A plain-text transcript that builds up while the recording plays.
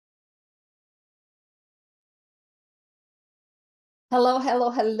Hello,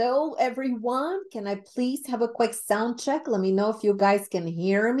 hello, hello, everyone. Can I please have a quick sound check? Let me know if you guys can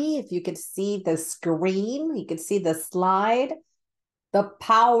hear me, if you could see the screen, you could see the slide, the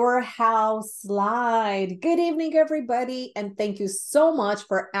powerhouse slide. Good evening, everybody, and thank you so much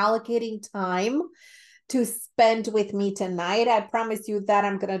for allocating time to spend with me tonight. I promise you that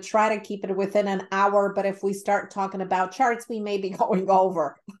I'm going to try to keep it within an hour, but if we start talking about charts, we may be going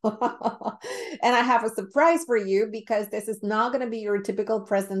over. And I have a surprise for you because this is not going to be your typical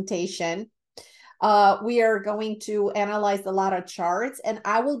presentation. We are going to analyze a lot of charts, and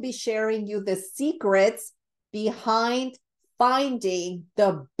I will be sharing you the secrets behind finding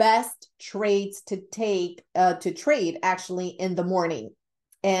the best trades to take to trade actually in the morning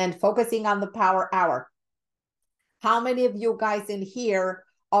and focusing on the power hour. How many of you guys in here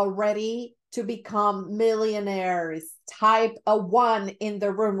are ready to become millionaires? Type a 1 in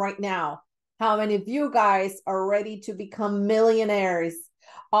the room right now. How many of you guys are ready to become millionaires?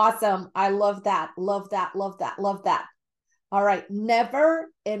 Awesome. I love that. Love that. Love that. Love that. All right. Never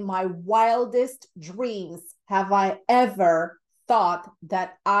in my wildest dreams have I ever thought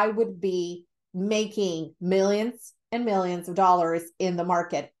that I would be making millions and millions of dollars in the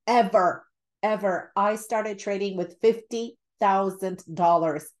market. Ever. I started trading with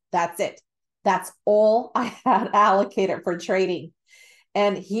 $50,000. That's it. That's all I had allocated for trading.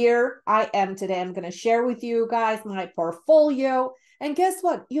 And here I am today. I'm going to share with you guys my portfolio. And guess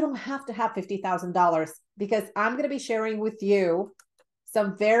what? You don't have to have $50,000 because I'm going to be sharing with you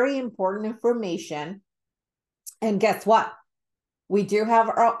some very important information. And guess what? We do have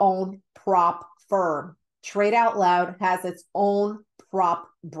our own prop firm. TradeOutLoud has its own prop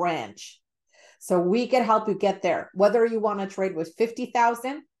branch. So we can help you get there. Whether you want to trade with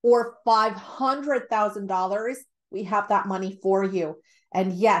 $50,000 or $500,000, we have that money for you.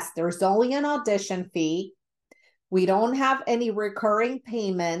 And yes, there's only an audition fee. We don't have any recurring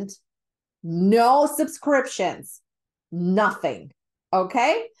payment, no subscriptions, nothing.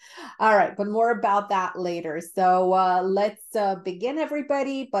 Okay. All right. But more about that later. So let's begin,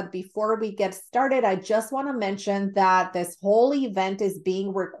 everybody. But before we get started, I just want to mention that this whole event is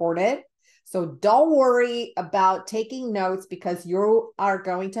being recorded. So don't worry about taking notes because you are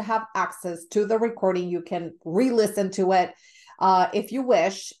going to have access to the recording. You can re-listen to it if you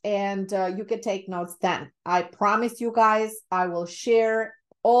wish, and you can take notes then. I promise you guys, I will share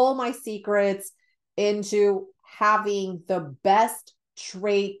all my secrets into having the best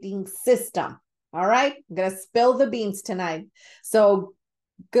trading system. All right, I'm going to spill the beans tonight. So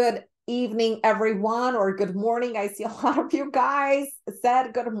good evening, everyone, or good morning. I see a lot of you guys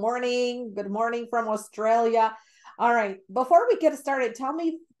said good morning. Good morning from Australia. All right, before we get started, tell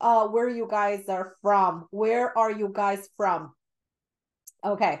me where you guys are from. Where are you guys from?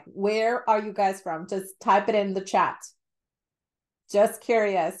 Okay, where are you guys from? Just type it in the chat. Just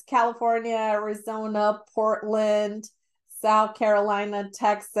curious. California, Arizona, Portland, South Carolina,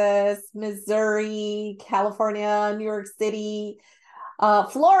 Texas, Missouri, California, New York City,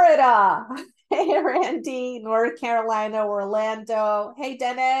 Florida. Hey, Randy, North Carolina, Orlando. Hey,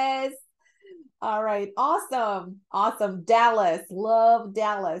 Dennis. All right. Awesome. Awesome. Dallas. Love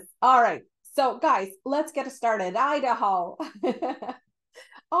Dallas. All right. So, guys, let's get started. Idaho.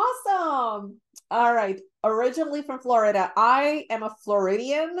 Awesome. All right. Originally from Florida. I am a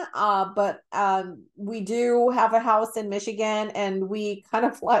Floridian, but we do have a house in Michigan and we kind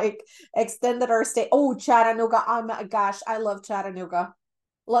of like extended our stay. Oh, Chattanooga. Oh my gosh. I love Chattanooga.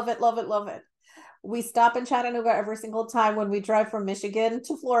 Love it, love it, love it. We stop in Chattanooga every single time when we drive from Michigan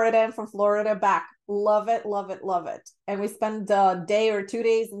to Florida and from Florida back. Love it, love it, love it. And we spend a day or 2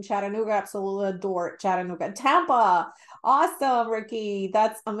 days in Chattanooga. Absolutely adore Chattanooga. Tampa. Awesome, Ricky.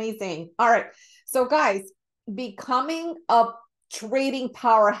 That's amazing. All right. So, guys, becoming a trading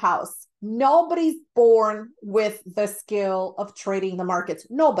powerhouse. Nobody's born with the skill of trading the markets.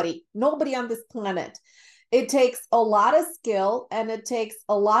 Nobody on this planet. It takes a lot of skill and it takes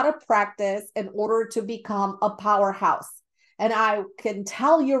a lot of practice in order to become a powerhouse. And I can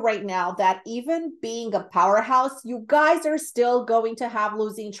tell you right now that even being a powerhouse, you guys are still going to have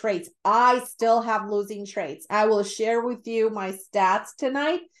losing trades. I still have losing trades. I will share with you my stats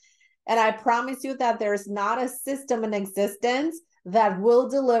tonight. And I promise you that there's not a system in existence that will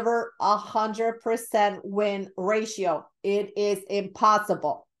deliver 100% win ratio. It is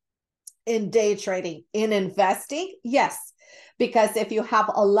impossible. In day trading, in investing, yes, because if you have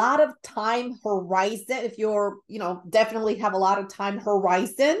a lot of time horizon, if you're, definitely have a lot of time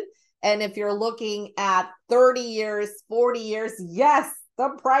horizon, and if you're looking at 30 years, 40 years, yes,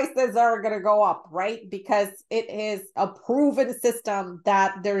 the prices are going to go up, right? Because it is a proven system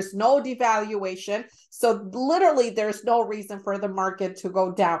that there's no devaluation. So literally there's no reason for the market to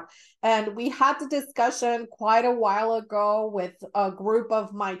go down. And we had the discussion quite a while ago with a group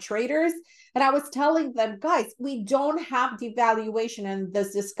of my traders. And I was telling them, guys, we don't have devaluation. And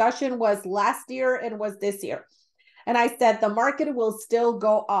this discussion was last year and was this year. And I said, the market will still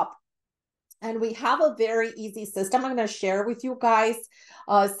go up. And we have a very easy system. I'm going to share with you guys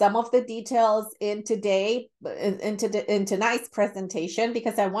some of the details in tonight's presentation,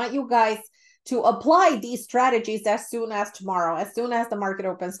 because I want you guys to apply these strategies as soon as tomorrow, as soon as the market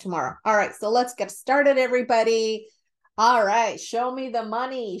opens tomorrow. All right, so let's get started, everybody. All right, show me the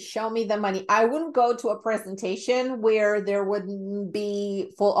money. Show me the money. I wouldn't go to a presentation where there wouldn't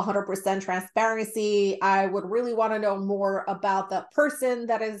be full 100% transparency. I would really want to know more about the person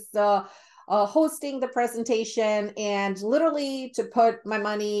that is hosting the presentation, and literally to put my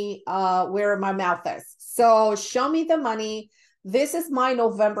money where my mouth is. So show me the money. This is my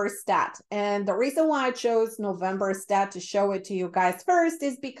November stat. And the reason why I chose November stat to show it to you guys first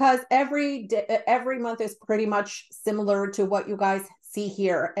is because every month is pretty much similar to what you guys see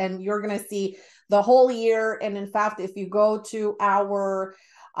here. And you're going to see the whole year. And in fact, if you go to our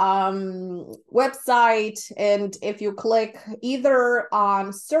website, and if you click either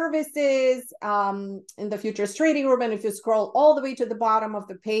on services in the futures trading room, and if you scroll all the way to the bottom of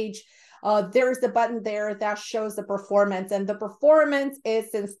the page, there's the button there that shows the performance, and the performance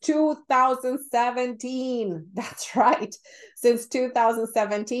is since 2017. That's right, since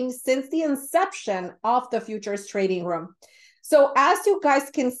 2017, since the inception of the futures trading room. So as you guys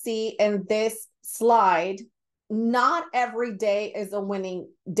can see in this slide, not every day is a winning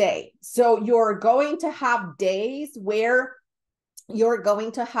day. So you're going to have days where you're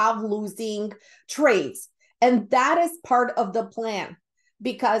going to have losing trades. And that is part of the plan,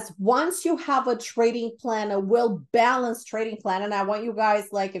 because once you have a trading plan, a well-balanced trading plan, and I want you guys,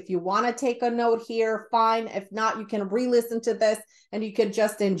 like, if you want to take a note here, fine. If not, you can re-listen to this and you could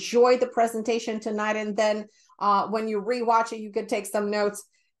just enjoy the presentation tonight. And then when you rewatch it, you could take some notes.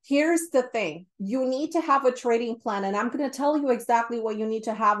 Here's the thing. You need to have a trading plan, and I'm going to tell you exactly what you need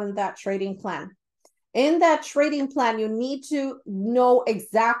to have in that trading plan. In that trading plan, you need to know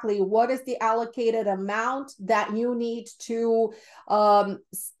exactly what is the allocated amount that you need to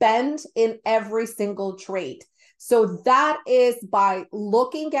spend in every single trade. So that is by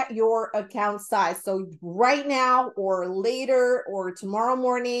looking at your account size. So right now or later or tomorrow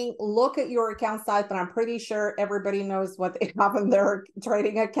morning, look at your account size, but I'm pretty sure everybody knows what they have in their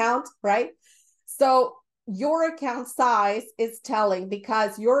trading account, right? So your account size is telling,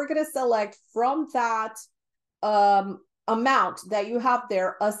 because you're going to select from that amount that you have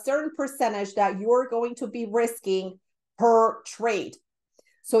there a certain percentage that you're going to be risking per trade.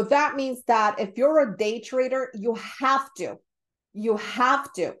 So that means that if you're a day trader, you have to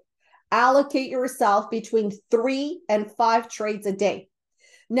allocate yourself between 3 and 5 trades a day.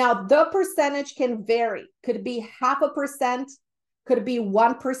 Now, the percentage can vary. Could be 0.5%, could be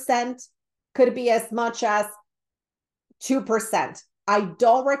 1%, could be as much as 2%. I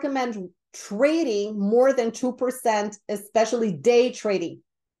don't recommend trading more than 2%, especially day trading.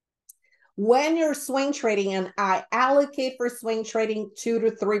 When you're swing trading, and I allocate for swing trading 2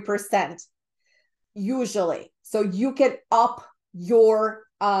 to 3% usually. So you can up your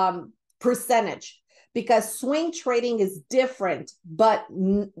percentage, because swing trading is different. But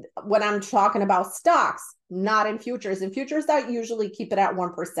when I'm talking about stocks, not in futures. In futures, I usually keep it at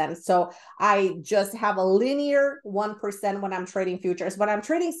 1%. So I just have a linear 1% when I'm trading futures. When I'm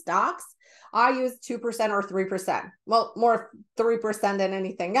trading stocks, I use 2% or 3%. Well, more 3% than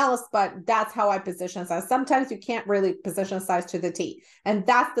anything else, but that's how I position size. Sometimes you can't really position size to the T. And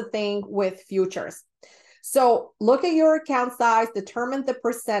that's the thing with futures. So look at your account size, determine the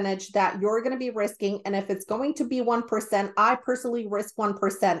percentage that you're going to be risking. And if it's going to be 1%, I personally risk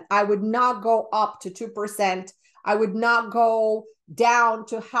 1%. I would not go up to 2%. I would not go down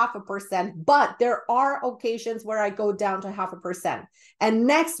to 0.5%, but there are occasions where I go down to 0.5%. And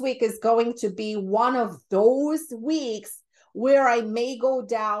next week is going to be one of those weeks where I may go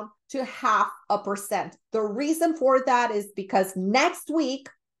down to 0.5%. The reason for that is because next week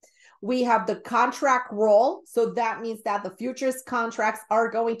we have the contract roll. So that means that the futures contracts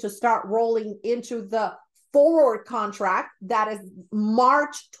are going to start rolling into the forward contract. That is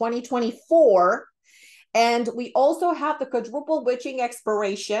March 2024. And we also have the quadruple witching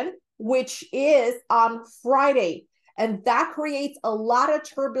expiration, which is on Friday. And that creates a lot of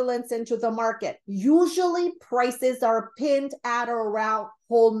turbulence into the market. Usually prices are pinned at or around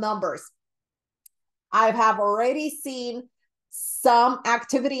whole numbers. I have already seen some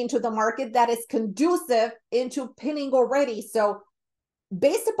activity into the market that is conducive into pinning already. So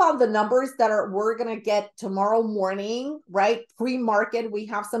based upon the numbers that we're going to get tomorrow morning, right? Pre-market, we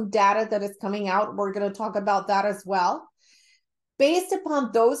have some data that is coming out. We're going to talk about that as well. Based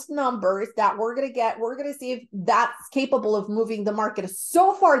upon those numbers that we're going to get, we're going to see if that's capable of moving the market.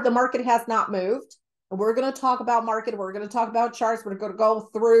 So far, the market has not moved. We're going to talk about market. We're going to talk about charts. We're going to go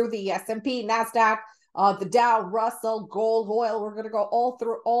through the S&P, NASDAQ, the Dow, Russell, gold, oil. We're going to go all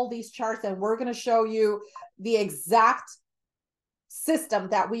through all these charts, and we're going to show you the exact system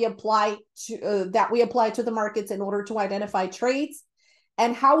that we apply to the markets in order to identify trades,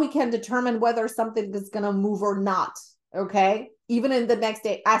 and how we can determine whether something is going to move or not. Okay, even in the next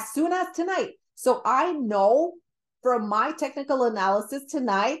day, as soon as tonight. So I know from my technical analysis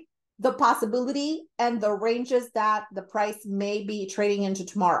tonight the possibility and the ranges that the price may be trading into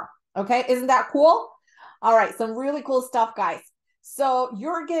tomorrow. Okay, isn't that cool? All right, some really cool stuff, guys. So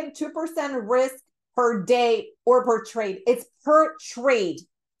you're getting 2% risk per day or per trade. It's per trade.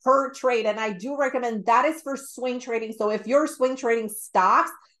 And I do recommend that is for swing trading. So if you're swing trading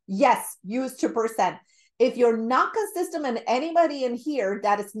stocks, yes, use 2%. If you're not consistent, and anybody in here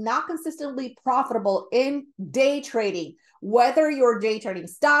that is not consistently profitable in day trading, whether you're day trading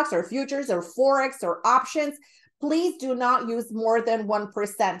stocks or futures or Forex or options, please do not use more than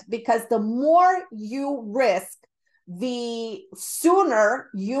 1%, because the more you risk, the sooner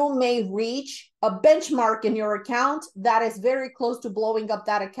you may reach a benchmark in your account that is very close to blowing up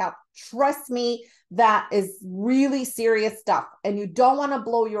that account. Trust me, that is really serious stuff, and you don't want to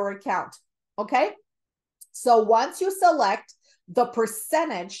blow your account. Okay? So once you select the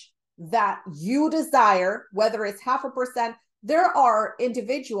percentage that you desire, whether it's 0.5%, there are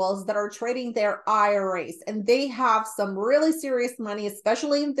individuals that are trading their IRAs, and they have some really serious money,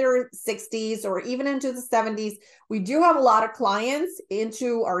 especially in their 60s or even into the 70s. We do have a lot of clients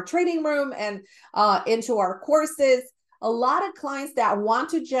into our trading room and into our courses, a lot of clients that want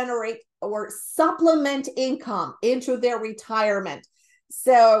to generate or supplement income into their retirement.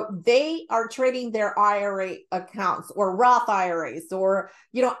 So they are trading their IRA accounts or Roth IRAs or,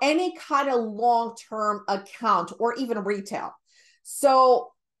 any kind of long-term account or even retail.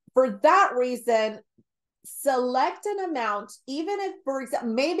 So for that reason, select an amount, even if, for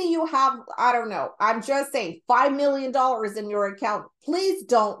example, maybe you have, I don't know, I'm just saying $5 million in your account. Please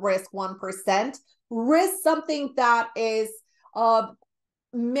don't risk 1%. Risk something that is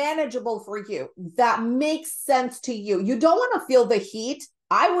manageable for you, that makes sense to you. You don't want to feel the heat.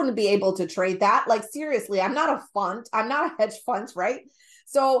 I wouldn't be able to trade that. Like, seriously, I'm not a fund. I'm not a hedge fund, right?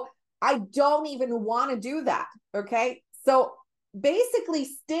 So I don't even want to do that. Okay. So basically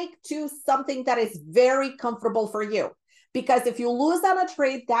stick to something that is very comfortable for you, because if you lose on a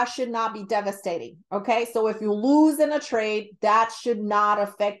trade, that should not be devastating. Okay. So if you lose in a trade, that should not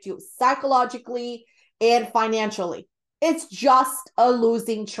affect you psychologically and financially. It's just a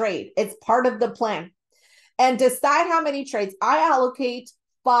losing trade. It's part of the plan. And decide how many trades. I allocate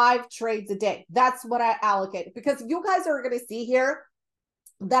 5 trades a day. That's what I allocate, because you guys are going to see here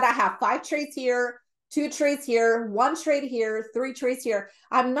that I have 5 trades here, 2 trades here, 1 trade here, 3 trades here.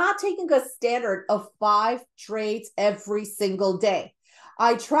 I'm not taking a standard of 5 trades every single day.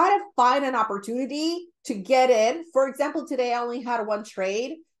 I try to find an opportunity to get in. For example, today I only had 1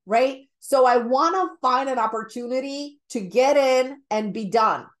 trade, right? So I want to find an opportunity to get in and be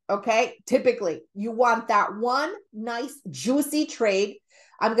done. Okay. Typically you want that one nice juicy trade.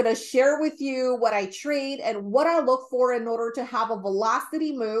 I'm going to share with you what I trade and what I look for in order to have a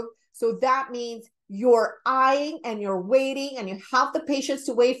velocity move. So that means you're eyeing and you're waiting and you have the patience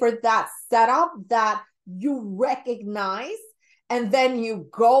to wait for that setup that you recognize. And then you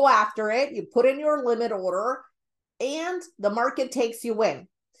go after it. You put in your limit order and the market takes you in.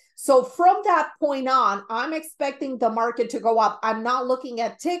 So from that point on, I'm expecting the market to go up. I'm not looking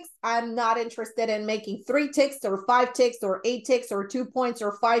at ticks. I'm not interested in making 3 ticks or 5 ticks or 8 ticks or 2 points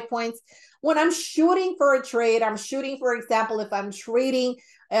or 5 points. When I'm shooting for a trade, I'm shooting, for example, if I'm trading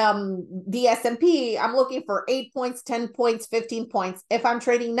the S&P, I'm looking for 8 points, 10 points, 15 points. If I'm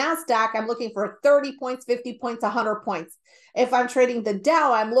trading NASDAQ, I'm looking for 30 points, 50 points, 100 points. If I'm trading the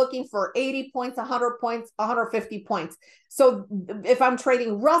Dow, I'm looking for 80 points, 100 points, 150 points. So if I'm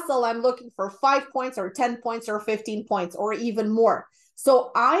trading Russell, I'm looking for 5 points or 10 points or 15 points or even more.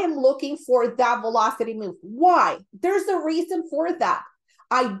 So I am looking for that velocity move. Why? There's a reason for that.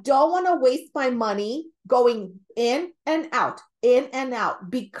 I don't want to waste my money going in and out,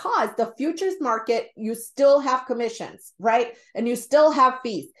 because the futures market, you still have commissions, right? And you still have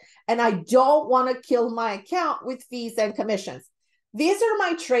fees. And I don't want to kill my account with fees and commissions. These are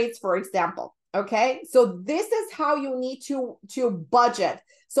my trades, for example. Okay, so this is how you need to budget.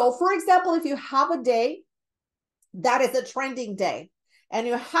 So for example, if you have a day that is a trending day and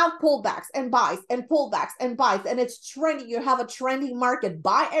you have pullbacks and buys and pullbacks and buys, and it's trending, you have a trending market,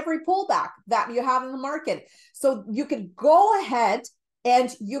 buy every pullback that you have in the market. So you can go ahead and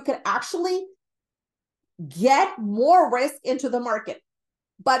you can actually get more risk into the market.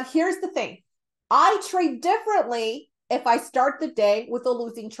 But here's the thing, I trade differently if I start the day with a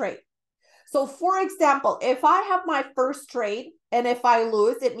losing trade. So for example, if I have my first trade and if I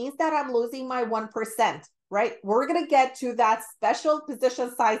lose, it means that I'm losing my 1%, right? We're going to get to that special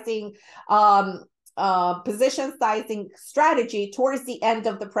position sizing strategy towards the end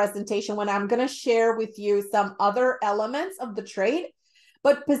of the presentation, when I'm going to share with you some other elements of the trade.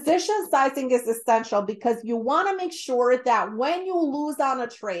 But position sizing is essential because you want to make sure that when you lose on a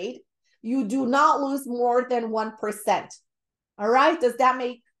trade, you do not lose more than 1%. All right, does that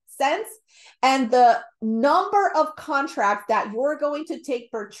make sense? And the number of contracts that you're going to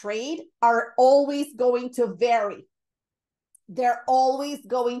take per trade are always going to vary. They're always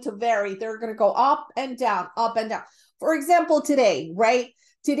going to vary. They're going to go up and down, up and down. For example, today, right?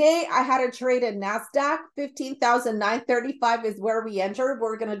 Today, I had a trade in NASDAQ. 15,935 is where we entered.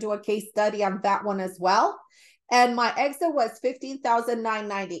 We're going to do a case study on that one as well. And my exit was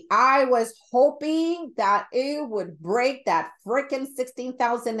 15,990. I was hoping that it would break that freaking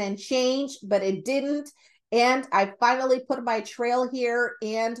 16,000 and change, but it didn't. And I finally put my trail here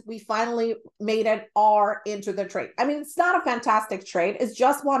and we finally made an R into the trade. I mean, it's not a fantastic trade. It's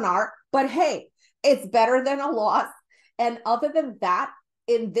just 1 R, but hey, it's better than a loss. And other than that,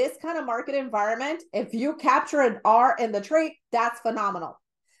 in this kind of market environment, if you capture an R in the trade, that's phenomenal.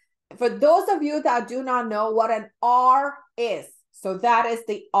 For those of you that do not know what an R is, so that is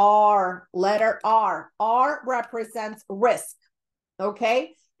the R, letter R. R represents risk,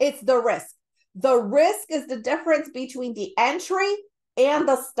 okay? It's the risk. The risk is the difference between the entry and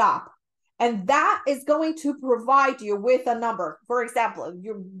the stop. And that is going to provide you with a number. For example,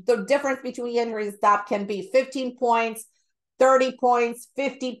 the difference between the entry and stop can be 15 points, 30 points,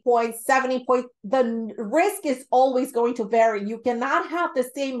 50 points, 70 points. The risk is always going to vary. You cannot have the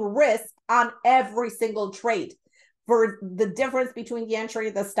same risk on every single trade for the difference between the entry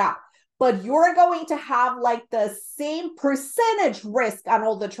and the stop. But you're going to have like the same percentage risk on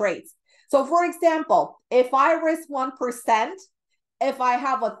all the trades. So for example, if I risk 1%, if I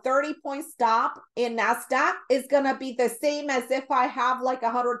have a 30-point stop in NASDAQ, it's going to be the same as if I have like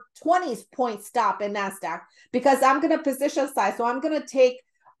a 120-point stop in NASDAQ, because I'm going to position size. So I'm going to take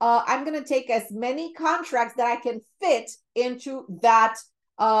as many contracts that I can fit into that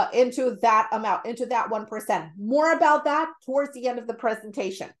amount, into that 1%. More about that towards the end of the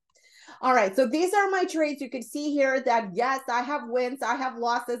presentation. All right, so these are my trades. You can see here that, yes, I have wins, I have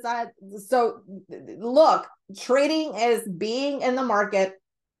losses. So look, trading is being in the market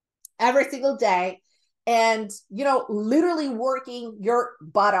every single day and, you know, literally working your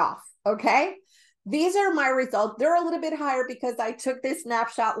butt off, okay? These are my results. They're a little bit higher because I took this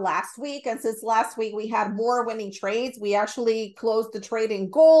snapshot last week. And since last week we had more winning trades, we actually closed the trade in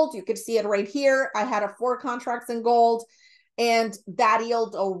gold. You could see it right here. I had 4 contracts in gold. And that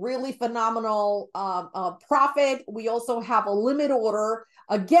yields a really phenomenal profit. We also have a limit order,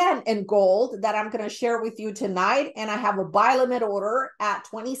 again, in gold that I'm going to share with you tonight. And I have a buy limit order at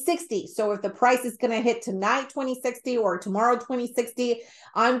 2060. So if the price is going to hit tonight, 2060, or tomorrow, 2060,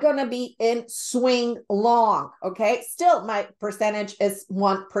 I'm going to be in swing long. Okay. Still, my percentage is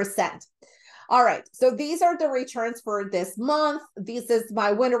 1%. All right, so these are the returns for this month. This is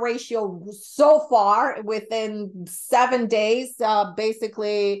my win ratio so far within 7 days,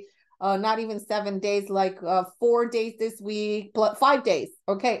 basically not even 7 days, like 4 days this week, 5 days.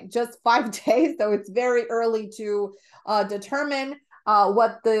 Okay, just 5 days. So it's very early to determine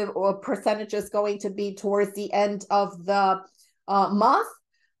what the percentage is going to be towards the end of the month.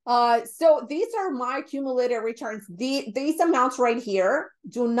 So these are my cumulative returns. These amounts right here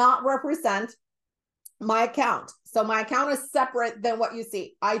do not represent my account. So my account is separate than what you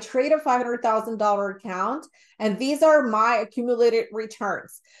see. I trade a $500,000 account, and these are my accumulated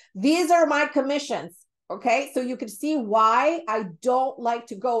returns. These are my commissions. Okay, so you can see why I don't like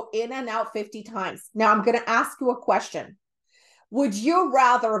to go in and out 50 times. Now I'm going to ask you a question. Would you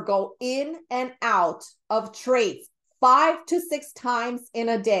rather go in and out of trades 5 to 6 times in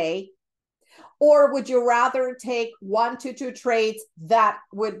a day, or would you rather take 1 to 2 trades that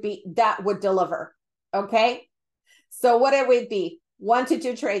would deliver? Okay, so what it would be 1 to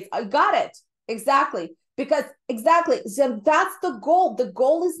 2 trades. I got it exactly, Because exactly, so that's the goal. The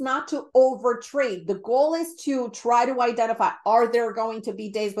goal is not to overtrade. The goal is to try to identify, are there going to be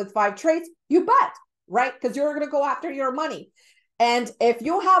days with 5 trades? You bet, right? Because you're going to go after your money. And if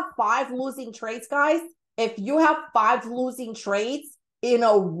you have 5 losing trades, guys, if you have 5 losing trades in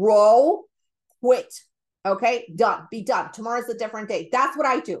a row, quit. Okay, done. Be done. Tomorrow's a different day. That's what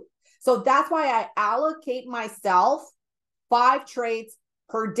I do. So that's why I allocate myself 5 trades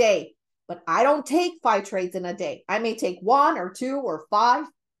per day. But I don't take 5 trades in a day. I may take 1 or 2 or 5,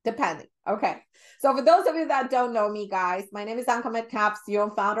 depending. Okay. So for those of you that don't know me, guys, my name is Anka Metcalf, CEO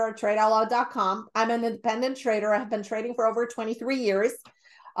and founder of TradeOutLoud.com. I'm an independent trader. I have been trading for over 23 years.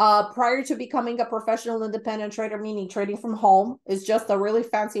 Prior to becoming a professional independent trader, meaning trading from home, is just a really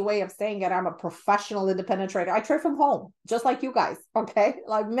fancy way of saying it. I'm a professional independent trader. I trade from home, just like you guys, okay?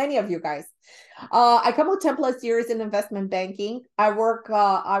 Like many of you guys. I come with 10 plus years in investment banking. I worked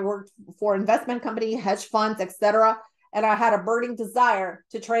for investment company, hedge funds, etc. And I had a burning desire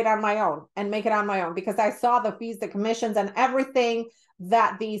to trade on my own and make it on my own because I saw the fees, the commissions, and everything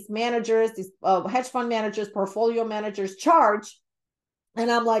that these managers, these hedge fund managers, portfolio managers charge. And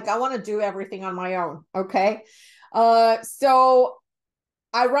I'm like, I want to do everything on my own. Okay. So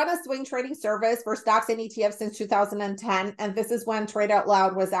I run a swing trading service for stocks and ETFs since 2010. And this is when Trade Out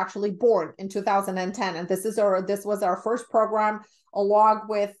Loud was actually born in 2010. And this was our first program along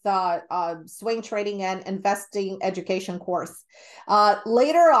with swing trading and investing education course.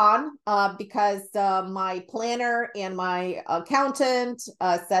 Later on, because my planner and my accountant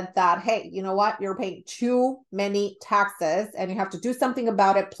said that, hey, you know what, you're paying too many taxes and you have to do something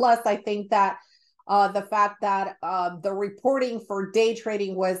about it. Plus, I think that the fact that the reporting for day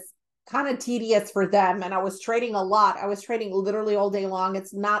trading was kind of tedious for them. And I was trading a lot. I was trading literally all day long.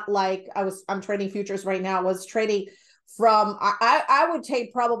 It's not like I'm trading futures right now. I was trading from, I would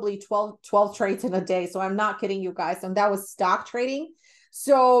take probably 12 trades in a day. So I'm not kidding you guys. And that was stock trading.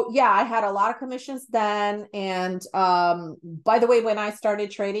 So yeah, I had a lot of commissions then. And by the way, when I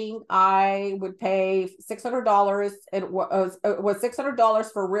started trading, I would pay $600. It was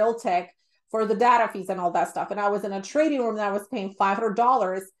 $600 for real tech for the data fees and all that stuff. And I was in a trading room that I was paying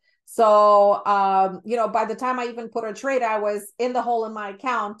 $500. So, by the time I even put a trade, I was in the hole in my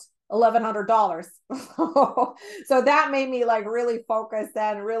account, $1,100. So that made me like really focus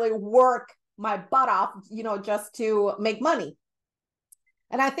and really work my butt off, just to make money.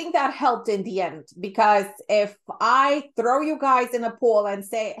 And I think that helped in the end, because if I throw you guys in a pool and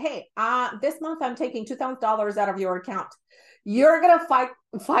say, hey, this month I'm taking $2,000 out of your account, you're going to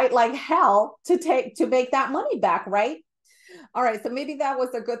fight like hell to make that money back, right? All right. So maybe that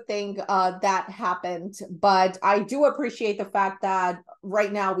was a good thing that happened, but I do appreciate the fact that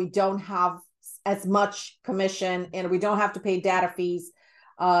right now we don't have as much commission and we don't have to pay data fees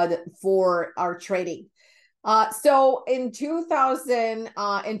for our trading. So in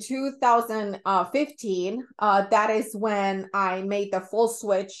 2015, that is when I made the full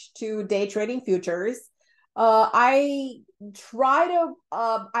switch to day trading futures. I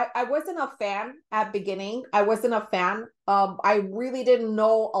wasn't a fan at beginning. I wasn't a fan. I really didn't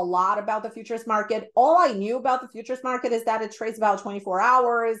know a lot about the futures market. All I knew about the futures market is that it trades about 24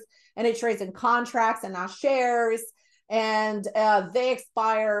 hours and it trades in contracts and not shares. And they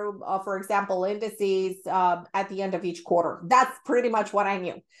expire, for example, indices at the end of each quarter. That's pretty much what I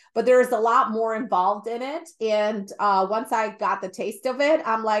knew. But there's a lot more involved in it. And once I got the taste of it,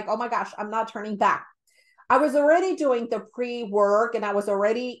 I'm like, oh my gosh, I'm not turning back. I was already doing the pre-work and I was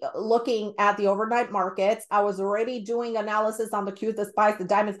already looking at the overnight markets. I was already doing analysis on the Qs, the SPYs, the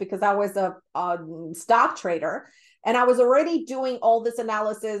diamonds, because I was a stock trader. And I was already doing all this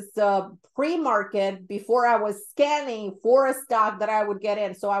analysis pre-market before I was scanning for a stock that I would get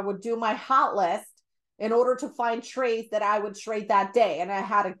in. So I would do my hot list in order to find trades that I would trade that day. And I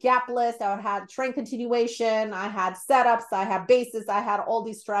had a gap list, I had trend continuation, I had setups, I had bases, I had all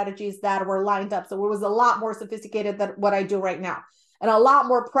these strategies that were lined up. So it was a lot more sophisticated than what I do right now, and a lot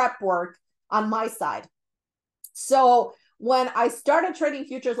more prep work on my side. So when I started trading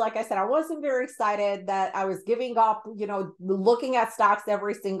futures, like I said, I wasn't very excited that I was giving up, looking at stocks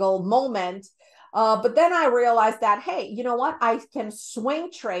every single moment. But then I realized that, hey, you know what? I can swing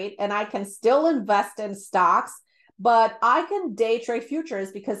trade and I can still invest in stocks, but I can day trade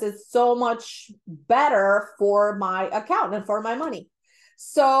futures because it's so much better for my account and for my money.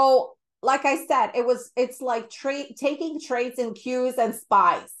 So like I said, it's like taking trades in Qs and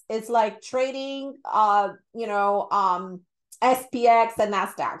SPYs. It's like trading, SPX and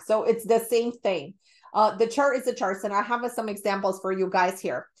NASDAQ. So it's the same thing. The chart is the charts, and I have some examples for you guys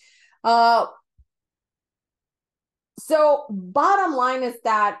here. So bottom line is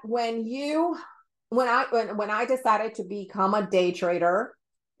that when you when I decided to become a day trader,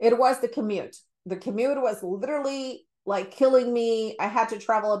 it was the commute. The commute was literally like killing me. I had to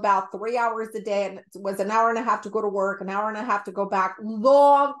travel about 3 hours a day, and it was an hour and a half to go to work, an hour and a half to go back.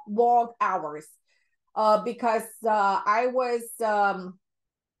 Long, long hours. Because I was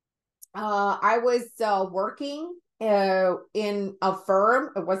working in a firm.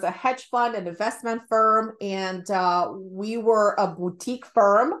 It was a hedge fund, an investment firm, and we were a boutique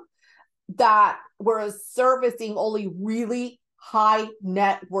firm that was servicing only really high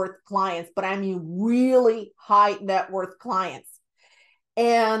net worth clients, but I mean really high net worth clients.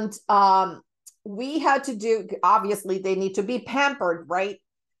 And we had to do, obviously, they need to be pampered, right?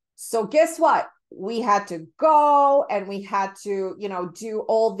 So guess what? We had to go and we had to, do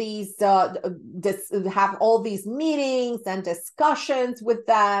all these, have all these meetings and discussions with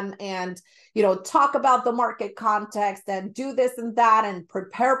them and, talk about the market context and do this and that and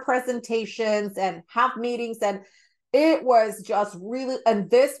prepare presentations and have meetings. And it was just really, and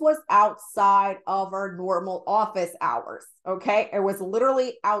this was outside of our normal office hours. Okay. It was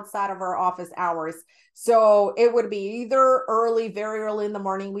literally outside of our office hours. So it would be either early, very early in the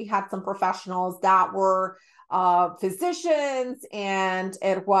morning. We had some professionals that were physicians, and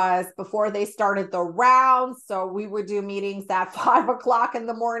it was before they started the rounds. So we would do meetings at 5 o'clock in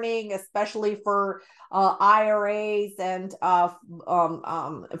the morning, especially for IRAs and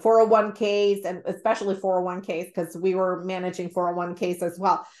 401ks, and especially 401ks, because we were managing 401ks as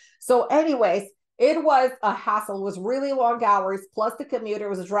well. So anyways, it was a hassle. It was really long hours, plus the commute. It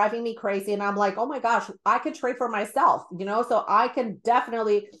was driving me crazy. And I'm like, oh my gosh, I could trade for myself, so I can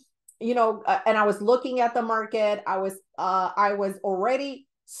definitely, and I was looking at the market. I was already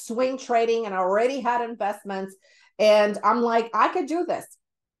swing trading and I already had investments. And I'm like, I could do this.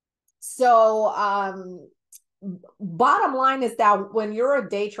 So bottom line is that when you're a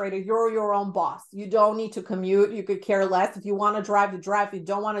day trader, you're your own boss. You don't need to commute. You could care less. If you want to drive, you drive. If you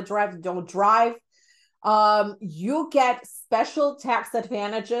don't want to drive, you don't drive. You get special tax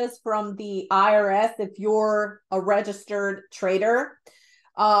advantages from the IRS if you're a registered trader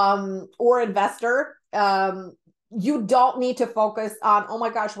or investor. You don't need to focus on, oh my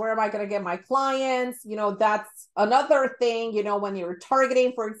gosh, where am I going to get my clients? That's another thing, when you're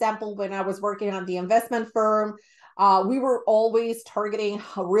targeting, for example, when I was working on the investment firm, we were always targeting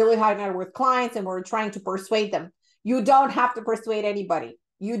really high net worth clients and we're trying to persuade them. You don't have to persuade anybody.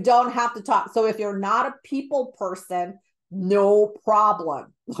 You don't have to talk. So if you're not a people person, no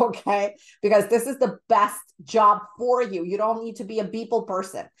problem. Okay. Because this is the best job for you. You don't need to be a people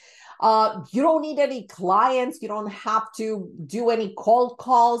person. You don't need any clients. You don't have to do any cold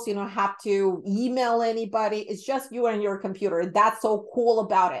calls. You don't have to email anybody. It's just you and your computer. That's so cool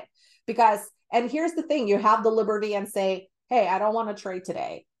about it. And here's the thing, you have the liberty and say, hey, I don't want to trade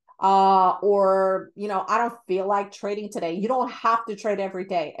today. Or, I don't feel like trading today. You don't have to trade every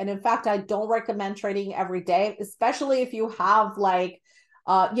day. And in fact, I don't recommend trading every day, especially if you have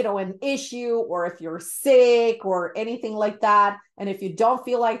an issue or if you're sick or anything like that. And if you don't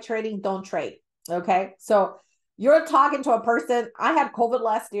feel like trading, don't trade. Okay. So you're talking to a person. I had COVID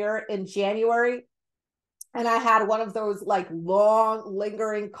last year in January, and I had one of those long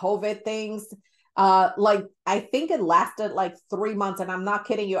lingering COVID things. I think it lasted 3 months, and I'm not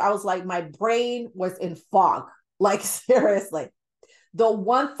kidding you. I was my brain was in fog, seriously. The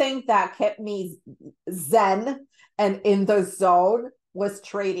one thing that kept me zen and in the zone was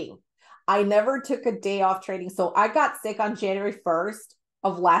trading. I never took a day off trading. So I got sick on January 1st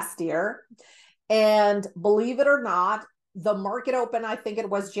of last year. And believe it or not, the market opened, I think it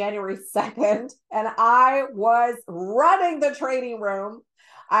was January 2nd, and I was running the trading room.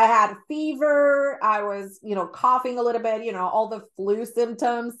 I had fever. I was, coughing a little bit, all the flu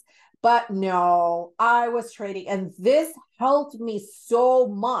symptoms, but no, I was trading. And this helped me so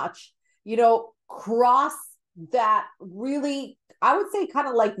much, cross that really, I would say kind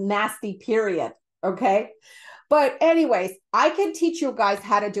of nasty period. Okay. But anyways, I can teach you guys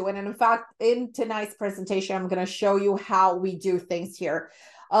how to do it. And in fact, in tonight's presentation, I'm going to show you how we do things here.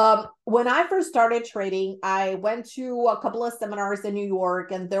 When I first started trading, I went to a couple of seminars in New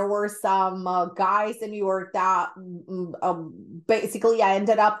York, and there were some guys in New York that basically I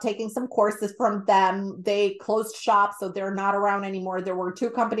ended up taking some courses from them. They closed shop, so they're not around anymore. There were two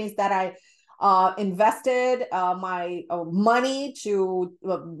companies that I invested my money to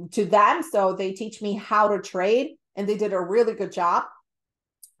them. So they teach me how to trade, and they did a really good job.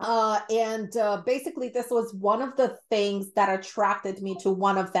 Basically, this was one of the things that attracted me to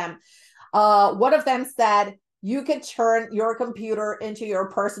one of them. One of them said, you can turn your computer into your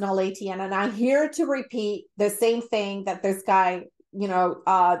personal ATM. And I'm here to repeat the same thing that this guy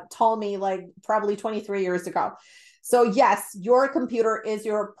told me like probably 23 years ago. So yes, your computer is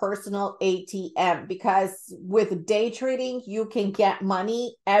your personal ATM, because with day trading, you can get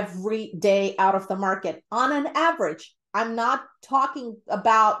money every day out of the market on an average. I'm not talking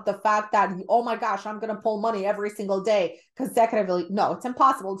about the fact that, oh my gosh, I'm going to pull money every single day consecutively. No, it's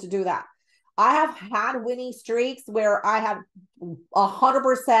impossible to do that. I have had winning streaks where I had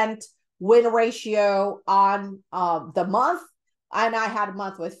 100% win ratio on the month. And I had a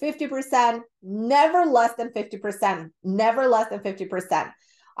month with 50%, never less than 50%, never less than 50%.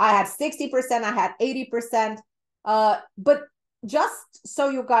 I had 60%, I had 80%. But just so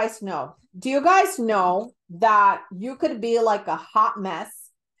you guys know, do you guys know that you could be like a hot mess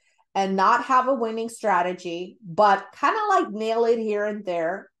and not have a winning strategy, but kind of like nail it here and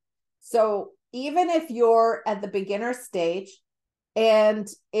there? So even if you're at the beginner stage, and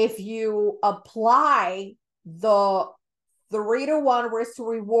if you apply the 3-to-1 risk to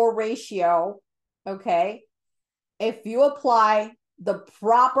reward ratio, okay, if you apply the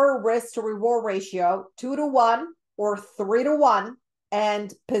proper risk to reward ratio, 2-to-1 or 3-to-1,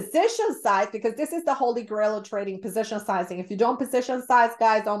 and position size, because this is the holy grail of trading, position sizing. If you don't position size,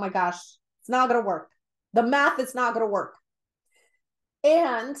 guys, oh my gosh, it's not going to work. The math is not going to work.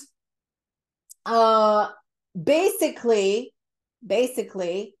 And basically,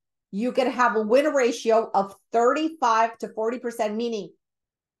 you can have a win ratio of 35 to 40%, meaning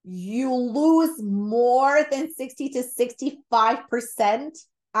you lose more than 60 to 65%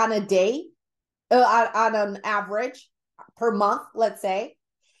 on a day, on an average per month, let's say,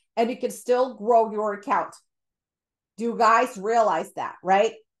 and you can still grow your account. Do you guys realize that,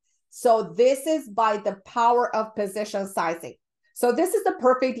 right? So this is by the power of position sizing. So this is the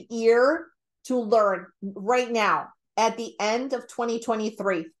perfect year to learn right now at the end of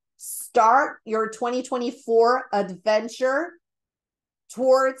 2023. Start your 2024 adventure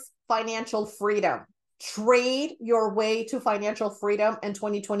towards financial freedom. Trade your way to financial freedom in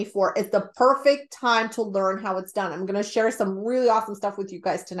 2024. It's the perfect time to learn how it's done. I'm going to share some really awesome stuff with you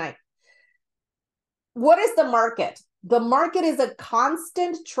guys tonight. What is the market? The market is a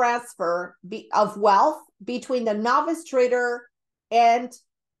constant transfer of wealth between the novice trader and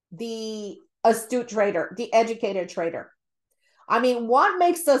the astute trader, the educated trader. I mean, what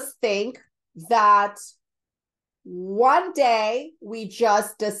makes us think that one day we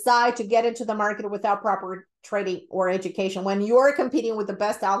just decide to get into the market without proper trading or education? When you're competing with the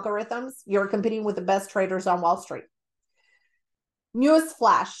best algorithms, you're competing with the best traders on Wall Street.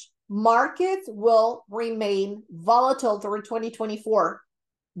 Newsflash, markets will remain volatile through 2024.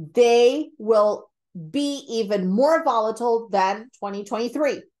 They will be even more volatile than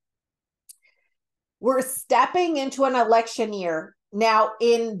 2023. We're stepping into an election year. Now,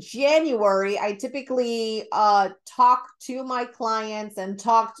 in January, I typically talk to my clients and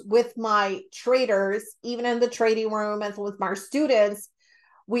talked with my traders, even in the trading room and with my students.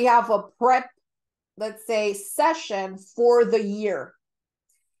 We have a prep, let's say, session for the year.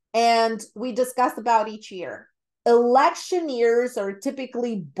 And we discuss about each year. Election years are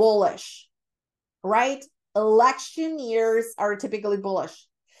typically bullish, right? Election years are typically bullish.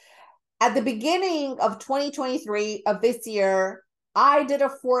 At the beginning of 2023 of this year, I did a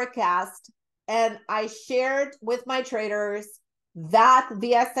forecast and I shared with my traders that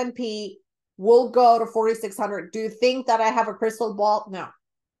the S&P will go to 4,600. Do you think that I have a crystal ball? No.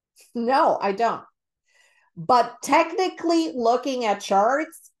 No, I don't. But technically looking at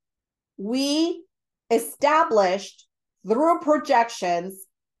charts, we established through projections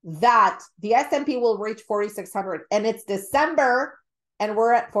that the S&P will reach 4,600, and it's December and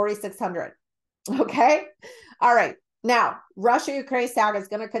we're at 4,600. Okay. All right. Now, Russia-Ukraine saga is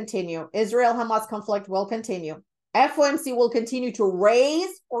going to continue. Israel-Hamas conflict will continue. FOMC will continue to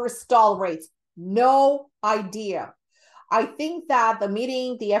raise or stall rates. No idea. I think that the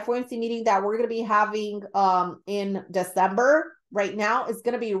FOMC meeting that we're going to be having in December right now is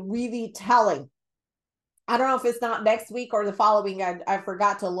going to be really telling. I don't know if it's not next week or the following. I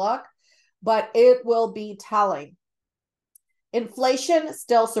forgot to look, but it will be telling. Inflation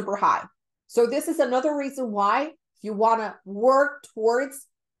still super high. So this is another reason why, if you want to work towards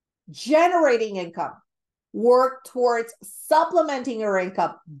generating income, work towards supplementing your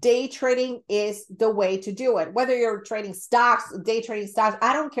income, day trading is the way to do it. Whether you're trading stocks, day trading stocks,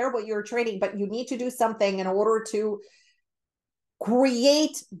 I don't care what you're trading, but you need to do something in order to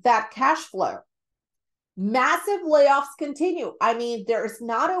create that cash flow. Massive layoffs continue. I mean, there's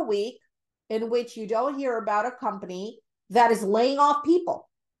not a week in which you don't hear about a company that is laying off people.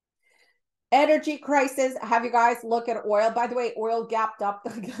 Energy crisis. Have you guys look at oil? By the way, oil gapped up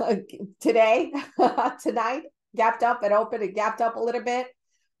today, tonight. gapped up, it opened, it gapped up a little bit,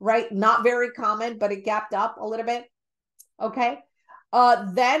 right? Not very common, but it gapped up a little bit. Okay.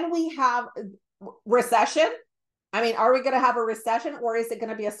 Then we have recession. I mean, are we going to have a recession or is it going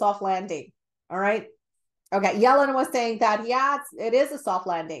to be a soft landing? All right. Okay. Yellen was saying that, yeah, it is a soft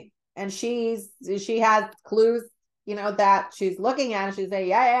landing. And she has clues, you know, that she's looking at, and she's saying,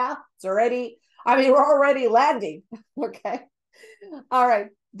 yeah, it's already, I mean, we're already landing. Okay. All right.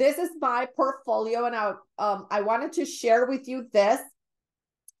 This is my portfolio. And I wanted to share with you this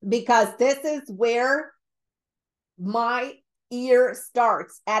because this is where my year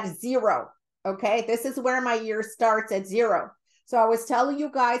starts at zero. Okay. This is where my year starts at zero. So I was telling you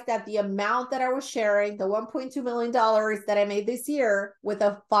guys that the amount that I was sharing, the $1.2 million that I made this year with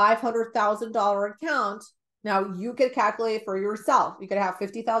a $500,000 account. Now you could calculate for yourself. You could have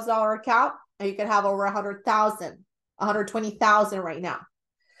 $50,000 account and you could have over 100,000, 120,000 right now.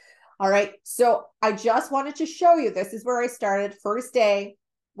 All right. So I just wanted to show you, this is where I started. First day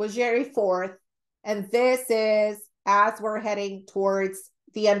was January 4th. And this is as we're heading towards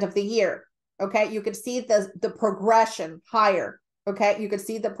the end of the year. Okay. You can see the progression higher. Okay. You can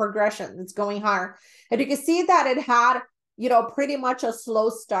see the progression. It's going higher. And you can see that it had, you know, pretty much a slow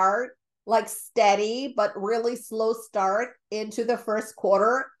start, like steady, but really slow start into the first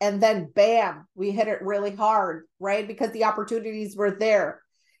quarter. And then bam, we hit it really hard, right? Because the opportunities were there.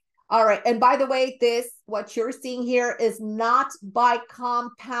 All right. And by the way, what you're seeing here is not by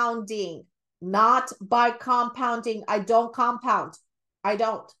compounding, not by compounding. I don't compound. I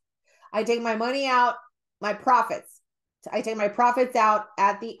don't. I take my money out, my profits. I take my profits out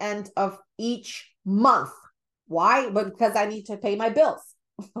at the end of each month. Why? Because I need to pay my bills.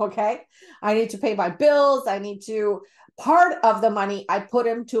 Okay. I need to pay my bills. Part of the money I put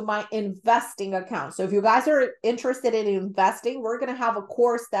into my investing account. So if you guys are interested in investing, we're going to have a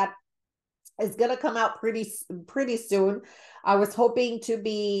course that is going to come out pretty soon. I was hoping to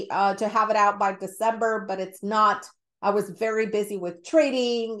have it out by December, but it's not. I was very busy with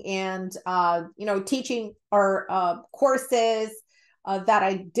trading and teaching our courses that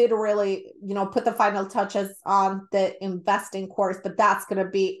I did really put the final touches on the investing course. But that's going to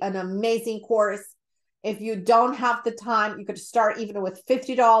be an amazing course. If you don't have the time, you could start even with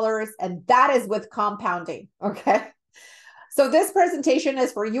 $50, and that is with compounding. Okay. So this presentation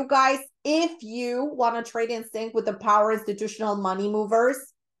is for you guys. If you want to trade in sync with the power institutional money movers,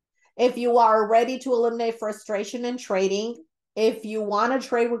 if you are ready to eliminate frustration in trading, if you want to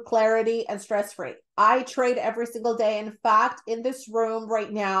trade with clarity and stress-free. I trade every single day. In fact, in this room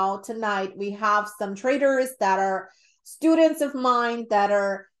right now, tonight, we have some traders that are students of mine that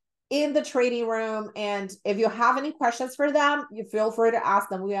are in the trading room. And if you have any questions for them, you feel free to ask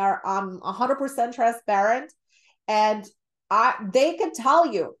them. We are 100% transparent. And they can tell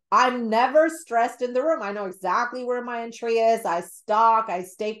you, I'm never stressed in the room. I know exactly where my entry is. I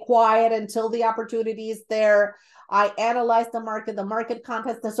stay quiet until the opportunity is there. I analyze the market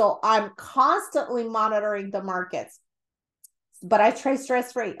context. And so I'm constantly monitoring the markets, but I trade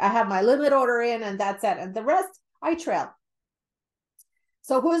stress-free. I have my limit order in and that's it. And the rest I trail.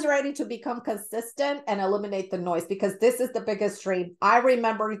 So who's ready to become consistent and eliminate the noise? Because this is the biggest dream. I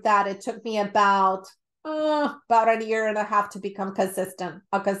remember that it took me about a year and a half to become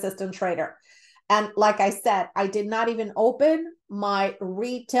a consistent trader. And like I said, I did not even open my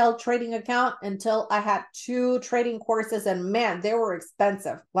retail trading account until I had 2 trading courses, and man, they were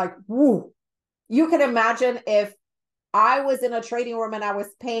expensive. Like, woo. You can imagine if I was in a trading room and I was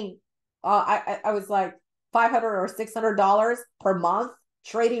paying, I was like $500 or $600 per month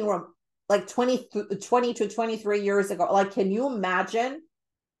trading room, like 20 to 23 years ago. Like, can you imagine?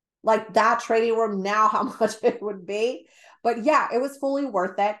 Like that trading room now, how much it would be? But yeah, it was fully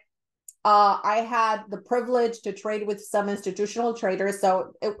worth it. I had the privilege to trade with some institutional traders,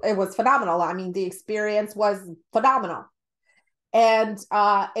 so it was phenomenal. I mean, the experience was phenomenal. And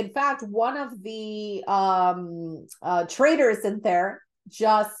in fact, one of the traders in there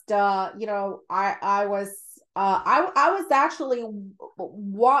just, I was actually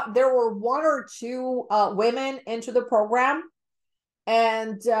there were 1 or 2 women into the program.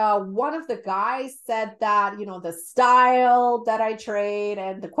 And one of the guys said that, the style that I trade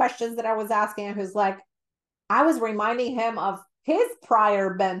and the questions that I was asking, who's like, I was reminding him of his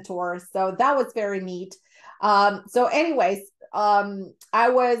prior mentors. So that was very neat. So anyways, I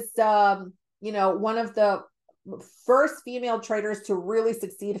was, one of the first female traders to really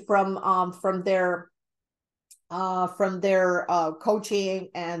succeed from their coaching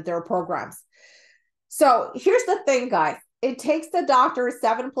and their programs. So here's the thing, guys. It takes the doctor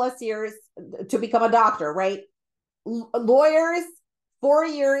 7+ years to become a doctor, right? Lawyers, 4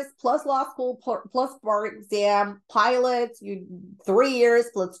 years plus law school plus bar exam, pilots, 3 years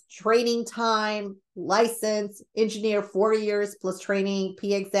plus training time, license, engineer, 4 years plus training,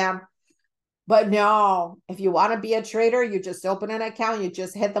 P exam. But no, if you want to be a trader, you just open an account, you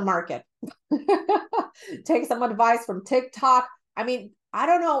just hit the market. Take some advice from TikTok. I mean, I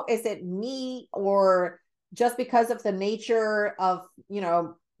don't know, is it me or just because of the nature of,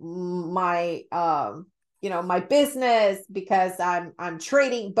 my my business, because I'm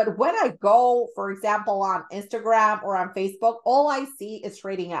trading. But when I go, for example, on Instagram or on Facebook, all I see is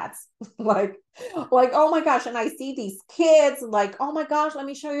trading ads. like oh my gosh. And I see these kids like, oh my gosh, let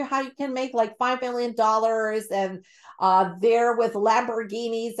me show you how you can make like $5 million, and they're with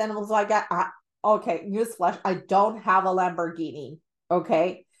Lamborghinis. And it was like, okay, newsflash, I don't have a Lamborghini.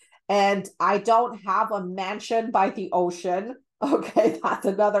 Okay. And I don't have a mansion by the ocean. Okay, that's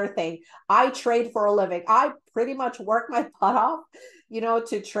another thing. I trade for a living. I pretty much work my butt off,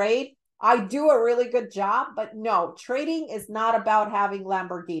 to trade. I do a really good job, but no, trading is not about having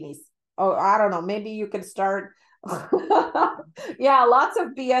Lamborghinis. Oh, I don't know. Maybe you can start. Yeah, lots of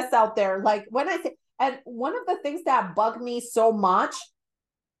BS out there. Like when I say, and one of the things that bug me so much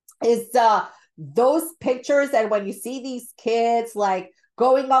is those pictures. And when you see these kids like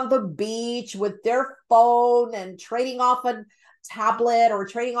going on the beach with their phone and trading off a tablet or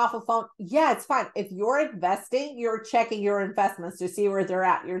trading off a phone, yeah, it's fine. If you're investing, you're checking your investments to see where they're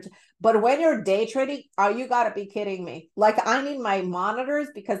at. But when you're day trading, you got to be kidding me. Like I need my monitors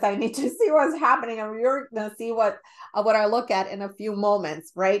because I need to see what's happening, and you're gonna see what I look at in a few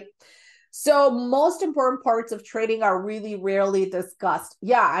moments, right? So most important parts of trading are really rarely discussed.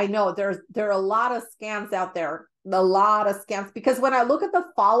 Yeah, I know there are a lot of scams out there, a lot of scams, because when I look at the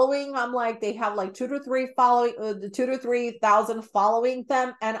following, I'm like, they have like 2,000 to 3,000 following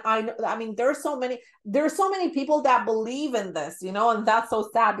them. And I mean, there's so many people that believe in this, and that's so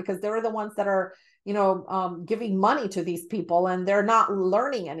sad because they're the ones that are, giving money to these people and they're not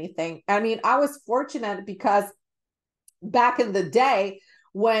learning anything. I mean, I was fortunate because back in the day,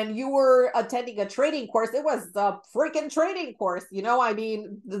 when you were attending a trading course, it was a freaking trading course. I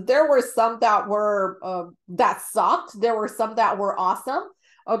mean, there were some that were that sucked. There were some that were awesome.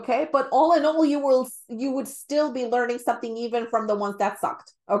 Okay, but all in all, you would still be learning something even from the ones that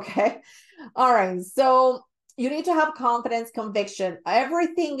sucked. Okay, all right. So you need to have confidence, conviction.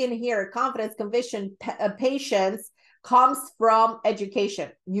 Everything in here, confidence, conviction, patience, comes from education.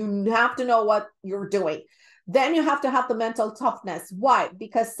 You have to know what you're doing. Then you have to have the mental toughness. Why?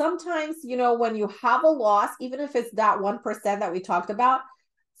 Because sometimes, when you have a loss, even if it's that 1% that we talked about,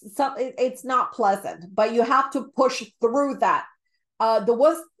 it's not pleasant, but you have to push through that.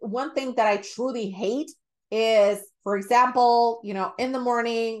 The one thing that I truly hate is, for example, in the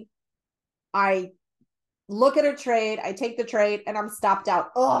morning, I look at a trade, I take the trade, and I'm stopped out.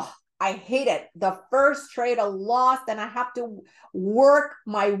 Oh, I hate it. The first trade I lost, and I have to work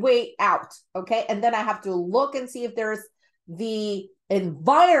my way out. Okay. And then I have to look and see if there's the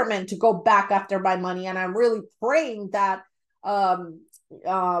environment to go back after my money. And I'm really praying that the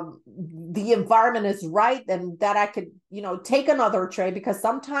environment is right and that I could, take another trade, because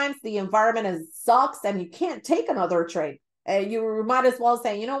sometimes the environment sucks and you can't take another trade. You might as well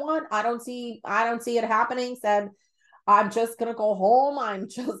say, you know what? I don't see it happening. Said, I'm just going to go home. I'm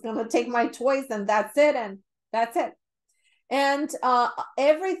just going to take my toys and that's it. And that's it. And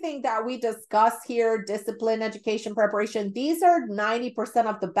everything that we discuss here, discipline, education, preparation, these are 90%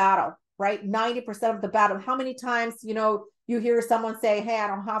 of the battle, right? 90% of the battle. How many times, you hear someone say, hey, I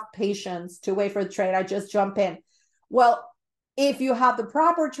don't have patience to wait for the trade. I just jump in. Well, if you have the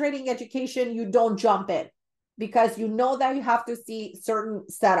proper trading education, you don't jump in because you know that you have to see certain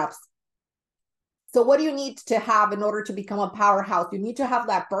setups. So what do you need to have in order to become a powerhouse? You need to have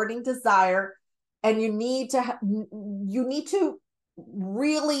that burning desire, and you need to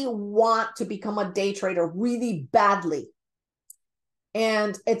really want to become a day trader really badly.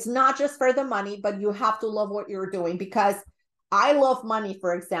 And it's not just for the money, but you have to love what you're doing, because I love money,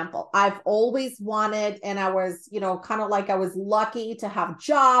 for example. I've always wanted, and I was, kind of like I was lucky to have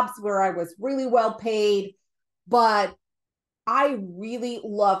jobs where I was really well paid, but I really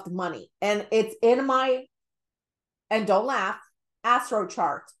loved money, and it's in my, and don't laugh, astro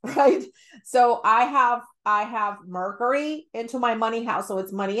chart, right? So I have Mercury into my money house. So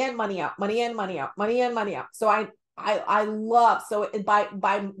it's money in, money out, money in, money out, money in, money out. So I love, so by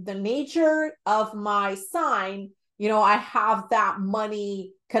the nature of my sign, I have that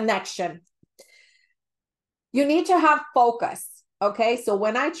money connection. You need to have focus. Okay. So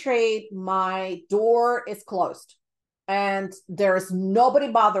when I trade, my door is closed and there's nobody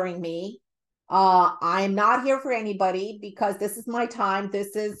bothering me. I'm not here for anybody because this is my time.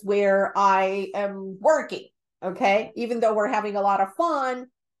 This is where I am working. Okay. Even though we're having a lot of fun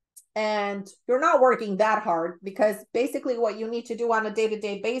and you're not working that hard, because basically what you need to do on a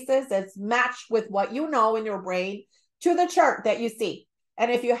day-to-day basis is match with what you know in your brain to the chart that you see. And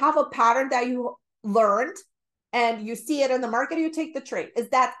if you have a pattern that you learned and you see it in the market, you take the trade. It's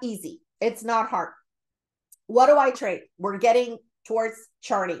that easy. It's not hard. What do I trade? We're getting towards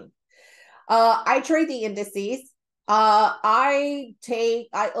charting. I trade the indices. I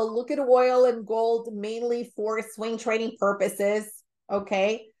look at oil and gold mainly for swing trading purposes.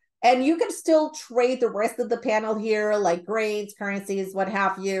 Okay. And you can still trade the rest of the panel here, like grains, currencies, what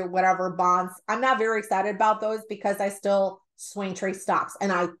have you, whatever, bonds. I'm not very excited about those because I still swing trade stocks,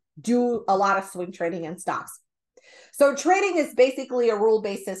 and I do a lot of swing trading in stocks. So trading is basically a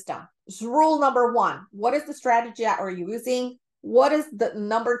rule-based system. So rule number one, what is the strategy that we're using? What is the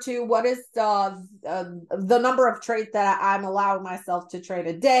number two? What is the number of trades that I'm allowing myself to trade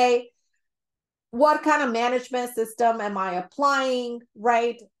a day? What kind of management system am I applying,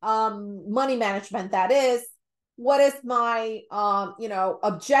 right? Money management, that is. What is my,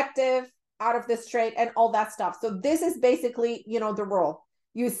 objective out of this trade and all that stuff. So this is basically, the rule.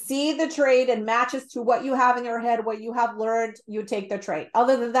 You see the trade and matches to what you have in your head, what you have learned, you take the trade.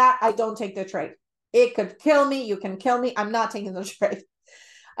 Other than that, I don't take the trade. It could kill me. You can kill me. I'm not taking the trade.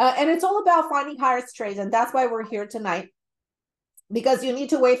 And it's all about finding highest trades. And that's why we're here tonight, because you need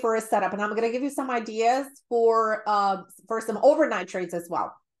to wait for a setup. And I'm going to give you some ideas for some overnight trades as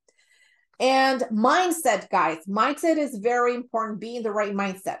well. And mindset, guys. Mindset is very important. Be in the right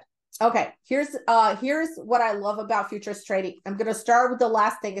mindset. Okay, here's what I love about futures trading. I'm going to start with the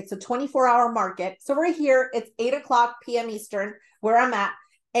last thing. It's a 24-hour market. So we're here. It's 8:00 p.m. Eastern, where I'm at.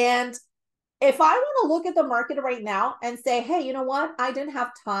 And if I want to look at the market right now and say, hey, you know what? I didn't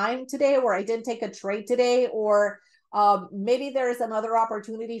have time today, or I didn't take a trade today, or maybe there's another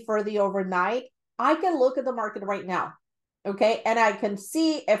opportunity for the overnight, I can look at the market right now. Okay. And I can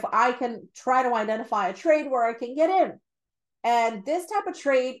see if I can try to identify a trade where I can get in. And this type of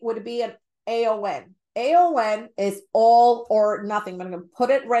trade would be an AON. AON is all or nothing. I'm going to put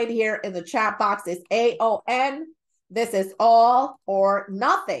it right here in the chat box. It's AON. This is all or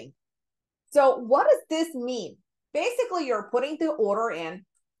nothing. So what does this mean? Basically, you're putting the order in,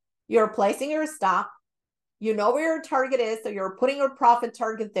 you're placing your stop, you know where your target is, so you're putting your profit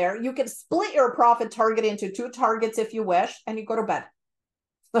target there. You can split your profit target into two targets if you wish, and you go to bed.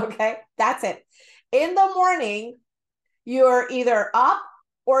 Okay, that's it. In the morning, you're either up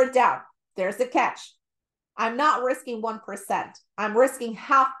or down. There's the catch. I'm not risking 1%. I'm risking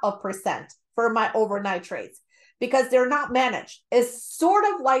 0.5% for my overnight trades, because they're not managed. It's sort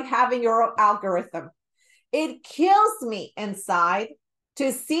of like having your own algorithm. It kills me inside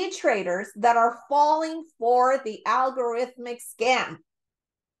to see traders that are falling for the algorithmic scam.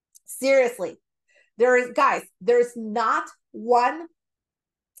 Seriously, there's not one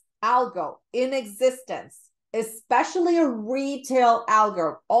algo in existence, especially a retail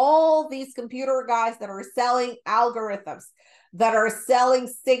algo. All these computer guys that are selling algorithms, that are selling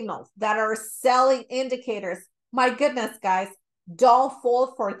signals, that are selling indicators. My goodness, guys, don't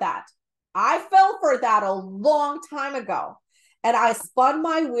fall for that. I fell for that a long time ago. And I spun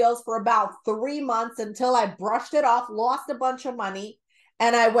my wheels for about 3 months until I brushed it off, lost a bunch of money.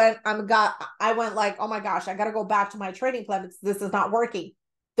 And I went like, oh my gosh, I got to go back to my trading plan. This is not working.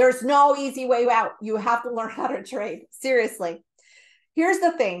 There's no easy way out. You have to learn how to trade. Seriously. Here's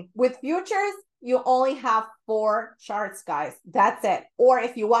the thing. With futures, you only have 4 charts, guys. That's it. Or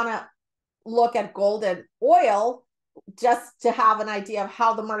if you want to look at gold and oil, just to have an idea of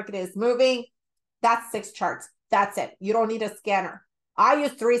how the market is moving, that's 6 charts. That's it. You don't need a scanner. I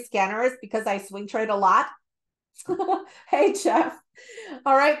use 3 scanners because I swing trade a lot. Hey, Jeff.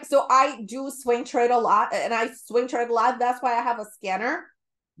 All right. So I do swing trade a lot, and I swing trade a lot. That's why I have a scanner.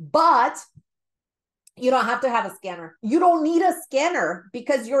 But you don't have to have a scanner. You don't need a scanner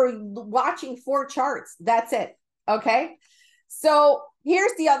because you're watching 4 charts. That's it. Okay. So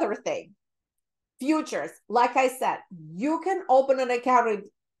here's the other thing. Futures, like I said, you can open an account with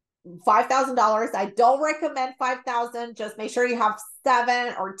 $5,000. I don't recommend 5,000. Just make sure you have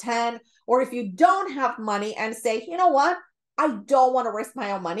 7 or 10. Or if you don't have money and say, you know what, I don't want to risk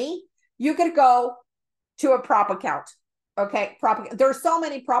my own money, you could go to a prop account. Okay, there's so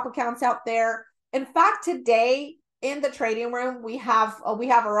many prop accounts out there. In fact, today in the trading room, we have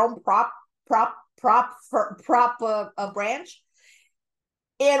our own prop branch.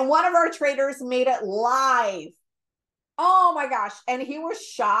 And one of our traders made it live Oh my gosh. And he was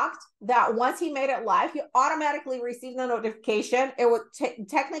shocked that once he made it live, he automatically received the notification. It would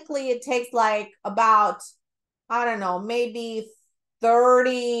technically, it takes like about, I don't know, maybe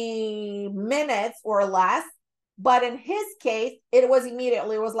 30 minutes or less. But in his case, it was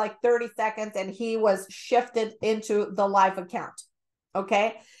immediately, it was like 30 seconds and he was shifted into the live account.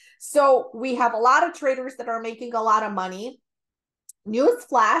 Okay. So we have a lot of traders that are making a lot of money.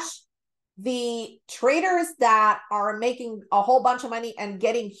 Newsflash, the traders that are making a whole bunch of money and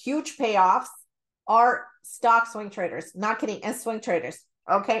getting huge payoffs are stock swing traders, not kidding, and swing traders.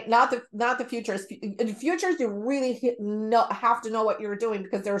 Okay, not the futures. In futures, you really have to know what you're doing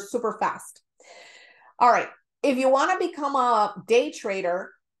because they're super fast. All right, if you want to become a day trader,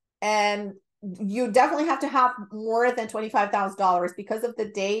 and you definitely have to have more than $25,000 because of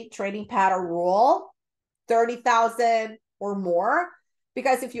the day trading pattern rule, 30,000 or more.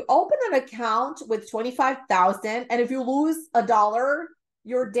 Because if you open an account with 25,000 and if you lose $1,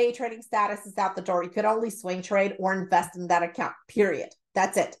 your day trading status is out the door. You could only swing trade or invest in that account, period.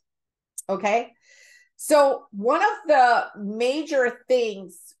 That's it. Okay. So one of the major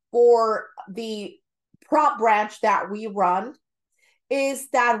things for the prop branch that we run is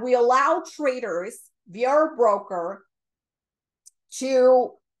that we allow traders via our broker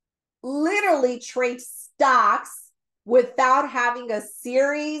to literally trade stocks without having a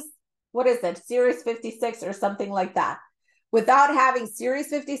series, what is it, series 56 or something like that. Without having series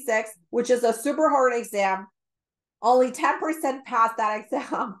 56, which is a super hard exam, only 10% pass that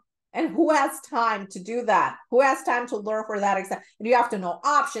exam. And who has time to do that? Who has time to learn for that exam? And you have to know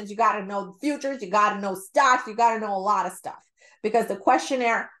options. You got to know futures. You got to know stocks. You got to know a lot of stuff. Because the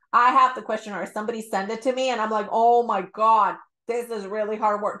questionnaire, I have the questionnaire. Somebody sent it to me and I'm like, oh my God, this is really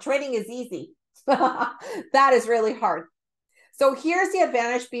hard work. Trading is easy. That is really hard. So here's the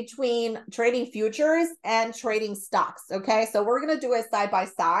advantage between trading futures and trading stocks. Okay, so we're going to do it side by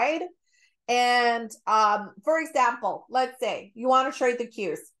side. And for example, let's say you want to trade the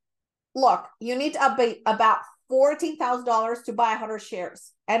Qs. Look, you need about $14,000 to buy 100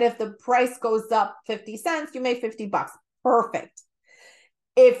 shares. And if the price goes up 50 cents, you make $50. Perfect.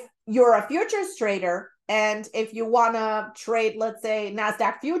 If you're a futures trader and if you want to trade, let's say,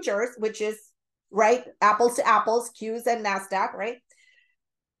 NASDAQ futures, which is right, apples to apples, Qs and NASDAQ, right?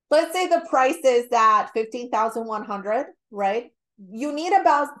 Let's say the price is at 15,100, right? You need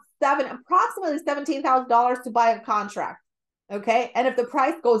about approximately $17,000 to buy a contract, okay? And if the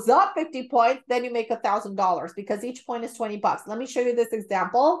price goes up 50 points, then you make $1,000 because each point is $20. Let me show you this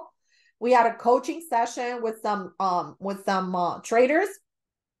example. We had a coaching session with some traders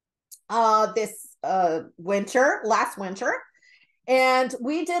this last winter. And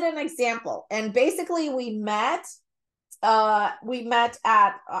we did an example, and basically we met at,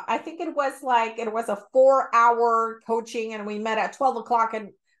 I think it was a 4-hour coaching, and we met at 12 o'clock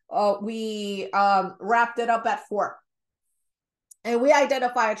and we wrapped it up at 4. And we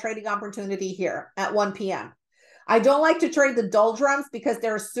identify a trading opportunity here at 1 p.m. I don't like to trade the doldrums because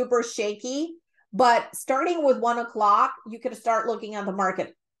they're super shaky, but starting with 1 o'clock, you can start looking at the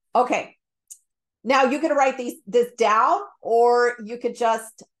market. Okay. Now you could write this down, or you could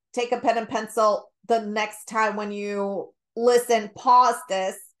just take a pen and pencil the next time when you listen, pause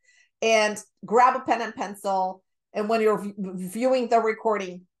this and grab a pen and pencil. And when you're viewing the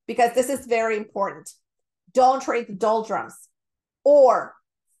recording, because this is very important, don't trade the doldrums. Or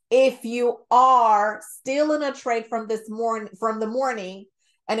if you are still in a trade from the morning,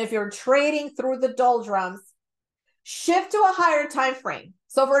 and if you're trading through the doldrums, shift to a higher time frame.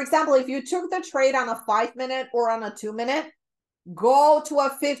 So for example, if you took the trade on a 5-minute or on a 2-minute, go to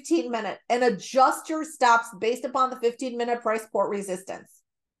a 15-minute and adjust your stops based upon the 15-minute price support resistance.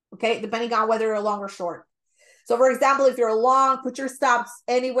 Okay, depending on whether you're long or short. So for example, if you're long, put your stops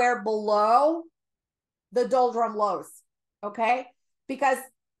anywhere below the doldrum lows. Okay, because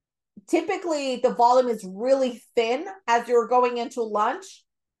typically the volume is really thin as you're going into lunch.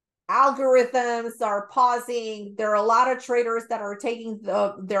 Algorithms are pausing. There are a lot of traders that are taking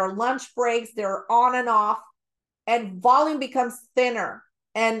their lunch breaks. They're on and off, and volume becomes thinner.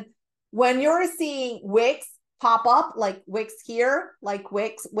 And when you're seeing wicks pop up, like wicks here, like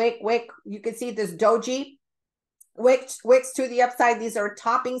wick, you can see this doji, wicks to the upside. These are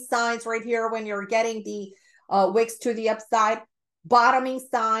topping signs right here when you're getting the wicks to the upside, bottoming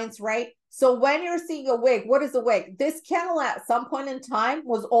signs, right? So when you're seeing a wick, what is a wick? This candle at some point in time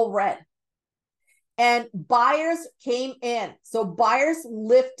was all red. And buyers came in. So buyers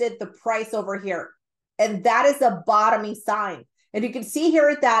lifted the price over here. And that is a bottoming sign. And you can see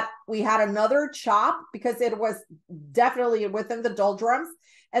here that we had another chop because it was definitely within the doldrums.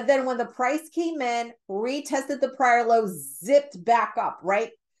 And then when the price came in, retested the prior low, zipped back up,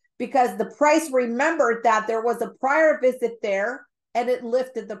 right? Because the price remembered that there was a prior visit there and it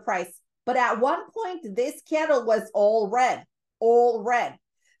lifted the price. But at one point, this candle was all red, all red.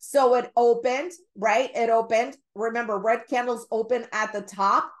 So it opened, right? It opened. Remember, red candles open at the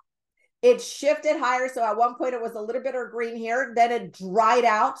top. It shifted higher. So at one point, it was a little bit of green here. Then it dried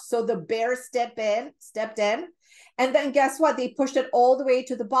out. So the bears stepped in. And then guess what? They pushed it all the way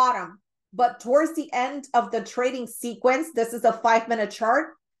to the bottom. But towards the end of the trading sequence, this is a 5-minute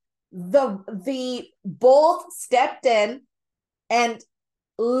chart, the bulls stepped in and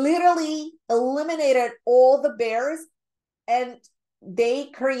literally eliminated all the bears, and they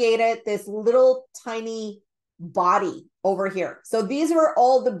created this little tiny body over here. So these were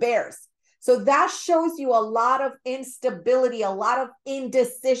all the bears. So that shows you a lot of instability, a lot of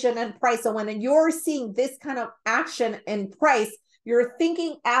indecision in price. So when you're seeing this kind of action in price, you're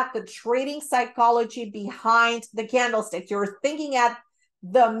thinking at the trading psychology behind the candlesticks. You're thinking at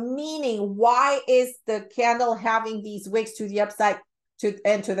the meaning. Why is the candle having these wicks to the upside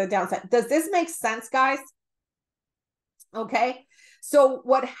and to the downside? Does this make sense, guys? Okay. So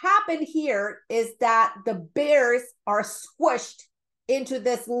what happened here is that the bears are squished into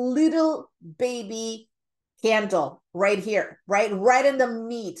this little baby candle right here, right in the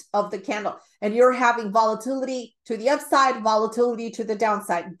meat of the candle. And you're having volatility to the upside, volatility to the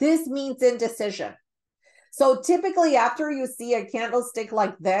downside. This means indecision. So typically after you see a candlestick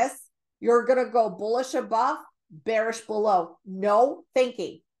like this, you're going to go bullish above, bearish below. No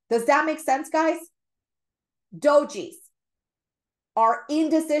thinking. Does that make sense, guys? Dojis are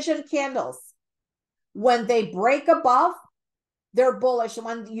indecision candles. When they break above, they're bullish.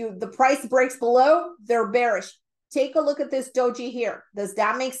 When the price breaks below, they're bearish. Take a look at this doji here. Does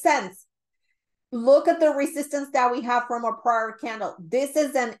that make sense? Look at the resistance that we have from a prior candle. This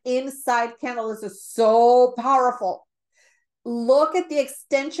is an inside candle. This is so powerful. Look at the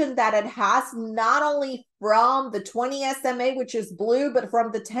extension that it has, not only from the 20 SMA, which is blue, but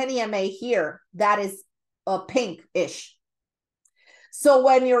from the 10 EMA here, that is pinkish. So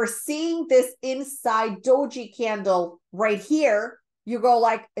when you're seeing this inside doji candle right here, you go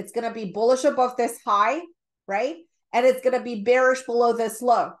like, it's going to be bullish above this high, right? And it's going to be bearish below this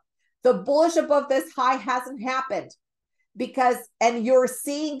low. The bullish above this high hasn't happened and you're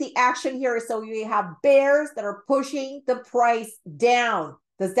seeing the action here. So you have bears that are pushing the price down.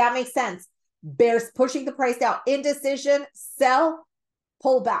 Does that make sense? Bears pushing the price down. Indecision, sell,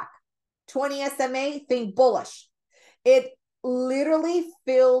 pull back. 20 SMA, think bullish. It literally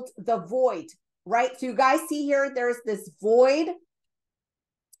filled the void, right? So you guys see here, there's this void.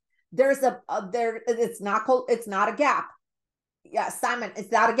 There's it's not a gap. Yeah, Simon,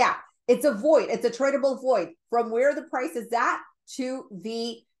 it's not a gap. It's a void. It's a tradable void from where the price is at to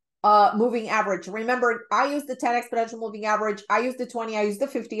the moving average. Remember, I use the 10 exponential moving average. I use the 20. I use the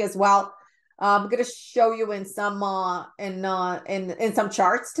 50 as well. I'm going to show you in some in some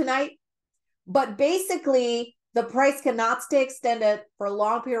charts tonight. But basically, the price cannot stay extended for a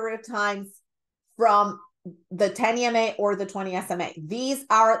long period of time from the 10 EMA or the 20 SMA. These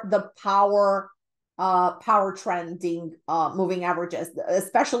are the power trending moving averages,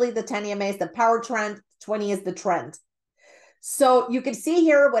 especially the 10 EMA is the power trend, 20 is the trend. So you can see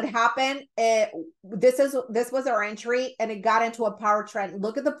here what happened. This was our entry and it got into a power trend.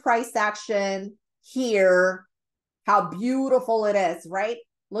 Look at the price action here, how beautiful it is, right?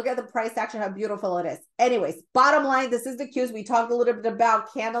 Look at the price action, how beautiful it is. Anyways, bottom line, this is the cues. We talked a little bit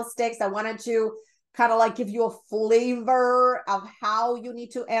about candlesticks. I wanted to kind of like give you a flavor of how you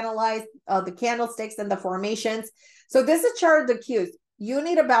need to analyze the candlesticks and the formations. So this is chart of the cues. You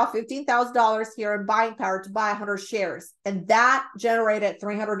need about $15,000 here in buying power to buy 100 shares. And that generated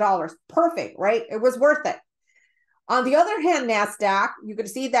 $300. Perfect, right? It was worth it. On the other hand, NASDAQ, you can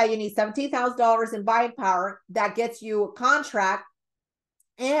see that you need $17,000 in buying power. That gets you a contract.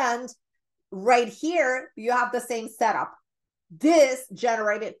 And right here, you have the same setup. This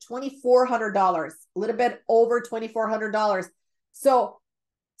generated $2,400, a little bit over $2,400. So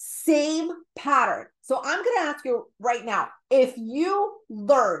same pattern. So I'm going to ask you right now, if you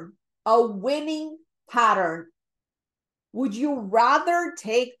learn a winning pattern, would you rather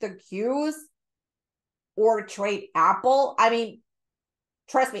take the cues or trade Apple? I mean,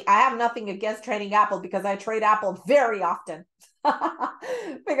 trust me, I have nothing against trading Apple because I trade Apple very often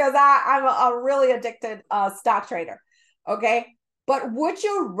because I'm a really addicted stock trader. Okay. But would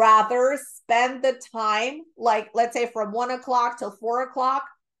you rather spend the time, like, let's say from 1 o'clock till 4 o'clock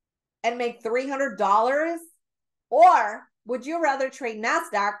and make $300? Or would you rather trade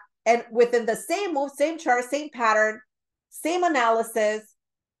NASDAQ and within the same move, same chart, same pattern, same analysis,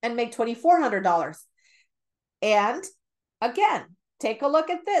 and make $2,400. And again, take a look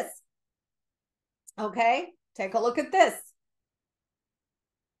at this. Okay, take a look at this.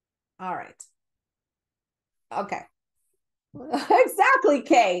 All right. Okay. Exactly,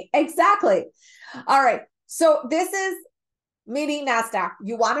 Kay. Exactly. All right. So this is meaning NASDAQ.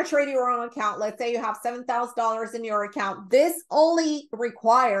 You want to trade your own account. Let's say you have $7,000 in your account. This only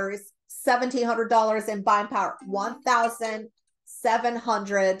requires $1,700 in buying power,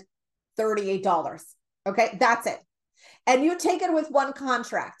 $1,738. Okay, that's it. And you take it with one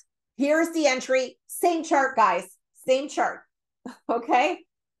contract. Here's the entry. Same chart, guys. Same chart. Okay.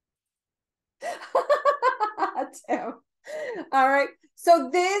 Tim. All right. So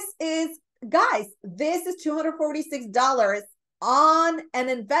this is, guys, this is $246 on an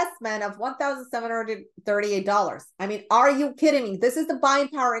investment of $1,738. I mean, are you kidding me? This is the buying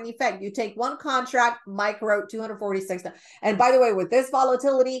power in effect. You take one contract, micro, $246. And by the way, with this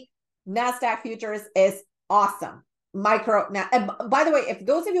volatility, NASDAQ futures is awesome. Micro now, and by the way, if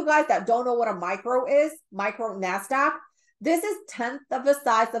those of you guys that don't know what a micro is, micro NASDAQ, this is 10th of the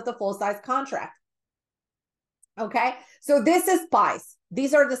size of the full size contract. Okay, so this is SPYs.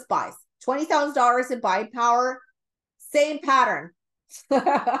 These are the SPYs. $20,000 in buying power, same pattern. It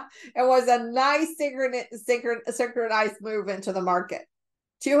was a nice synchronized move into the market.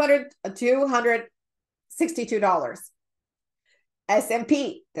 $262.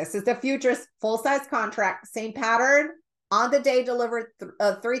 S&P, this is the futures full size contract, same pattern. On the day delivered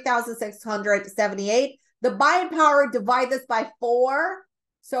 3,678. The buying power, divide this by 4.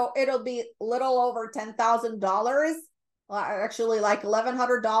 So it'll be little over $10,000, actually like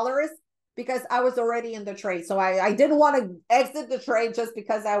 $1,100, because I was already in the trade. So I didn't want to exit the trade just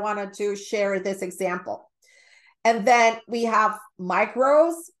because I wanted to share this example. And then we have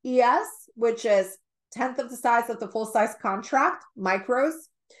micros, ES, which is 10th of the size of the full size contract, micros.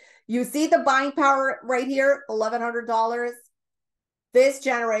 You see the buying power right here, $1,100. This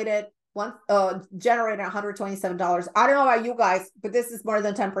generated $127. I don't know about you guys, but this is more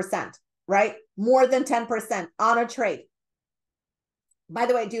than 10%, right? More than 10% on a trade. By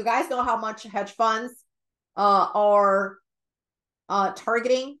the way, do you guys know how much hedge funds are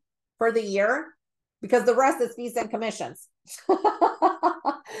targeting for the year? Because the rest is fees and commissions.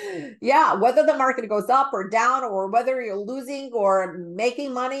 Yeah, whether the market goes up or down, or whether you're losing or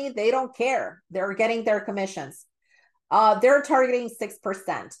making money, they don't care. They're getting their commissions. They're targeting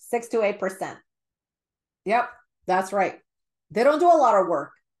 6%, 6 to 8%. Yep, that's right. They don't do a lot of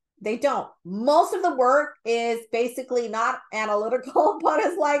work. They don't. Most of the work is basically not analytical, but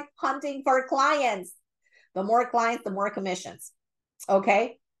it's like hunting for clients. The more clients, the more commissions.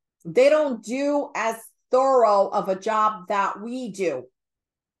 Okay. They don't do as thorough of a job that we do.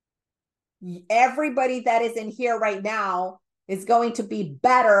 Everybody that is in here right now is going to be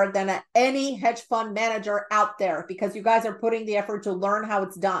better than any hedge fund manager out there, because you guys are putting the effort to learn how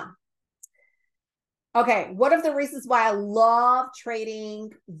it's done. Okay, one of the reasons why I love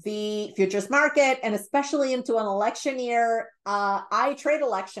trading the futures market, and especially into an election year, I trade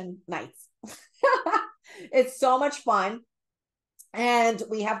election nights. It's so much fun. And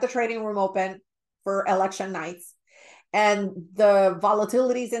we have the trading room open for election nights. And the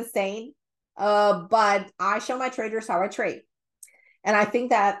volatility is insane. But I show my traders how I trade. And I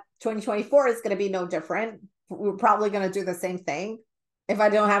think that 2024 is going to be no different. We're probably going to do the same thing if I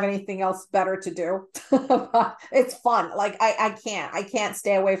don't have anything else better to do. It's fun. Like I can't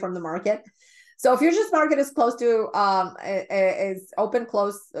stay away from the market. So futures market is close to is open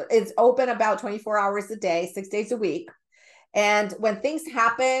close. It's open about 24 hours a day, 6 days a week. And when things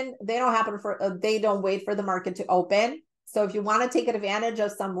happen, they don't wait for the market to open. So if you want to take advantage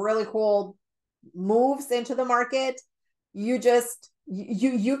of some really cool moves into the market, you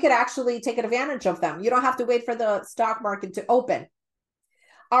could actually take advantage of them. You don't have to wait for the stock market to open.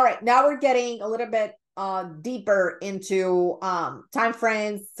 All right, now we're getting a little bit deeper into time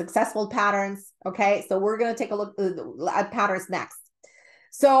frames, successful patterns. Okay, so we're going to take a look at patterns next.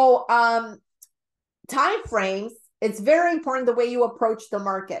 So time frames, it's very important the way you approach the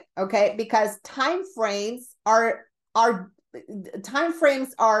market. Okay, because time frames are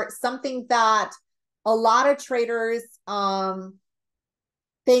something that a lot of traders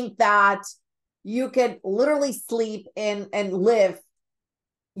think that you could literally sleep in and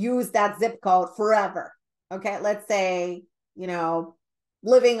use that zip code forever. Okay, let's say,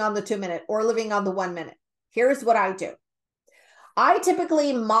 living on the 2 minute or living on the 1 minute. Here's what I do. I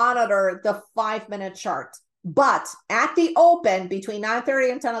typically monitor the 5 minute chart, but at the open between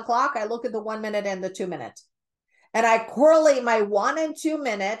 9:30 and 10 o'clock, I look at the 1 minute and the 2 minute. And I correlate my 1 and 2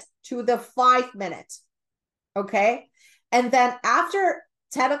 minute to the 5 minute. Okay. And then after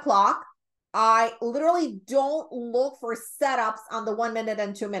 10 o'clock, I literally don't look for setups on the 1 minute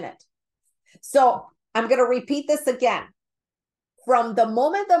and 2 minute. So I'm going to repeat this again. From the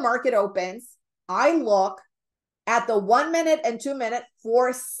moment the market opens, I look at the 1 minute and 2 minute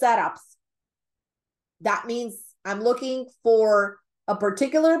for setups. That means I'm looking for a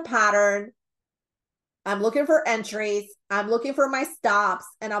particular pattern. I'm looking for entries. I'm looking for my stops,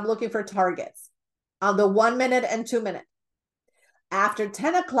 and I'm looking for targets on the 1 minute and 2 minute. After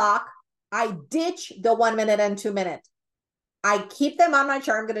 10 o'clock, I ditch the 1 minute and 2 minute. I keep them on my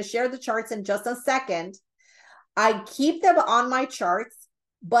chart. I'm going to share the charts in just a second. I keep them on my charts,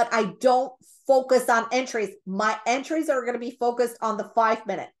 but I don't focus on entries. My entries are going to be focused on the 5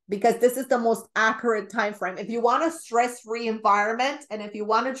 minute because this is the most accurate time frame. If you want a stress-free environment and if you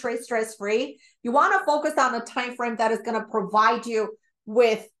want to trade stress-free, you want to focus on a time frame that is going to provide you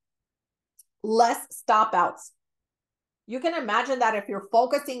with less stop outs. You can imagine that if you're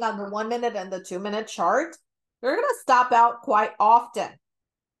focusing on the 1 minute and the 2 minute chart, you're going to stop out quite often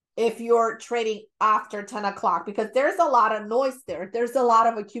if you're trading after 10 o'clock, because there's a lot of noise there. There's a lot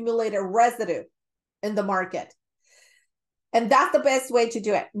of accumulated residue in the market. And that's the best way to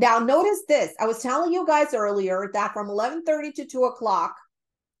do it. Now, notice this. I was telling you guys earlier that from 11:30 to 2 o'clock,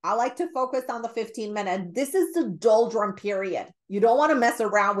 I like to focus on the 15 minute. This is the doldrum period. You don't want to mess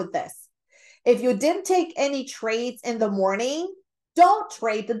around with this. If you didn't take any trades in the morning, don't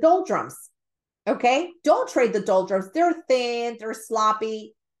trade the doldrums. Okay? Don't trade the doldrums. They're thin, they're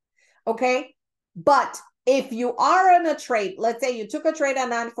sloppy. Okay? But if you are in a trade, let's say you took a trade at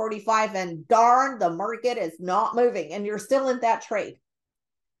 9:45 and darn, the market is not moving and you're still in that trade.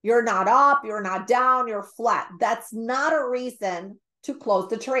 You're not up, you're not down, you're flat. That's not a reason to close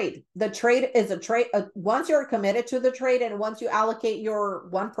the trade. The trade is a trade. Once you're committed to the trade and once you allocate your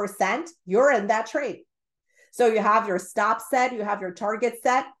 1%, you're in that trade. So you have your stop set, you have your target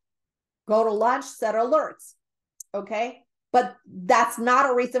set, go to lunch, set alerts. Okay? But that's not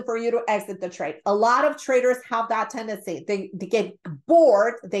a reason for you to exit the trade. A lot of traders have that tendency. They get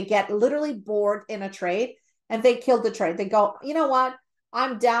bored. They get literally bored in a trade and they kill the trade. They go, you know what?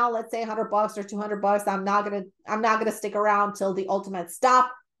 I'm down, let's say $100 or $200. I'm not gonna stick around till the ultimate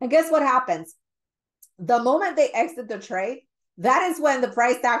stop. And guess what happens? The moment they exit the trade, that is when the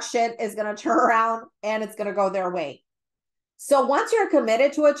price action is gonna turn around and it's gonna go their way. So once you're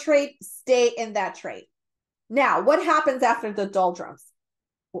committed to a trade, stay in that trade. Now, what happens after the doldrums?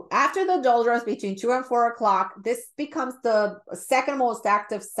 After the doldrums between 2 and 4 o'clock, this becomes the second most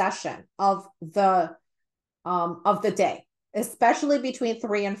active session of the day, especially between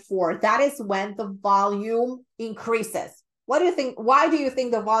 3 and 4. That is when the volume increases. What do you think? Why do you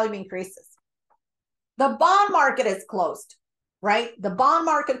think the volume increases? The bond market is closed, right? The bond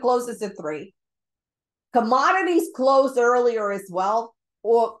market closes at 3. Commodities closed earlier as well.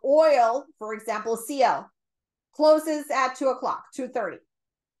 Or oil, for example, CL, closes at 2 o'clock, 2:30.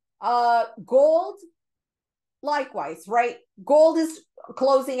 Gold, likewise, right? Gold is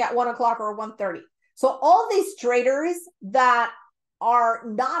closing at 1 o'clock or 1:30. So all these traders that are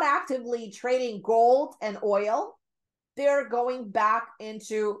not actively trading gold and oil, they're going back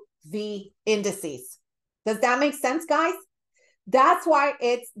into the indices. Does that make sense, guys? That's why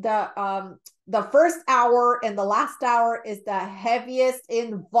it's the first hour and the last hour is the heaviest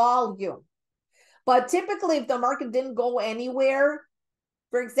in volume. But typically, if the market didn't go anywhere,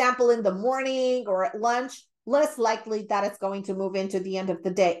 for example, in the morning or at lunch, less likely that it's going to move into the end of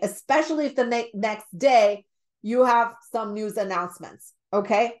the day, especially if the next day you have some news announcements,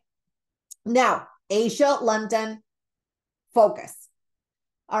 okay? Now, Asia, London, focus.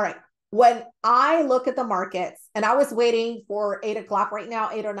 All right. When I look at the markets, and I was waiting for 8 o'clock right now,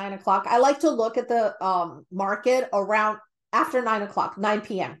 8 or 9 o'clock, I like to look at the market around after 9 o'clock, 9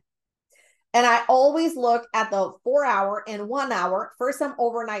 p.m. And I always look at the 4 hour and 1 hour for some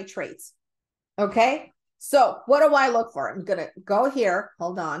overnight trades. Okay. So what do I look for? I'm going to go here.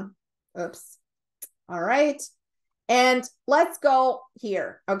 Hold on. Oops. All right. And let's go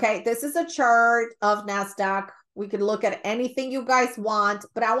here. Okay. This is a chart of NASDAQ. We could look at anything you guys want,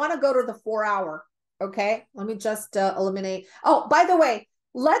 but I want to go to the 4 hour. Okay. Let me just eliminate. Oh, by the way,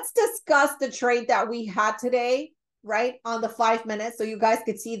 let's discuss the trade that we had today, right? On the 5 minutes. So you guys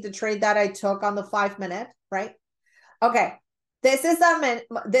could see the trade that I took on the 5 minute, right? Okay. This is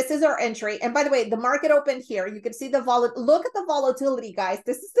our entry. And by the way, the market opened here. You can see the look at the volatility, guys.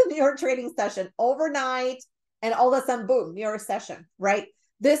 This is the New York trading session overnight. And all of a sudden, boom, New York session, right?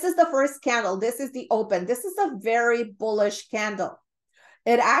 This is the first candle. This is the open. This is a very bullish candle.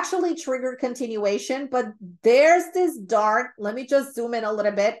 It actually triggered continuation, but there's this dark. Let me just zoom in a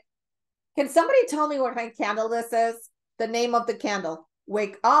little bit. Can somebody tell me what kind of candle this is? The name of the candle.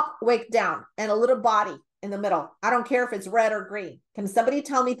 wick up, wick down, and a little body in the middle. I don't care if it's red or green. Can somebody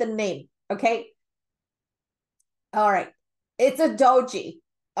tell me the name? Okay. All right. It's a doji.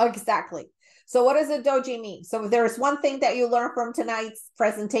 Exactly. So what does a doji mean? So if there's one thing that you learn from tonight's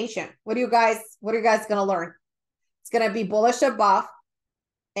presentation, what are you guys going to learn? It's going to be bullish above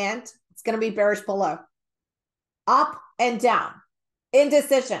and it's going to be bearish below. Up and down.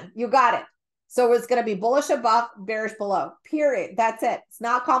 Indecision. You got it. So it's going to be bullish above, bearish below. Period. That's it. It's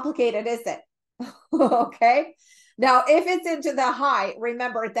not complicated, is it? Okay. Now, if it's into the high,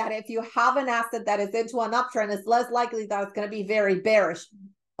 remember that if you have an asset that is into an uptrend, it's less likely that it's going to be very bearish.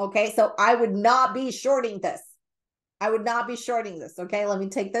 Okay. So I would not be shorting this. I would not be shorting this. Okay. Let me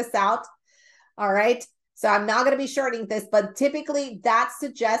take this out. All right. So I'm not going to be shorting this, but typically that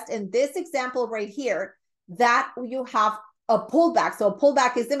suggests in this example right here that you have a pullback. So a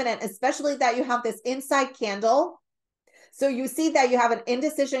pullback is imminent, especially that you have this inside candle. So you see that you have an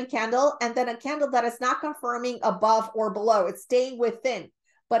indecision candle and then a candle that is not confirming above or below. It's staying within,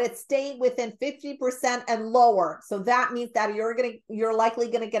 but it's staying within 50% and lower. So that means that you're likely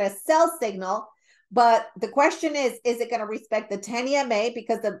going to get a sell signal. But the question is it going to respect the 10 EMA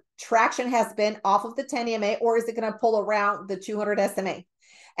because the traction has been off of the 10 EMA, or is it going to pull around the 200 SMA?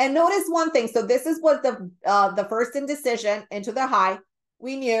 And notice one thing. So this is what the first indecision into the high.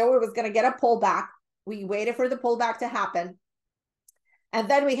 We knew it was going to get a pullback. We waited for the pullback to happen. And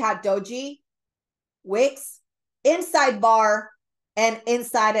then we had doji, wicks, inside bar, and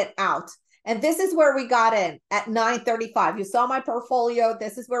inside and out. And this is where we got in at 935. You saw my portfolio.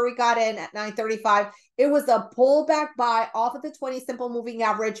 This is where we got in at 935. It was a pullback buy off of the 20 simple moving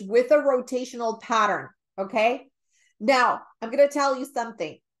average with a rotational pattern. Okay. Now, I'm going to tell you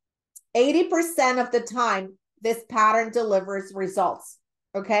something. 80% of the time, this pattern delivers results.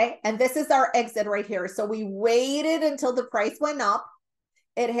 Okay. And this is our exit right here. So we waited until the price went up.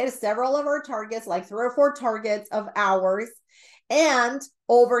 It hit several of our targets, like 3 or 4 targets of ours. And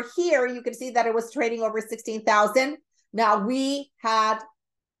over here, you can see that it was trading over 16,000. Now we had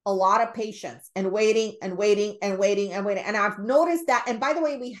a lot of patience and waiting and waiting and waiting and waiting. And I've noticed that. And by the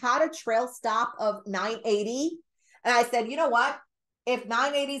way, we had a trail stop of 980. And I said, you know what? If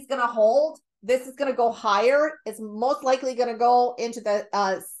 980 is going to hold, this is going to go higher. It's most likely going to go into the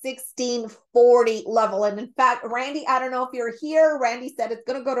 1640 level. And in fact, Randy, I don't know if you're here. Randy said it's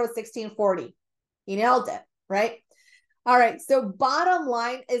going to go to 1640. He nailed it, right? All right. So bottom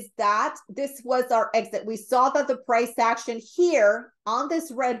line is that this was our exit. We saw that the price action here on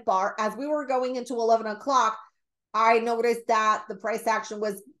this red bar, as we were going into 11 o'clock, I noticed that the price action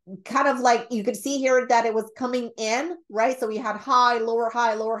was kind of like, you could see here that it was coming in, right? So we had high, lower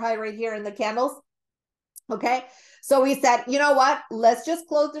high right here in the candles. Okay. So we said, you know what? Let's just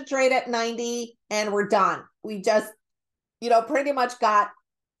close the trade at 90 and we're done. We just, pretty much got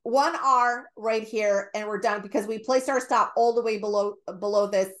 1 R right here and we're done because we placed our stop all the way below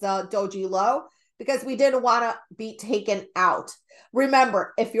this doji low because we didn't want to be taken out.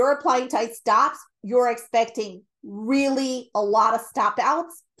 Remember, if you're applying tight stops, you're expecting really a lot of stop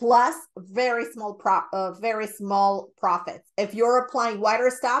outs plus very small profits. If you're applying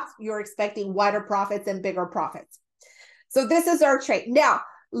wider stops, you're expecting wider profits and bigger profits. So this is our trade. Now,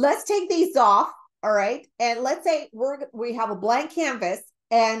 let's take these off, all right? And let's say we have a blank canvas,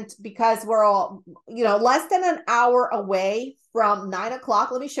 and because we're all, less than an hour away from 9 o'clock,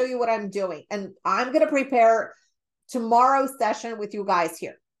 let me show you what I'm doing. And I'm going to prepare tomorrow's session with you guys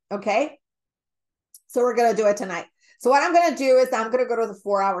here, okay? So we're going to do it tonight. So what I'm going to do is I'm going to go to the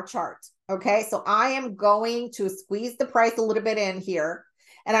 4-hour chart. Okay. So I am going to squeeze the price a little bit in here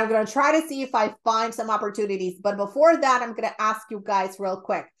and I'm going to try to see if I find some opportunities. But before that, I'm going to ask you guys real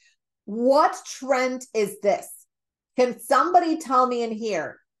quick, what trend is this? Can somebody tell me in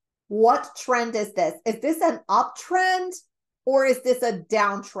here, what trend is this? Is this an uptrend or is this a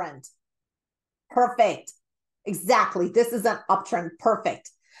downtrend? Perfect. Exactly. This is an uptrend.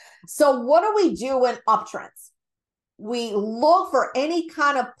 Perfect. So what do we do in uptrends? We look for any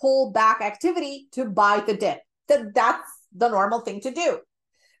kind of pullback activity to buy the dip. That's the normal thing to do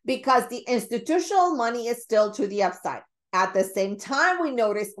because the institutional money is still to the upside. At the same time,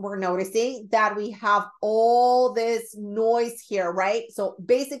 we're noticing that we have all this noise here, right? So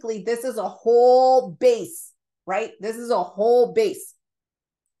basically, this is a whole base, right? This is a whole base,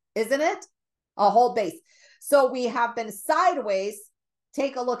 isn't it? A whole base. So we have been sideways.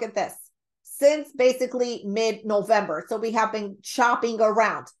 Take a look at this. Since basically mid-November. So we have been chopping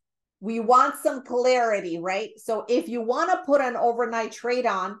around. We want some clarity, right? So if you want to put an overnight trade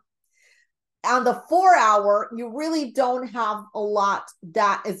on, on the 4-hour, you really don't have a lot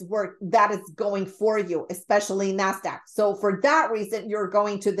that is going for you, especially NASDAQ. So for that reason, you're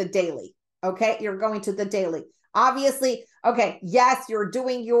going to the daily. Okay, you're going to the daily. Obviously, okay, yes, you're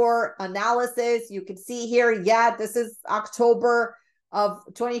doing your analysis. You can see here, yeah, this is October of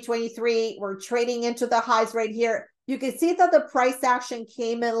 2023. We're trading into the highs right here. You can see that the price action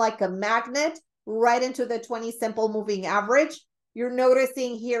came in like a magnet right into the 20 simple moving average. You're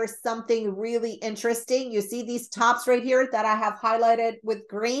noticing here something really interesting. You see these tops right here that I have highlighted with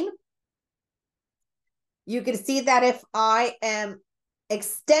green? You can see that if I am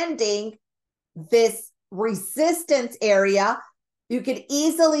extending this resistance area, you can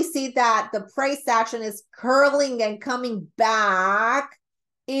easily see that the price action is curling and coming back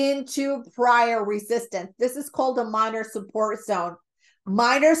into prior resistance. This is called a minor support zone.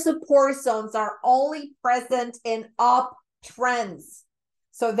 Minor support zones are only present in uptrends.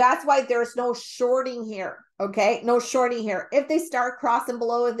 So that's why there's no shorting here, okay? No shorting here. If they start crossing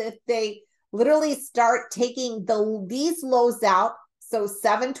below, if they literally start taking these lows out, so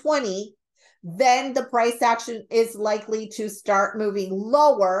 720, then the price action is likely to start moving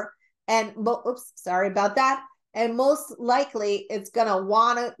lower. And, oops, sorry about that. And most likely it's going to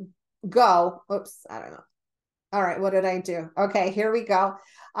want to go, oops, I don't know. All right, what did I do? Okay, here we go.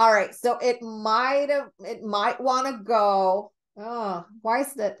 All right, so it might want to go. Oh, why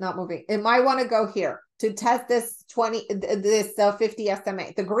is that not moving? It might want to go here to test this 50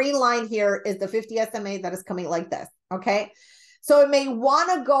 SMA. The green line here is the 50 SMA that is coming like this, okay? So it may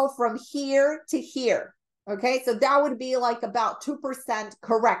want to go from here to here, okay? So that would be like about 2%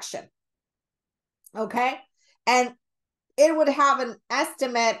 correction, okay? And it would have an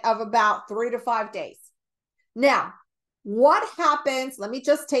estimate of about 3 to 5 days. Now, what happens? Let me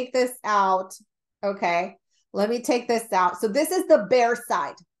just take this out. Okay. Let me take this out. So this is the bear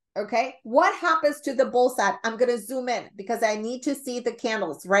side. Okay. What happens to the bull side? I'm going to zoom in because I need to see the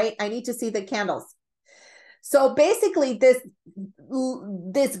candles, right? I need to see the candles. So basically this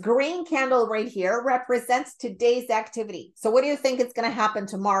green candle right here represents today's activity. So what do you think is going to happen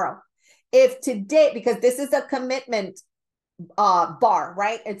tomorrow? If today, because this is a commitment bar,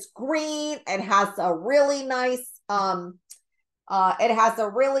 right? It's green. It has a really nice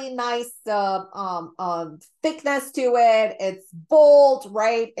thickness to it. It's bold,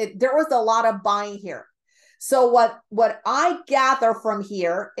 right? There was a lot of buying here. So what I gather from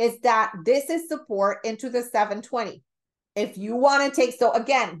here is that this is support into the 720. If you want to take, so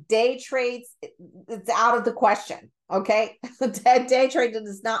again, day trades, it's out of the question. Okay. Day trade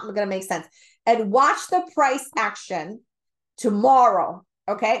is not going to make sense. And watch the price action tomorrow.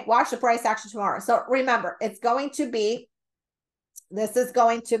 Okay. Watch the price action tomorrow. So remember, it's going to be, this is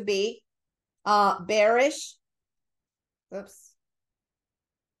going to be bearish. Oops.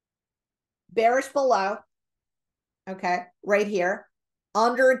 Bearish below. Okay. Right here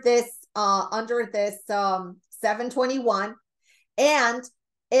under this 721. And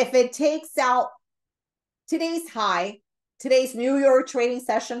if it takes out today's high, today's New York trading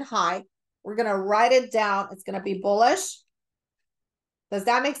session high, we're going to write it down. It's going to be bullish. Does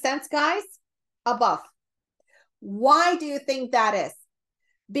that make sense, guys? Above. Why do you think that is?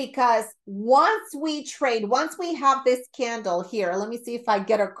 Because once we trade, once we have this candle here, let me see if I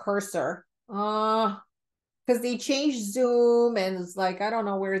get a cursor. Because they changed Zoom and it's like, I don't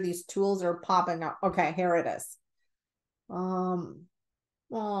know where these tools are popping up. Okay, here it is.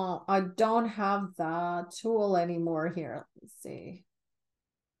 Well, I don't have that tool anymore here. Let's see.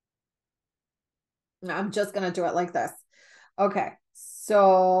 I'm just going to do it like this. Okay.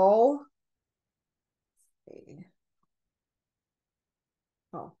 So,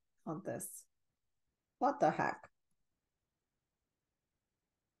 oh, on this. What the heck?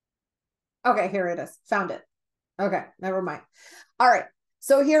 Okay, here it is. Found it. Okay, never mind. All right.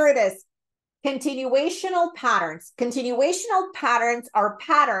 So here it is. Continuational patterns. Continuational patterns are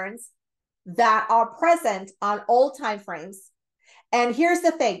patterns that are present on all time frames. And here's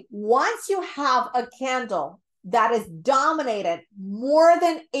the thing. Once you have a candle that is dominated more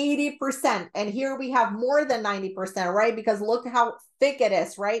than 80%, and here we have more than 90%, right? Because look how thick it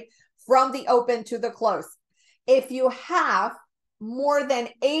is, right? From the open to the close. If you have more than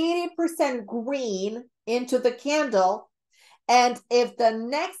 80% green into the candle, and if the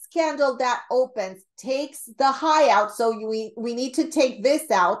next candle that opens takes the high out, so we need to take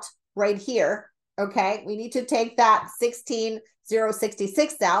this out right here, okay? We need to take that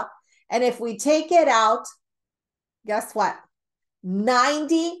 16,066 out. And if we take it out, guess what?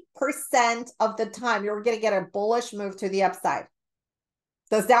 90% of the time, you're going to get a bullish move to the upside.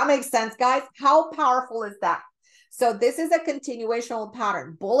 Does that make sense, guys? How powerful is that? So this is a continuational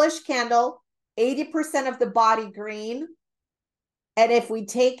pattern. Bullish candle, 80% of the body green. And if we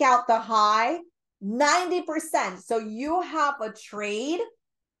take out the high, 90%. So you have a trade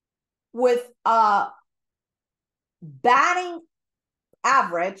with a batting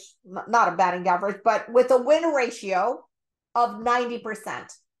average, not a batting average, but with a win ratio of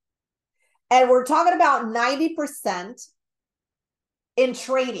 90%. And we're talking about 90% in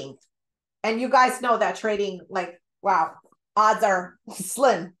trading. And you guys know that trading, like, wow, odds are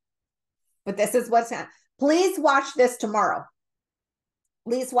slim. But this is what's happening. Please watch this tomorrow.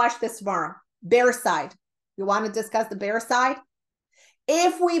 Please watch this tomorrow. Bear side. You want to discuss the bear side?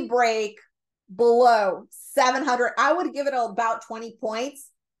 If we break below 700, I would give it about 20 points.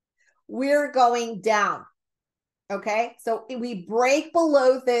 We're going down. Okay. So if we break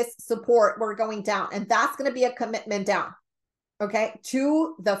below this support, we're going down. And that's going to be a commitment down. Okay.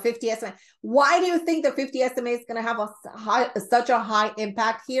 To the 50 SMA. Why do you think the 50 SMA is going to have such a high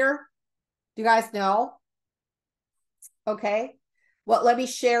impact here? Do you guys know? Okay. Well, let me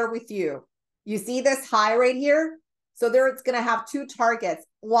share with you. You see this high right here? So there it's going to have two targets.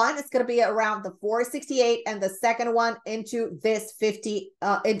 One is going to be around the 468 and the second one into this 50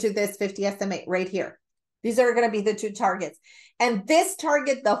 SMA right here. These are going to be the two targets. And this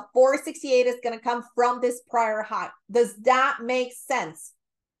target, the 468, is going to come from this prior high. Does that make sense?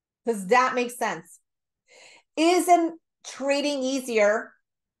 Does that make sense? Isn't trading easier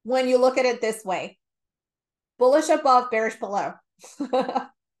when you look at it this way? Bullish above, bearish below.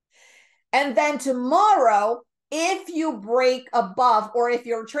 And then tomorrow, if you break above, or if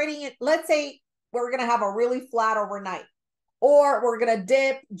you're trading it, let's say we're going to have a really flat overnight, or we're going to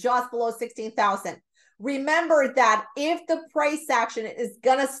dip just below 16,000. Remember that if the price action is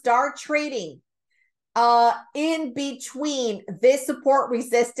going to start trading in between this support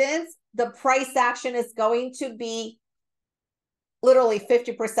resistance, the price action is going to be literally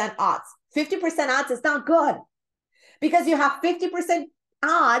 50% odds. 50% odds is not good because you have 50%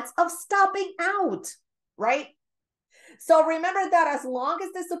 odds of stopping out, right? So remember that as long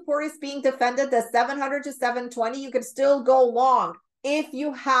as the support is being defended, the 700 to 720, you can still go long if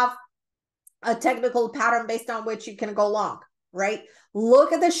you have a technical pattern based on which you can go long, right?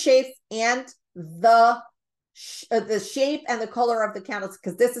 Look at the shapes and the shape and the color of the candles,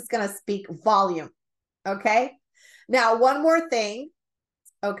 because this is going to speak volume. Okay. Now, one more thing.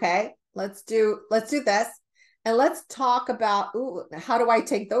 Okay. Let's do this. And let's talk about, ooh, how do I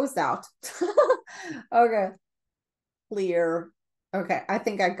take those out? Okay. Clear. Okay. I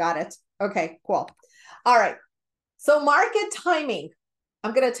think I got it. Okay, cool. All right. So market timing,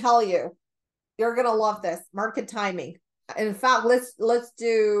 I'm going to tell you, you're going to love this market timing. In fact, let's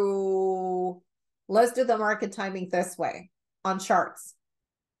do the market timing this way on charts.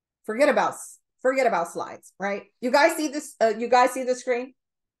 Forget about slides, right? You guys see this? You guys see the screen?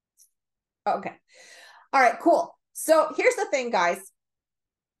 Okay. All right, cool. So here's the thing, guys.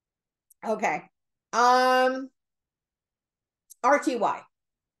 Okay. RTY,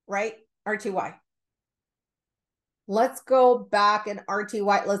 right? RTY. Let's go back in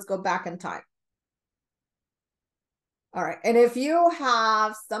RTY. Let's go back in time. All right. And if you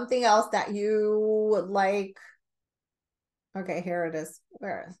have something else that you would like, okay, here it is.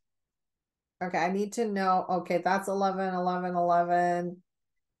 Where is? Okay, I need to know. Okay, that's 11, 11, 11.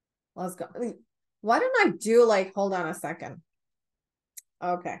 Let's go. Why don't I do like, hold on a second.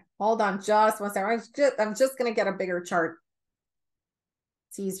 Okay, hold on just one second. I'm just going to get a bigger chart.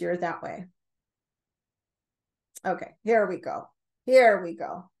 It's easier that way. Okay, here we go. Here we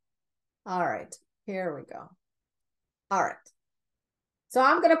go. All right, here we go. All right. So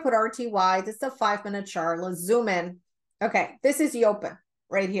I'm going to put RTY. This is a 5-minute chart. Let's zoom in. Okay, this is the open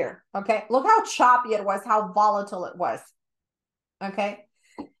right here. Okay, look how choppy it was, how volatile it was. Okay,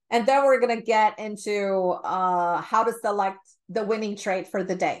 and then we're going to get into how to select the winning trade for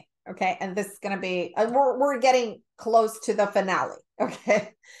the day. Okay, and this is going to be, we're getting close to the finale.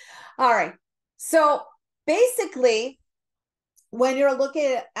 Okay, all right. So basically, when you're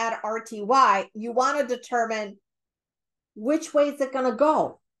looking at RTY, you want to determine which way is it going to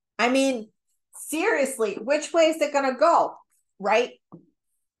go? I mean, seriously, which way is it going to go? Right?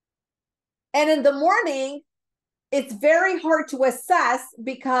 And in the morning, it's very hard to assess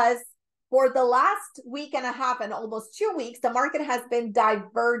because for the last week and a half and almost 2 weeks, the market has been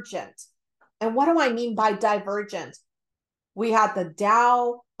divergent. And what do I mean by divergent? We had the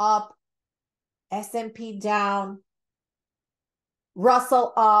Dow up, S&P down,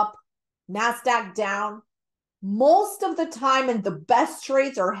 Russell up, NASDAQ down. Most of the time, and the best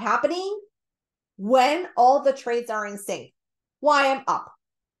trades are happening when all the trades are in sync. YM up,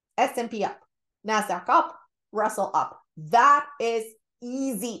 S&P up, NASDAQ up, Russell up. That is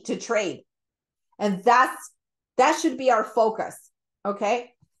easy to trade. And that should be our focus.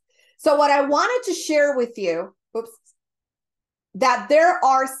 Okay. So what I wanted to share with you, that there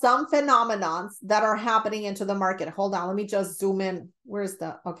are some phenomenons that are happening into the market. Hold on, let me just zoom in.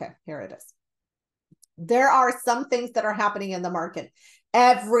 Okay, here it is. There are some things that are happening in the market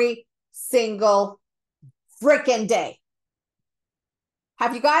every single freaking day.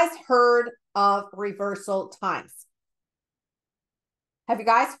 Have you guys heard of reversal times? Have you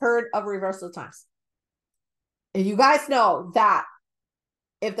guys heard of reversal times? And you guys know that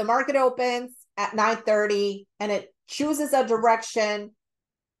if the market opens at 9:30 and it chooses a direction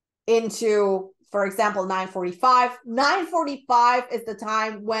into, for example, 9:45, 9:45 is the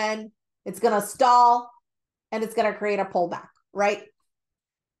time when it's going to stall and it's going to create a pullback, right?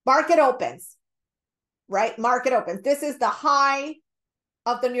 Market opens, right? Market opens. This is the high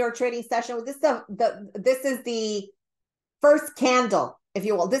of the New York trading session. This is the first candle, if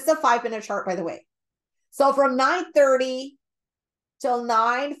you will. This is a 5-minute chart, by the way. So from 9:30 till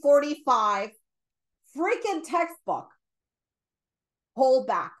 9:45, freaking textbook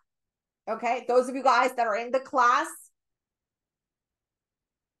pullback. Okay, those of you guys that are in the class,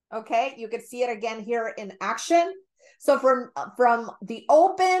 okay, you can see it again here in action. So from the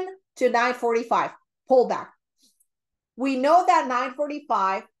open to 9:45, pullback. We know that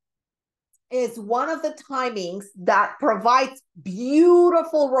 9:45 is one of the timings that provides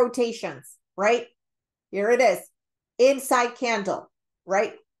beautiful rotations, right? Here it is, inside candle,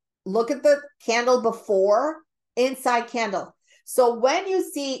 right? Look at the candle before, inside candle. So when you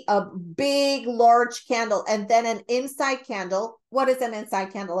see a big, large candle and then an inside candle, what is an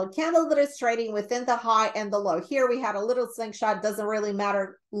inside candle? A candle that is trading within the high and the low. Here we had a little slingshot, doesn't really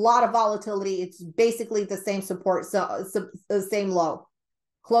matter. A lot of volatility. It's basically the same support, so the same low,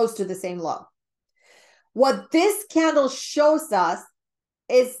 close to the same low. What this candle shows us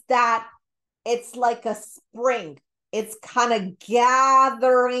is that it's like a spring. It's kind of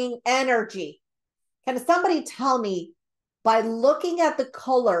gathering energy. Can somebody tell me, by looking at the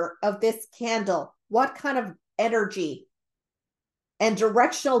color of this candle, what kind of energy and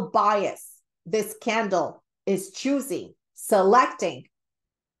directional bias this candle is choosing, selecting?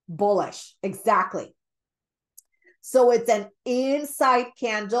 Bullish, exactly. So it's an inside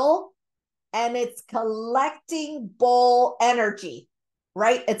candle and it's collecting bull energy,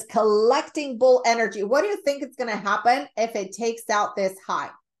 right? It's collecting bull energy. What do you think is going to happen if it takes out this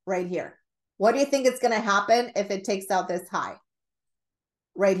high right here? What do you think is going to happen if it takes out this high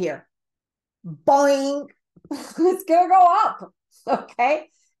right here? Boing. It's going to go up.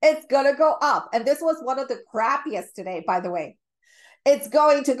 Okay. It's going to go up. And this was one of the crappiest today, by the way. It's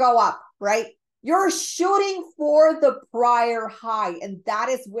going to go up, right? You're shooting for the prior high, and that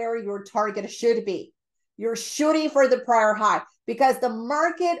is where your target should be. You're shooting for the prior high because the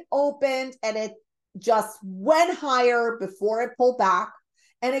market opened and it just went higher before it pulled back.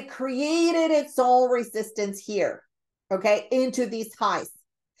 And it created its own resistance here, okay, into these highs.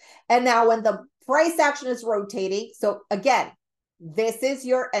 And now when the price action is rotating, so again, this is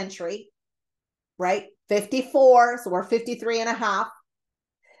your entry, right? 54, so we're 53.5.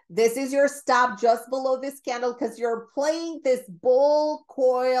 This is your stop just below this candle because you're playing this bull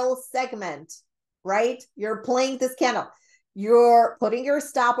coil segment, right? You're playing this candle. You're putting your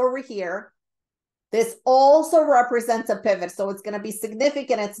stop over here. This also represents a pivot, so it's going to be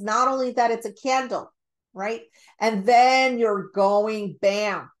significant. It's not only that it's a candle, right? And then you're going,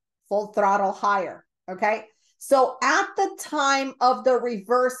 bam, full throttle higher, okay? So at the time of the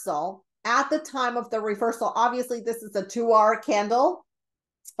reversal, obviously this is a 2-hour candle,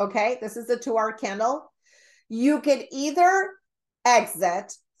 okay? This is a 2-hour candle. You could either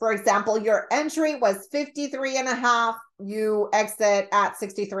exit, for example, your entry was 53.5, you exit at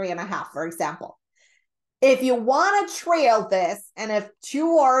 63.5, for example. If you want to trail this, and if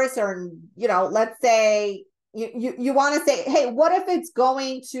 2 hours are, let's say you want to say, hey, what if it's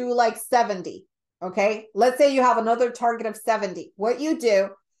going to like 70? Okay. Let's say you have another target of 70. What you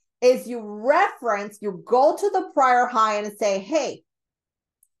do is you go to the prior high and say, hey,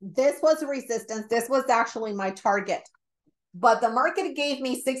 this was resistance. This was actually my target, but the market gave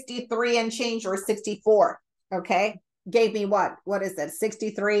me 63 and change, or 64. Okay. Gave me what? What is it?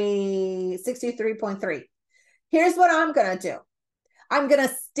 63.3. Here's what I'm going to do. I'm going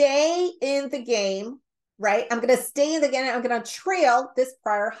to stay in the game, right? I'm going to stay in the game. I'm going to trail this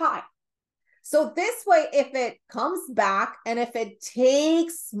prior high. So this way, if it comes back and if it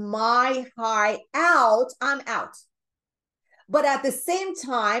takes my high out, I'm out. But at the same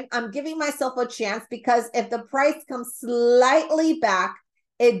time, I'm giving myself a chance, because if the price comes slightly back,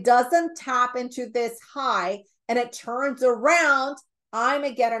 it doesn't tap into this high and it turns around, I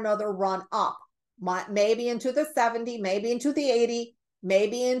may get another run up. maybe into the 70, maybe into the 80,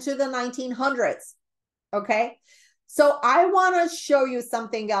 maybe into the 1900s. Okay. So I want to show you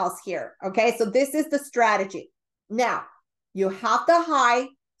something else here. Okay. So this is the strategy. Now you have the high.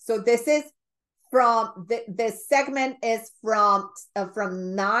 So this is from this segment is from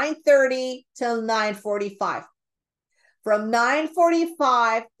 9:30 till 9:45. From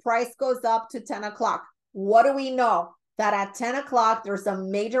 9:45, price goes up to 10 o'clock. What do we know? That at 10 o'clock, there's a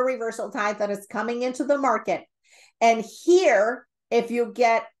major reversal tide that is coming into the market. And here, if you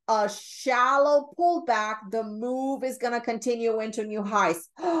get a shallow pullback, the move is going to continue into new highs.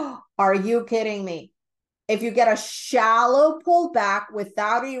 Are you kidding me? If you get a shallow pullback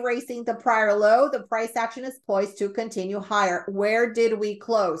without erasing the prior low, the price action is poised to continue higher. Where did we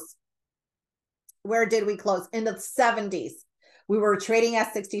close? Where did we close? In the 70s. We were trading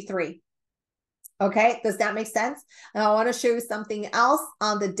at 63. Okay, does that make sense? Now I want to show you something else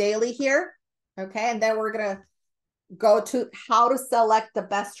on the daily here. Okay, and then we're going to go to how to select the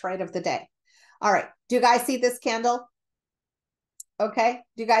best trade of the day. All right, do you guys see this candle? Okay,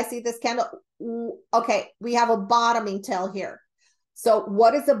 do you guys see this candle? Okay, we have a bottoming tail here. So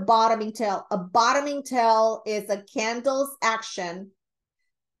what is a bottoming tail? A bottoming tail is a candle's action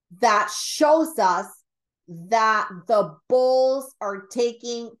that shows us that the bulls are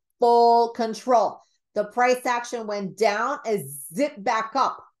taking full control. The price action went down and zipped back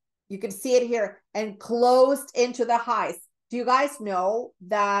up. You can see it here and closed into the highs. Do you guys know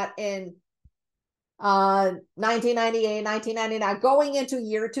that in 1998, 1999, going into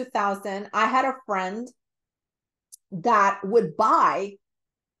year 2000, I had a friend that would buy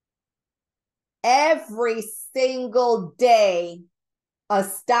every single day a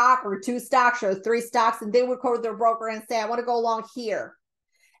stock or two stocks or three stocks, and they would call their broker and say, I want to go along here.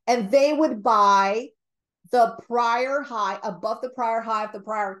 And they would buy the prior high, above the prior high of the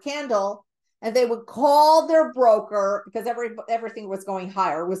prior candle, and they would call their broker because everything was going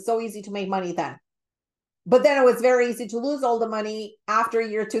higher. It was so easy to make money then. But then it was very easy to lose all the money after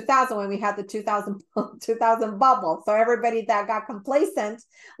year 2000 when we had the 2000 bubble. So everybody that got complacent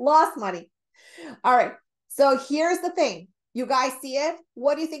lost money. All right. So here's the thing. You guys see it?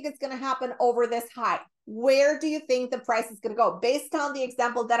 What do you think is going to happen over this high? Where do you think the price is going to go? Based on the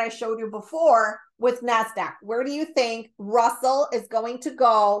example that I showed you before with NASDAQ, where do you think Russell is going to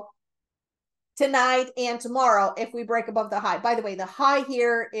go tonight and tomorrow if we break above the high? By the way, the high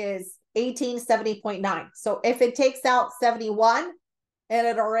here is 1870.9. So if it takes out 71, and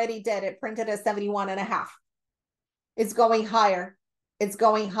it already did, it printed at 71.5. It's going higher. It's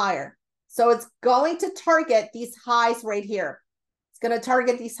going higher. So it's going to target these highs right here. It's going to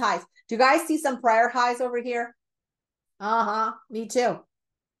target these highs. Do you guys see some prior highs over here? Me too.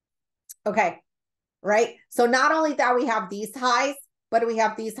 Okay, right? So not only that we have these highs, but we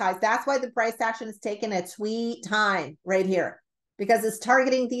have these highs. That's why the price action is taking a sweet time right here, because it's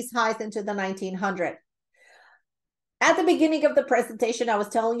targeting these highs into the 1900. At the beginning of the presentation, I was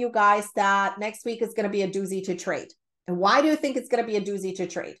telling you guys that next week is going to be a doozy to trade. And why do you think it's going to be a doozy to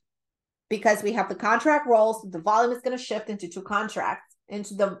trade? Because we have the contract rolls, the volume is going to shift into two contracts,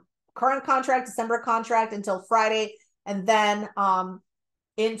 into the current contract, December contract until Friday, and then also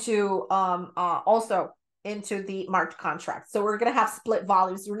into the March contract. So we're going to have split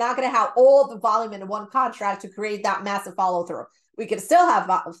volumes. We're not going to have all the volume in one contract to create that massive follow through. We could still have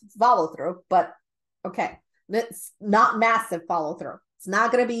follow through, but okay, it's not massive follow through. It's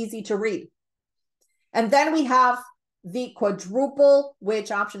not going to be easy to read. And then we have the quadruple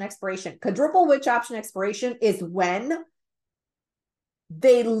witch option expiration. Quadruple witch option expiration is when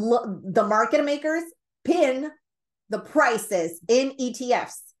the market makers pin the prices in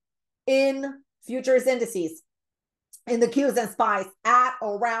ETFs, in futures indices, in the Qs and SPYs at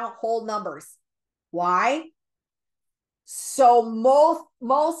or around whole numbers. Why? So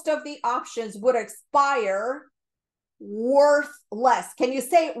most of the options would expire worth less. Can you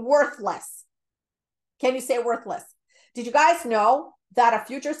say worthless? Can you say worthless? Did you guys know that a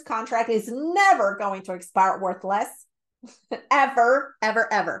futures contract is never going to expire worthless? Ever,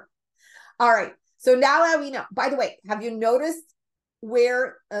 ever, ever. All right. So now that we know, by the way, have you noticed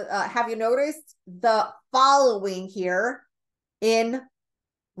the following here in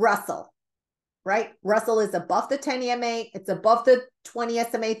Russell, right? Russell is above the 10 EMA. It's above the 20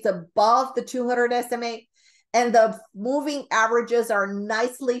 SMA. It's above the 200 SMA. And the moving averages are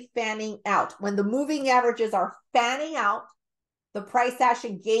nicely fanning out. When the moving averages are fanning out, the price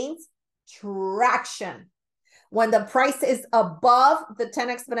action gains traction. When the price is above the 10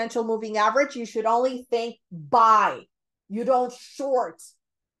 exponential moving average, you should only think buy. You don't short.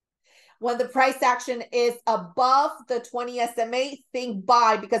 When the price action is above the 20 SMA, think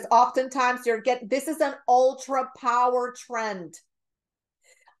buy, because oftentimes this is an ultra power trend.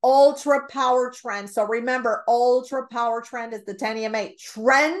 Ultra power trend. So remember, ultra power trend is the 10 EMA.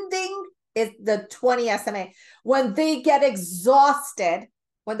 Trending is the 20 SMA. When they get exhausted,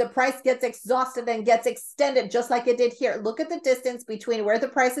 when the price gets exhausted and gets extended, just like it did here, look at the distance between where the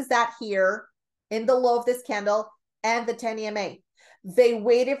price is at here in the low of this candle and the 10 EMA. They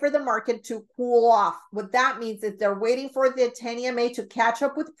waited for the market to cool off. What that means is they're waiting for the 10 EMA to catch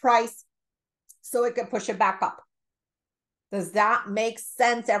up with price so it can push it back up. Does that make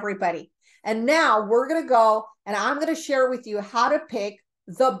sense, everybody? And now we're going to go and I'm going to share with you how to pick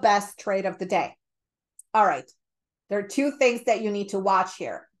the best trade of the day. All right. There are two things that you need to watch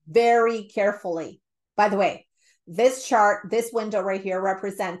here very carefully. By the way, this chart, this window right here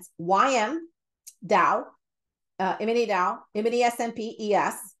represents YM, Dow, E-mini Dow, E-mini S&P,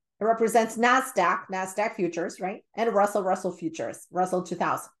 ES. It represents NASDAQ futures, right? And Russell futures, Russell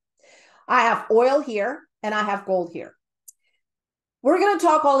 2000. I have oil here and I have gold here. We're going to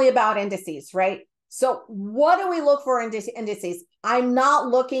talk only about indices, right? So what do we look for in indices? I'm not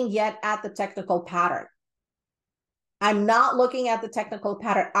looking yet at the technical pattern. I'm not looking at the technical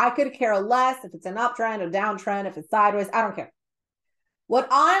pattern. I could care less if it's an uptrend or downtrend, if it's sideways, I don't care. What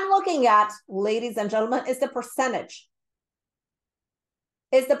I'm looking at, ladies and gentlemen, is the percentage.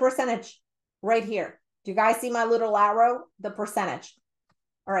 Is the percentage right here. Do you guys see my little arrow? The percentage.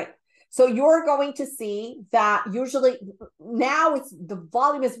 All right. So you're going to see that usually now the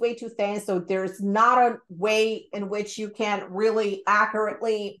volume is way too thin. So there's not a way in which you can really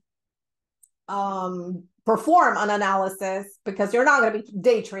accurately perform an analysis because you're not going to be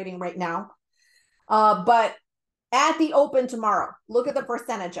day trading right now. But at the open tomorrow, look at the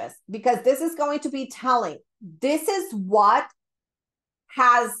percentages because this is going to be telling. This is what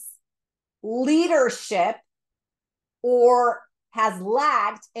has leadership or has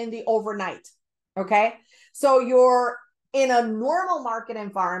lagged in the overnight. Okay. So you're in a normal market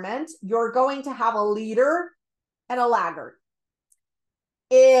environment, you're going to have a leader and a laggard.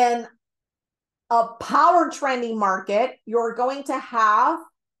 In a power trending market, you're going to have,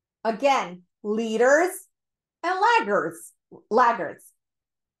 again, leaders and laggards.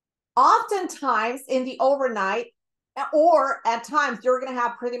 Oftentimes in the overnight, or at times, you're going to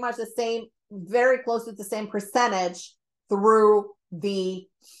have pretty much the same, very close to the same percentage through the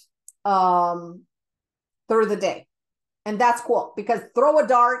day. And that's cool because throw a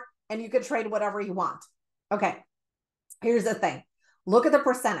dart and you can trade whatever you want. Okay. Here's the thing. Look at the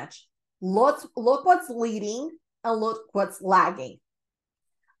percentage. Look what's leading and look what's lagging.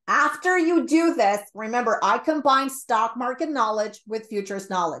 After you do this, remember, I combine stock market knowledge with futures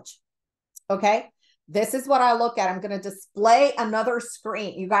knowledge. Okay. This is what I look at. I'm going to display another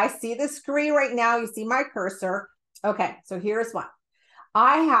screen. You guys see the screen right now. You see my cursor. Okay. So here's one.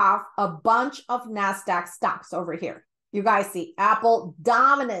 I have a bunch of NASDAQ stocks over here. You guys see Apple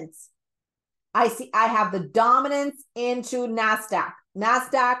dominance. I have the dominance into NASDAQ.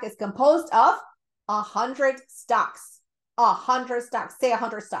 NASDAQ is composed of 100 stocks. 100 stocks. Say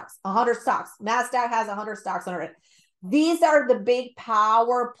 100 stocks. 100 stocks. NASDAQ has 100 stocks under it. These are the big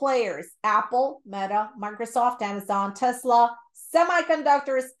power players. Apple, Meta, Microsoft, Amazon, Tesla,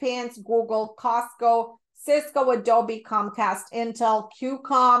 semiconductors, Pins, Google, Costco, Cisco, Adobe, Comcast, Intel,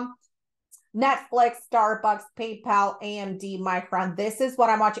 QCOM, Netflix, Starbucks, PayPal, AMD, Micron. This is what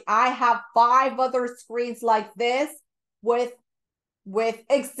I'm watching. I have 5 other screens like this with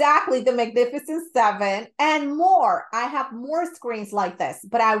exactly the Magnificent 7 and more. I have more screens like this,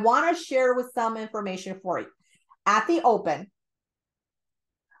 but I want to share with some information for you. At the open,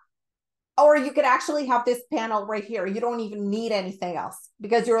 or you could actually have this panel right here. You don't even need anything else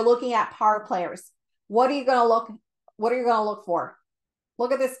because you're looking at power players. What are you going to look for?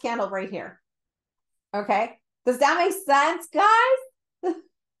 Look at this candle right here. Okay. Does that make sense, guys?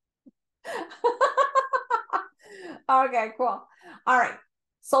 Okay, cool. All right.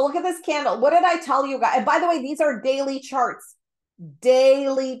 So look at this candle. What did I tell you guys? And by the way, these are daily charts.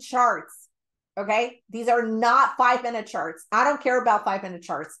 Daily charts. Okay. These are not 5-minute charts. I don't care about 5-minute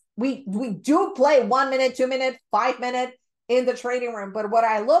charts. We do play 1 minute, 2 minute, 5 minute in the trading room. But what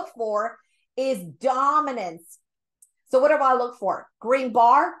I look for is dominance. So what do I look for? Green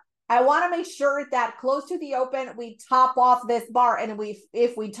bar. I want to make sure that close to the open, we top off this bar. And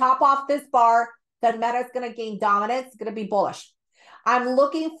if we top off this bar, then Meta is going to gain dominance. It's going to be bullish. I'm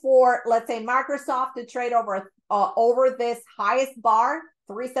looking for, let's say, Microsoft to trade over this highest bar,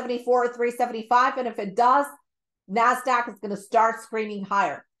 374, 375. And if it does, NASDAQ is going to start screaming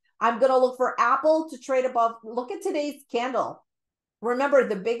higher. I'm going to look for Apple to trade above. Look at today's candle. remember,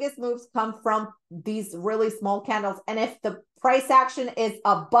 the biggest moves come from these really small candles. And if the price action is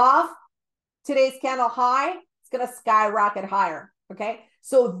above today's candle high, it's going to skyrocket higher. Okay.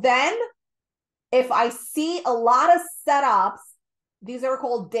 So then if I see a lot of setups, these are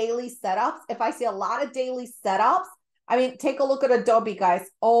called daily setups. If I see a lot of daily setups, I mean, take a look at Adobe, guys.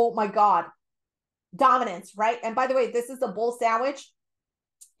 Oh my God. Dominance, right? And by the way, this is the bull sandwich.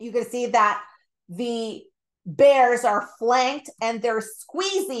 You can see that the bears are flanked and they're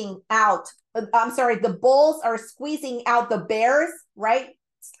squeezing out. I'm sorry, the bulls are squeezing out the bears, right?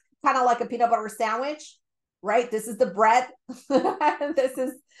 Kind of like a peanut butter sandwich, right? This is the bread. This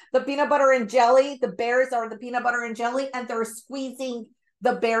is the peanut butter and jelly. The bears are the peanut butter and jelly, and they're squeezing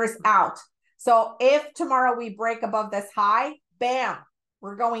the bears out. So if tomorrow we break above this high, bam,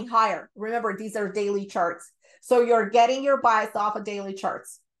 we're going higher. Remember, these are daily charts. So you're getting your buys off of daily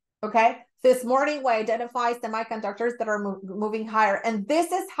charts. Okay. This morning, we identify semiconductors that are moving higher. And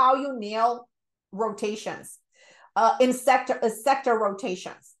this is how you nail rotations in sector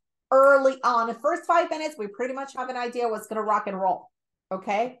rotations. Early on, the first 5 minutes, we pretty much have an idea what's going to rock and roll.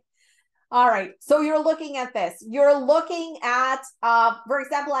 Okay. All right. So you're looking at this. You're looking at, for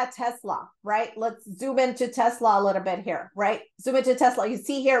example, at Tesla, right? Let's zoom into Tesla a little bit here, right? Zoom into Tesla. You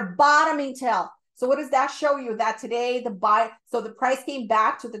see here, bottoming tail. So what does that show you? That today so the price came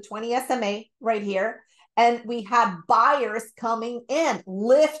back to the 20 SMA right here. And we had buyers coming in,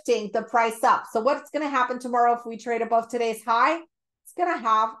 lifting the price up. So what's going to happen tomorrow if we trade above today's high? It's going to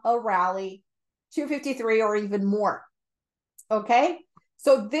have a rally, 253 or even more. Okay.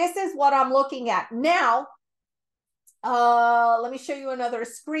 So this is what I'm looking at. Now, let me show you another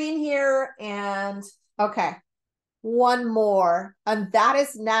screen here. And okay, one more. And that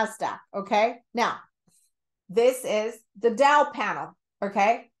is NASDAQ. Okay. Now, this is the Dow panel.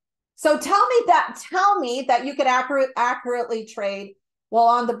 Okay. So tell me that you can accurately trade while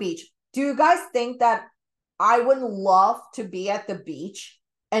on the beach. Do you guys think that I would love to be at the beach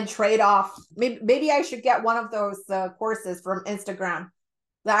and trade off? Maybe I should get one of those courses from Instagram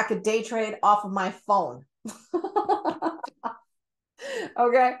that I could day trade off of my phone.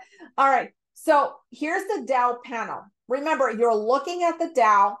 Okay. All right. So here's the Dow panel. Remember, you're looking at the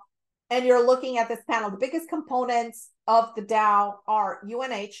Dow and you're looking at this panel. The biggest components of the Dow are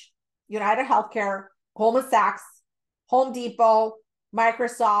UNH, United Healthcare, Goldman Sachs, Home Depot,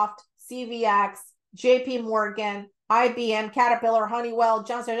 Microsoft, CVX, JP Morgan, IBM, Caterpillar, Honeywell,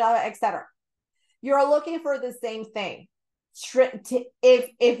 Johnson, etc. You're looking for the same thing.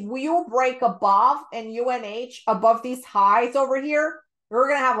 If we break above and UNH above these highs over here, we're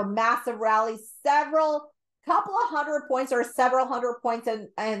going to have a massive rally, couple of hundred points or several hundred points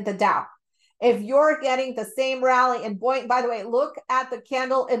in the Dow. If you're getting the same rally in Boeing, by the way, look at the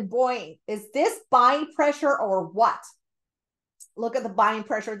candle in Boeing. Is this buying pressure or what? Look at the buying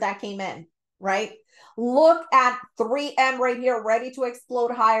pressure that came in, right? Look at 3M right here, ready to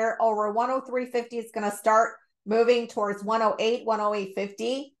explode higher over 103.50. It's going to start moving towards 108,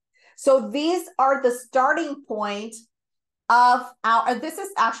 108.50. So these are the starting point of this is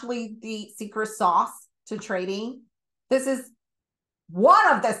actually the secret sauce to trading. This is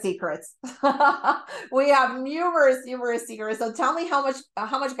one of the secrets. We have numerous secrets. So tell me how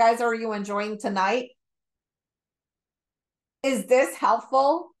much guys are you enjoying tonight? Is this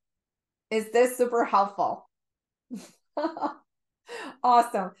helpful? Is this super helpful?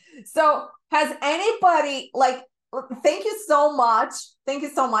 Awesome. So has anybody, thank you so much. Thank you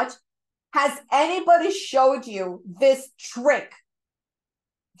so much. Has anybody showed you this trick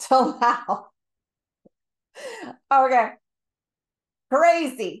till now? Okay.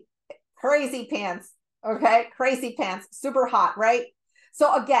 Crazy pants. Okay. Crazy pants. Super hot, right?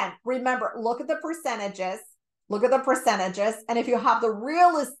 So again, remember, look at the percentages. Look at the percentages. And if you have the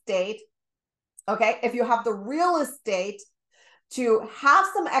real estate, okay, if you have the real estate to have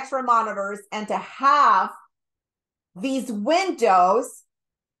some extra monitors and to have these windows,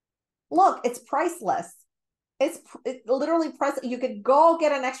 look, it's priceless. It's literally priceless. You could go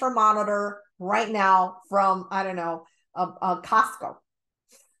get an extra monitor right now from, I don't know, Costco.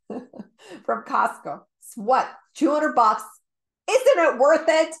 From Costco. It's what? $200. Isn't it worth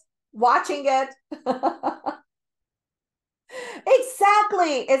it? Watching it.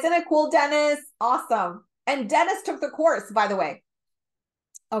 Exactly. Isn't it cool, Dennis? Awesome. And Dennis took the course, by the way.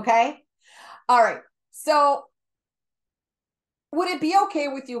 Okay. All right. So would it be okay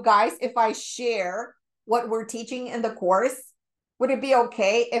with you guys if I share what we're teaching in the course? Would it be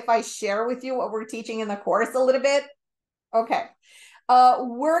okay if I share with you what we're teaching in the course a little bit? Okay.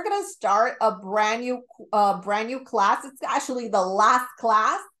 We're going to start a brand new class. It's actually the last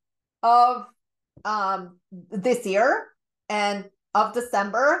class of this year. And of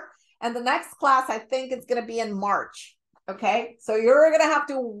December. And the next class, I think it's going to be in March. Okay. So you're going to have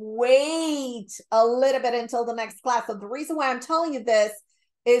to wait a little bit until the next class. So the reason why I'm telling you this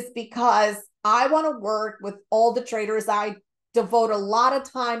is because I want to work with all the traders. I devote a lot of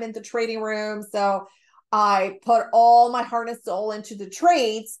time in the trading room. So I put all my heart and soul into the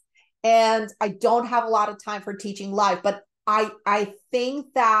trades, and I don't have a lot of time for teaching live, but I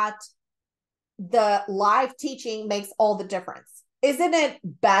think that the live teaching makes all the difference. Isn't it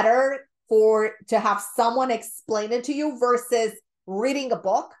better to have someone explain it to you versus reading a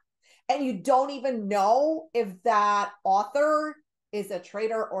book and you don't even know if that author is a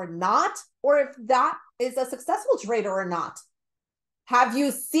trader or not, or if that is a successful trader or not? Have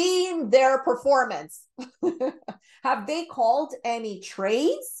you seen their performance? Have they called any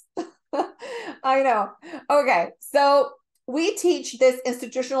trades? I know. Okay, so we teach this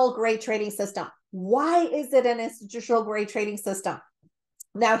institutional grade trading system. Why is it an institutional grade trading system?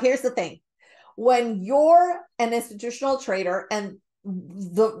 Now, here's the thing. When you're an institutional trader, and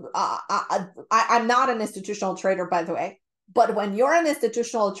I'm not an institutional trader, by the way, but when you're an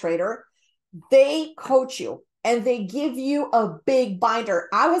institutional trader, they coach you and they give you a big binder.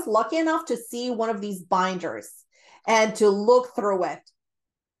 I was lucky enough to see one of these binders and to look through it.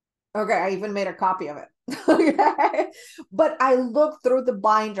 Okay, I even made a copy of it. Okay, but I looked through the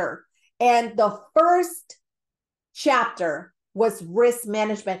binder, and the first chapter was risk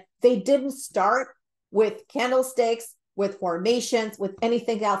management. They didn't start with candlesticks, with formations, with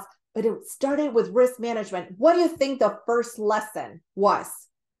anything else, but it started with risk management. What do you think the first lesson was?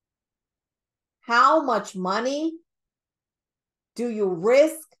 How much money do you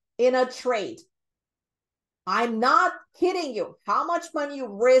risk in a trade? I'm not kidding you. How much money you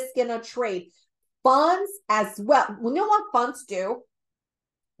risk in a trade? Funds as well. You know what funds do?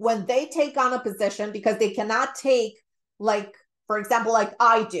 When they take on a position, because they cannot take, like, for example, like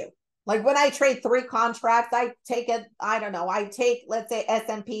I do. Like when I trade 3 contracts, I take it, I don't know, I take, let's say,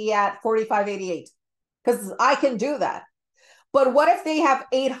 S&P at 45.88, because I can do that. But what if they have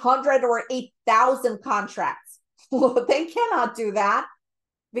 800 or 8,000 contracts? Well, they cannot do that,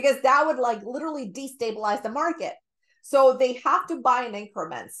 because that would like literally destabilize the market. So they have to buy in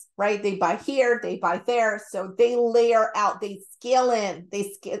increments, right? They buy here, they buy there. So they layer out, they scale in,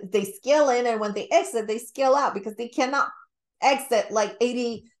 they scale in, and when they exit, they scale out, because they cannot exit like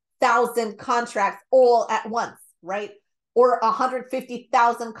 80,000 contracts all at once, right? Or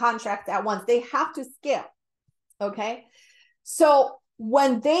 150,000 contracts at once. They have to scale, okay? So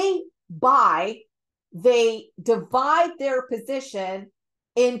when they buy, they divide their position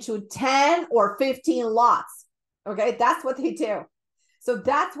into 10 or 15 lots. Okay, that's what they do. So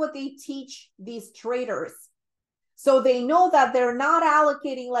that's what they teach these traders. So they know that they're not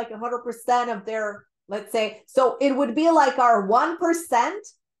allocating like 100% of their, let's say, so it would be like our 1%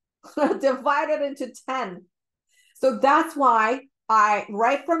 divided into 10. So that's why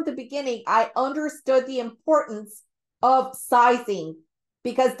right from the beginning, I understood the importance of sizing,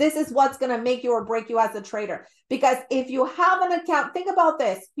 because this is what's going to make you or break you as a trader. Because if you have an account, think about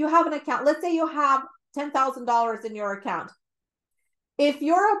this. You have an account. Let's say you have $10,000 in your account. If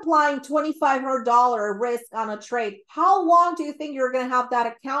you're applying $2,500 risk on a trade, how long do you think you're going to have that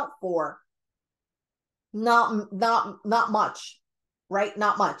account for? Not much, right?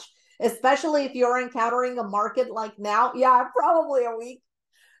 Not much. Especially if you're encountering a market like now. Yeah, probably a week.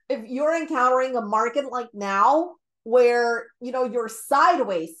 If you're encountering a market like now where, you know, you're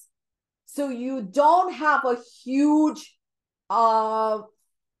sideways, so you don't have a huge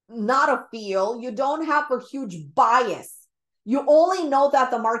not a feel, you don't have a huge bias. You only know that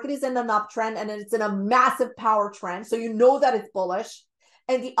the market is in an uptrend and it's in a massive power trend. So you know that it's bullish.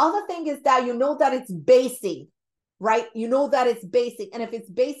 And the other thing is that you know that it's basing, right? You know that it's basing. And if it's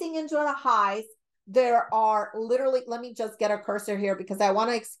basing into the highs, there are literally, let me just get a cursor here because I want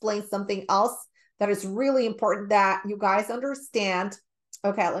to explain something else that is really important that you guys understand.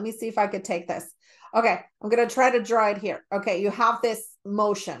 Okay, let me see if I could take this. Okay, I'm going to try to draw it here. Okay, you have this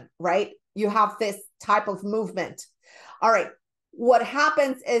motion, right? You have this type of movement. All right, what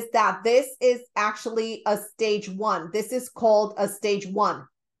happens is that this is actually a stage 1. This is called a stage 1.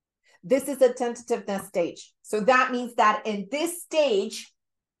 This is a tentativeness stage. So that means that in this stage,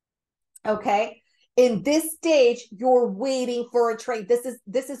 okay, in this stage, you're waiting for a trade.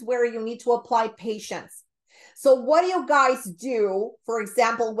 This is where you need to apply patience. So what do you guys do, for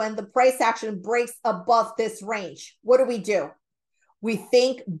example, when the price action breaks above this range? What do? We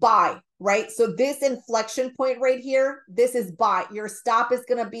think buy, right? So this inflection point right here, this is buy. Your stop is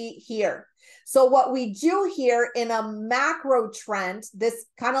going to be here. So what we do here in a macro trend, this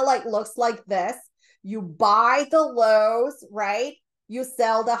kind of like looks like this. You buy the lows, right? You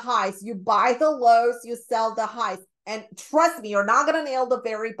sell the highs. You buy the lows, you sell the highs. And trust me, you're not going to nail the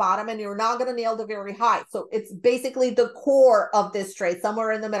very bottom and you're not going to nail the very high. So it's basically the core of this trade,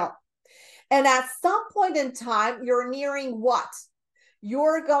 somewhere in the middle. And at some point in time, you're nearing what?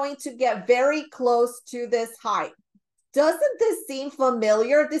 You're going to get very close to this high. Doesn't this seem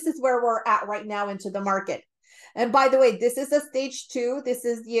familiar? This is where we're at right now into the market. And by the way, this is a stage 2. This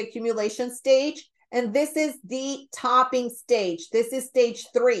is the accumulation stage. And this is the topping stage. This is stage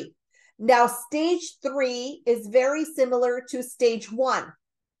 3. Now, stage 3 is very similar to stage 1.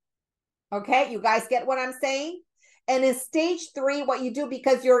 Okay, you guys get what I'm saying? And in stage 3, what you do,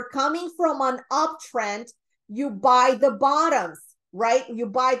 because you're coming from an uptrend, you buy the bottoms, right? You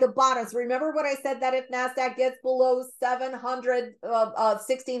buy the bottoms. Remember what I said, that if NASDAQ gets below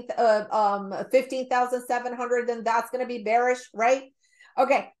 15,700, then that's going to be bearish, right?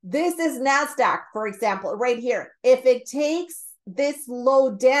 Okay, this is NASDAQ, for example, right here. If it takes this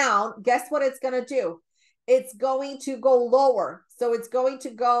low down, guess what it's going to do? It's going to go lower. So it's going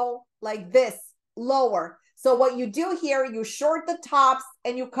to go like this, lower. So what you do here, you short the tops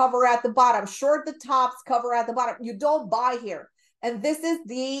and you cover at the bottom. Short the tops, cover at the bottom. You don't buy here. And this is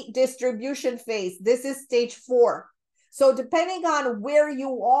the distribution phase. This is stage 4. So depending on where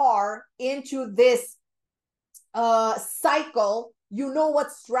you are into this cycle, you know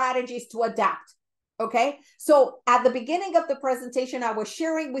what strategies to adapt. Okay. So at the beginning of the presentation, I was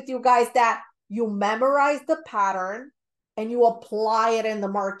sharing with you guys that you memorize the pattern and you apply it in the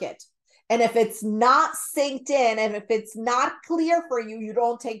market. And if it's not synced in and if it's not clear for you, you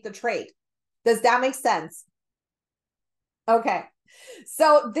don't take the trade. Does that make sense? Okay.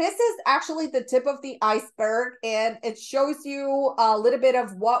 So this is actually the tip of the iceberg, and it shows you a little bit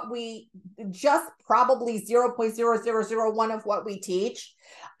of what we just probably 0.0001 of what we teach.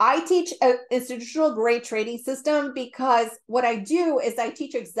 I teach an institutional grade trading system because what I do is I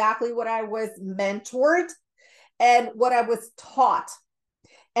teach exactly what I was mentored and what I was taught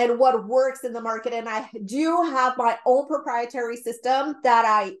and what works in the market. And I do have my own proprietary system that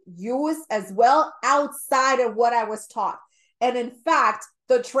I use as well outside of what I was taught. And in fact,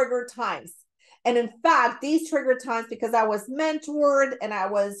 the trigger times. And in fact, these trigger times, because I was mentored and I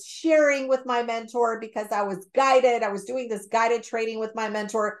was sharing with my mentor, because I was guided, I was doing this guided trading with my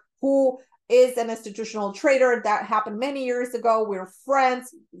mentor, who is an institutional trader. That happened many years ago. We're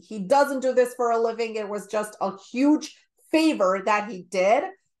friends. He doesn't do this for a living. It was just a huge favor that he did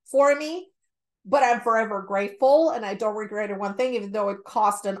for me. But I'm forever grateful. And I don't regret it one thing, even though it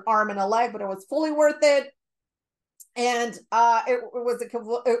cost an arm and a leg, but it was fully worth it. And it was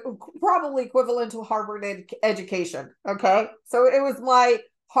probably equivalent to Harvard education. Okay. So it was my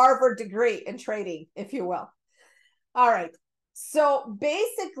Harvard degree in trading, if you will. All right. So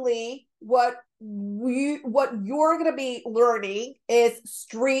basically what you're going to be learning is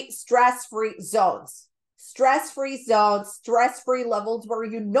stress-free zones, stress-free levels where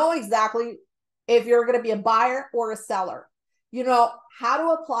you know exactly if you're going to be a buyer or a seller. You know how to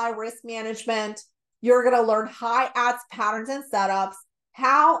apply risk management. You're going to learn high odds patterns and setups,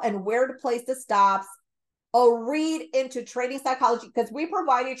 how and where to place the stops, a read into trading psychology, because we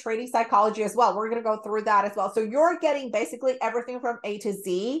provide you trading psychology as well. We're going to go through that as well. So you're getting basically everything from A to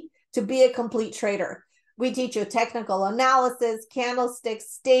Z to be a complete trader. We teach you technical analysis, candlesticks,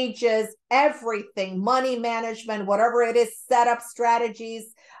 stages, everything, money management, whatever it is, setup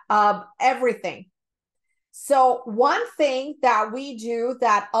strategies, everything. So one thing that we do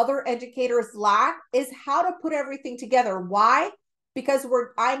that other educators lack is how to put everything together. Why? Because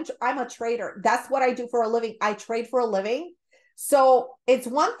I'm a trader. That's what I do for a living. I trade for a living. So it's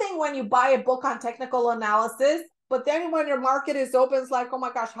one thing when you buy a book on technical analysis, but then when your market is open, it's like, oh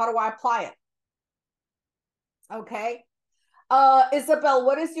my gosh, how do I apply it? Okay. Isabel,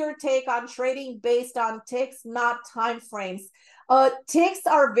 what is your take on trading based on ticks, not time frames? Ticks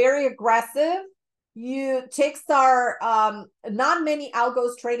are very aggressive. Ticks are not many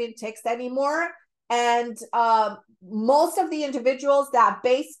algos trade in ticks anymore, and most of the individuals that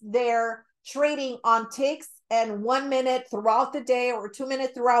base their trading on ticks and 1 minute throughout the day or 2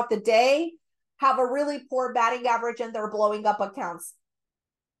 minutes throughout the day have a really poor batting average and they're blowing up accounts.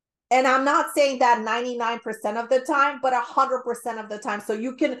 And I'm not saying that 99% of the time, but 100% of the time. So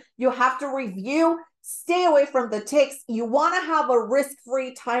you have to review. Stay away from the ticks. You want to have a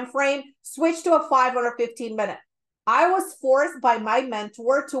risk-free time frame. Switch to a 5 or a 15-minute. I was forced by my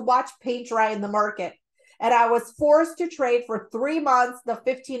mentor to watch paint dry in the market. And I was forced to trade for 3 months the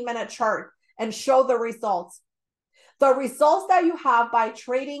 15-minute chart and show the results. The results that you have by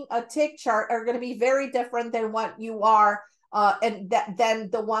trading a tick chart are going to be very different than what you are then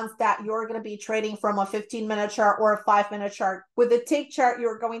the ones that you're going to be trading from a 15-minute chart or a 5-minute chart. With the tick chart,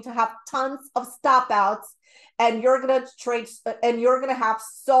 you're going to have tons of stop outs, and you're going to trade, and you're going to have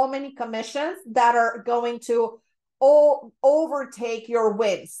so many commissions that are going to overtake your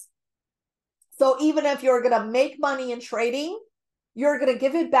wins. So even if you're going to make money in trading, you're going to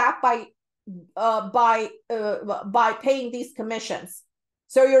give it back by paying these commissions.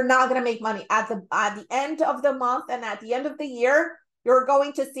 So you're not going to make money at the end of the month and at the end of the year. You're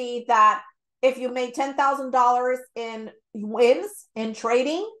going to see that if you made $10,000 in wins in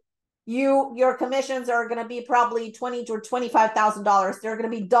trading, your commissions are going to be probably $20,000 to $25,000. They're going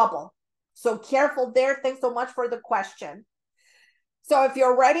to be double. So careful there. Thanks so much for the question. So if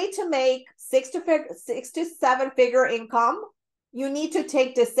you're ready to make 6 to 7 figure income, you need to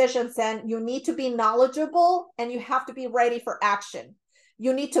take decisions, and you need to be knowledgeable, and you have to be ready for action.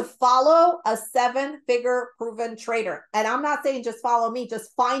 You need to follow a 7-figure proven trader. And I'm not saying just follow me,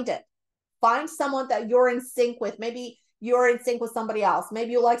 just find it. Find someone that you're in sync with. Maybe you're in sync with somebody else.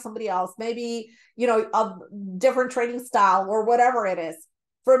 Maybe you like somebody else. Maybe, you know, a different trading style or whatever it is.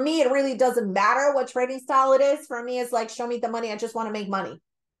 For me, it really doesn't matter what trading style it is. For me, it's like, show me the money. I just want to make money.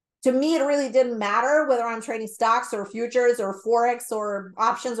 To me, it really didn't matter whether I'm trading stocks or futures or Forex or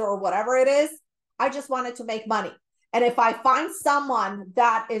options or whatever it is. I just wanted to make money. And if I find someone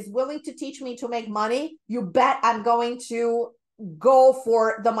that is willing to teach me to make money, you bet I'm going to go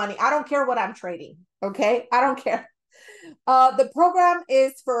for the money. I don't care what I'm trading. Okay. I don't care. The program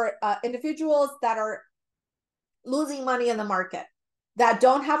is for individuals that are losing money in the market, that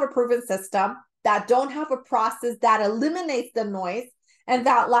don't have a proven system, that don't have a process that eliminates the noise, and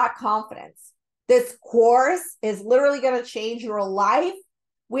that lack confidence. This course is literally going to change your life.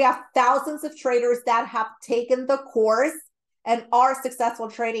 We have thousands of traders that have taken the course and are successful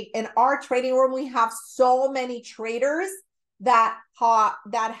trading. In our trading room, we have so many traders that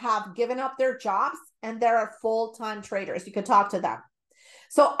have given up their jobs and they're full-time traders. You can talk to them.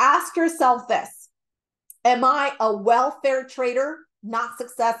 So ask yourself this: am I a welfare trader, not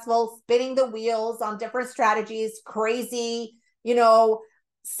successful, spinning the wheels on different strategies, crazy, you know,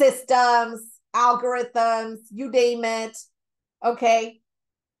 systems, algorithms, you name it, okay,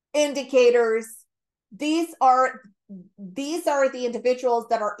 indicators? These are the individuals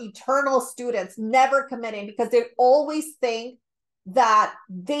that are eternal students, never committing, because they always think that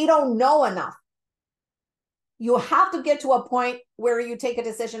they don't know enough. You have to get to a point where you take a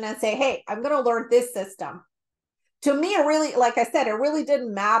decision and say, hey, I'm going to learn this system. To me, it really, like I said, it really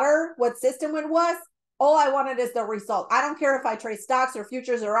didn't matter what system it was. All I wanted is the result. I don't care if I trade stocks or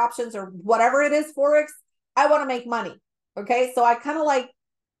futures or options or whatever it is, Forex. I want to make money. Okay. So I kind of like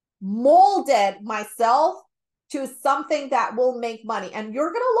molded myself to something that will make money, and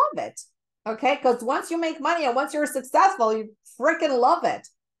you're going to love it. Okay. Because once you make money and once you're successful, you freaking love it.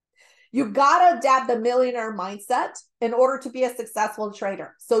 You got to adapt the millionaire mindset in order to be a successful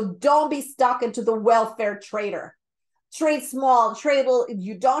trader. So don't be stuck into the welfare trader. Trade small, trade little. If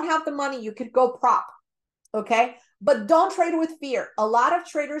you don't have the money, you could go prop. Okay. But don't trade with fear. A lot of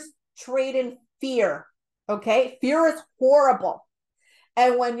traders trade in fear. Okay. Fear is horrible.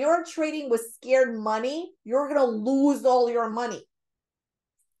 And when you're trading with scared money, you're going to lose all your money.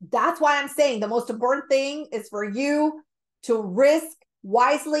 That's why I'm saying the most important thing is for you to risk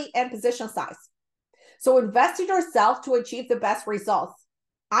wisely and position size. So invest in yourself to achieve the best results.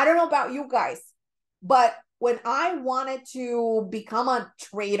 I don't know about you guys, but when I wanted to become a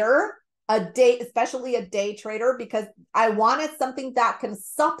trader, especially a day trader, because I wanted something that can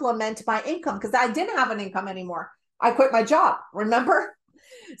supplement my income, because I didn't have an income anymore. I quit my job, remember?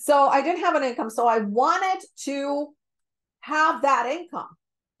 So I didn't have an income. So I wanted to have that income.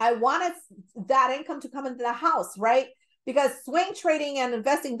 I wanted that income to come into the house, right? Because swing trading and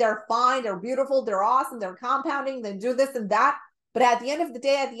investing, they're fine, they're beautiful, they're awesome, they're compounding, they do this and that. But at the end of the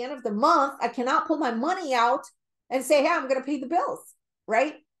day, at the end of the month, I cannot pull my money out and say, hey, I'm going to pay the bills,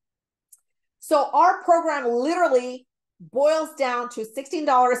 right? So our program literally boils down to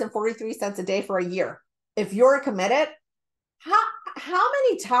 $16.43 a day for a year. If you're committed, how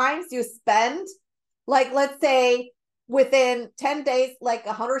many times do you spend, like, let's say within 10 days, like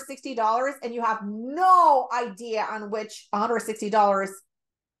 $160, and you have no idea on which $160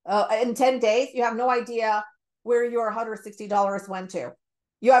 in 10 days, you have no idea where your $160 went to.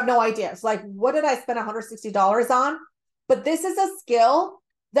 You have no idea. It's like, what did I spend $160 on? But this is a skill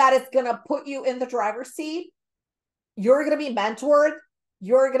that is going to put you in the driver's seat. You're going to be mentored.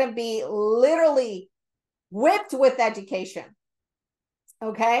 You're going to be literally whipped with education.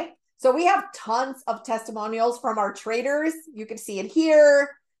 Okay. So we have tons of testimonials from our traders. You can see it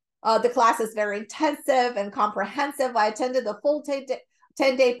here. The class is very intensive and comprehensive. I attended the full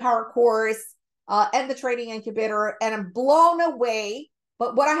 10-day power course and the trading incubator, and I'm blown away.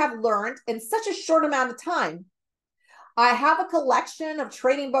 But what I have learned in such a short amount of time, I have a collection of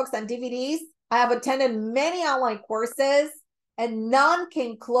trading books and DVDs. I have attended many online courses, and none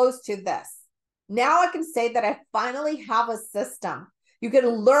came close to this. Now I can say that I finally have a system. You can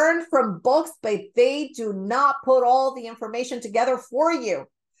learn from books, but they do not put all the information together for you.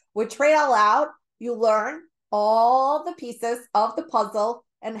 With TradeOutLoud, you learn all the pieces of the puzzle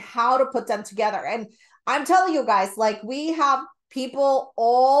and how to put them together. And I'm telling you guys, like, we have people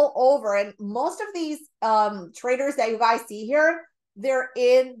all over, and most of these traders that you guys see here, they're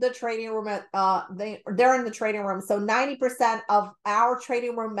in the trading room. They're in the trading room. So 90% of our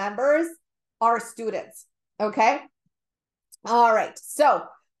trading room members are students. Okay. All right. So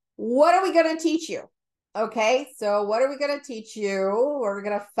what are we going to teach you? Okay. So what are we going to teach you? We're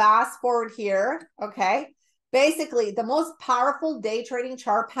going to fast forward here. Okay. Basically, the most powerful day trading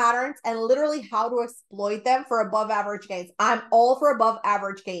chart patterns and literally how to exploit them for above average gains. I'm all for above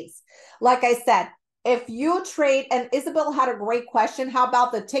average gains. Like I said, if you trade, and Isabel had a great question, how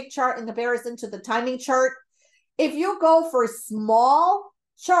about the tick chart in comparison to the timing chart? If you go for small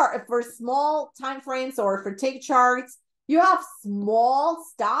chart, for small time frames or for tick charts, you have small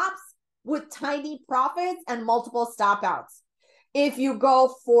stops with tiny profits and multiple stop outs. If you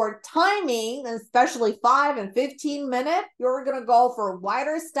go for timing, especially 5 and 15 minute, you're going to go for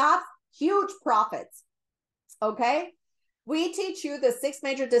wider stops, huge profits. Okay. We teach you the 6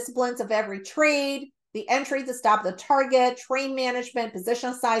 major disciplines of every trade, the entry, the stop, the target, trade management,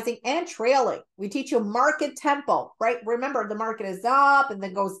 position sizing, and trailing. We teach you market tempo, right? Remember, the market is up and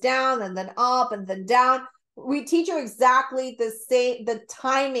then goes down and then up and then down. We teach you exactly the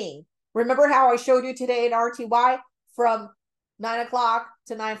timing. Remember how I showed you today in RTY from 9 o'clock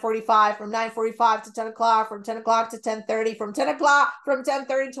to 9:45, from 9:45 to 10 o'clock, from 10 o'clock to 10:30, from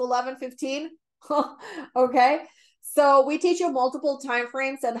 10:30 to 11:15. Okay. So we teach you multiple time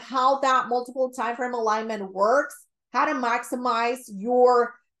frames and how that multiple time frame alignment works, how to maximize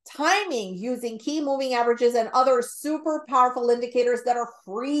your timing using key moving averages and other super powerful indicators that are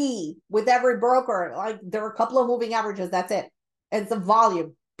free with every broker. Like, there are a couple of moving averages. That's it. It's a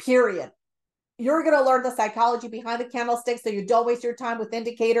volume, period. You're going to learn the psychology behind the candlesticks so you don't waste your time with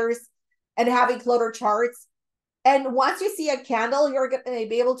indicators and having clutter charts. And once you see a candle, you're going to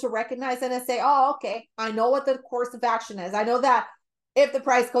be able to recognize it and say, oh, okay, I know what the course of action is. I know that if the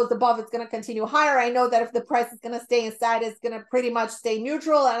price goes above, it's going to continue higher. I know that if the price is going to stay inside, it's going to pretty much stay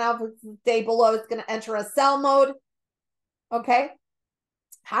neutral. And if it stay below, it's going to enter a sell mode. Okay.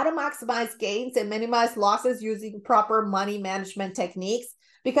 How to maximize gains and minimize losses using proper money management techniques,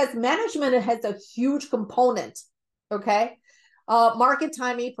 because management has a huge component. Okay. Market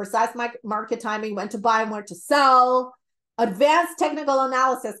timing, precise market timing, when to buy and when to sell, advanced technical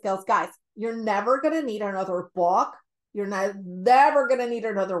analysis skills. Guys, you're never going to need another book. You're never going to need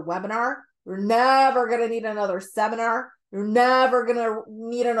another webinar. You're never going to need another seminar. You're never going to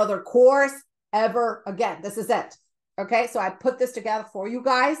need another course ever again. This is it. Okay, so I put this together for you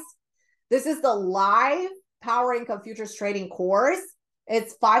guys. This is the live Power Income Futures Trading course.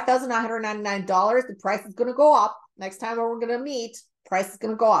 It's $5,999. The price is going to go up. Next time we're going to meet, price is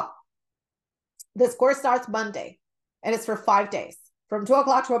going to go up. This course starts Monday, and it's for 5 days, from 2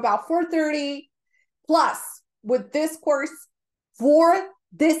 o'clock to about 4:30. Plus, with this course for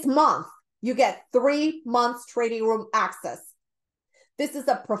this month, you get 3 months trading room access. This is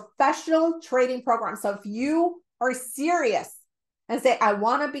a professional trading program. So if you are serious and say, I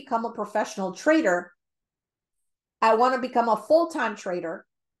want to become a professional trader, I want to become a full-time trader,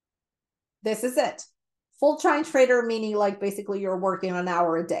 this is it. Full-time trader, meaning like basically you're working an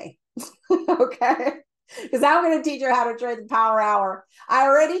hour a day. Okay. Because I'm going to teach you how to trade the power hour. I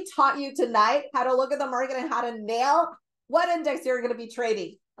already taught you tonight how to look at the market and how to nail what index you're going to be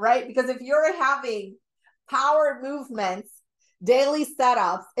trading, right? Because if you're having power movements, daily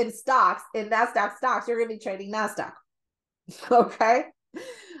setups in stocks, in NASDAQ stocks, you're going to be trading NASDAQ. Okay.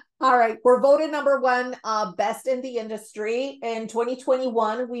 All right. We're voted #1 best in the industry. In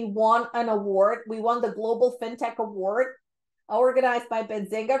 2021, we won an award. We won the Global FinTech Award, organized by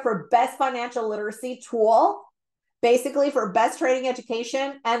Benzinga, for best financial literacy tool, basically for best trading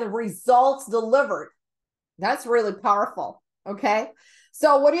education and the results delivered. That's really powerful. Okay.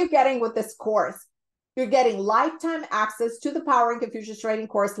 So what are you getting with this course? You're getting lifetime access to the Power Income Futures Trading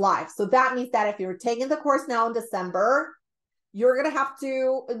course live. So that means that if you're taking the course now in December, you're going to have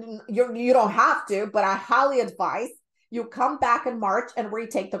to, you don't have to, but I highly advise you come back in March and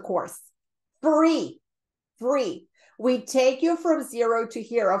retake the course. Free. We take you from zero to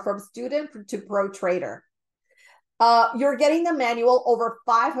hero, from student to pro trader. You're getting the manual, over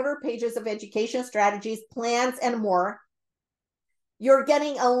 500 pages of education strategies, plans, and more. You're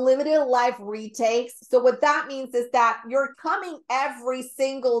getting unlimited live retakes. So what that means is that you're coming every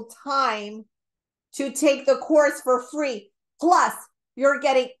single time to take the course for free. Plus, you're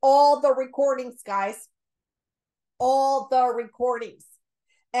getting all the recordings, guys. All the recordings.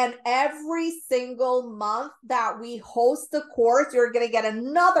 And every single month that we host the course, you're going to get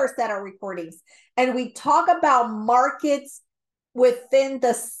another set of recordings. And we talk about markets within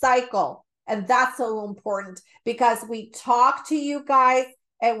the cycle. And that's so important because we talk to you guys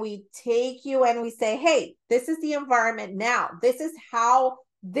and we take you and we say, hey, this is the environment now. This is how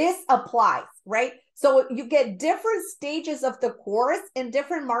this applies, right? So you get different stages of the course in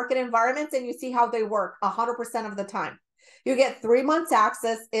different market environments and you see how they work 100% of the time. You get 3 months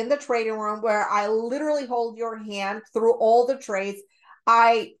access in the trading room where I literally hold your hand through all the trades.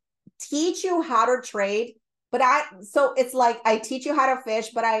 I teach you how to trade, so it's like I teach you how to fish,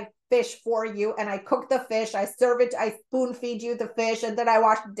 but I fish for you and I cook the fish, I serve it, I spoon feed you the fish, and then I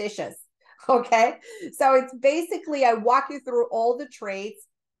wash the dishes. Okay. So it's basically, I walk you through all the trades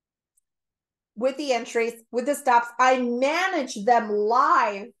with the entries, with the stops. I manage them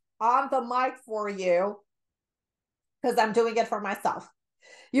live on the mic for you because I'm doing it for myself.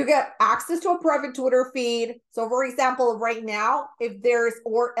 You get access to a private Twitter feed. So for example, right now, if there's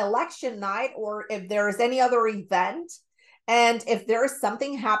or election night or if there's any other event, and if there's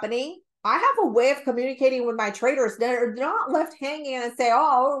something happening, I have a way of communicating with my traders that are not left hanging and say,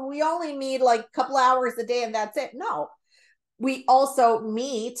 oh, we only meet like a couple hours a day and that's it. No, we also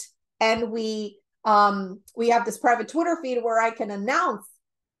meet and we have this private Twitter feed where I can announce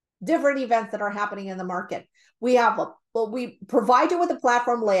different events that are happening in the market. We provide you with a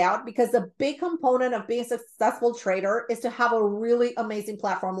platform layout because the big component of being a successful trader is to have a really amazing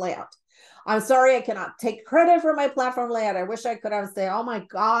platform layout. I'm sorry, I cannot take credit for my platform layout. I wish I could have say, oh my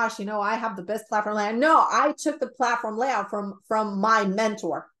gosh, I have the best platform layout. No, I took the platform layout from my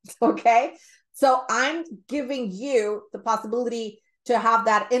mentor. Okay. So I'm giving you the possibility to have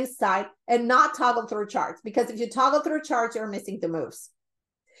that insight and not toggle through charts, because if you toggle through charts, you're missing the moves.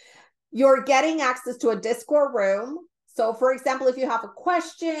 You're getting access to a Discord room. So for example, if you have a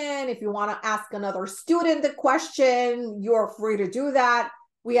question, if you want to ask another student the question, you're free to do that.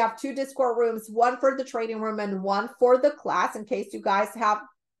 We have 2 Discord rooms, one for the trading room and one for the class in case you guys have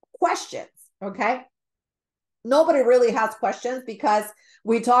questions, okay? Nobody really has questions because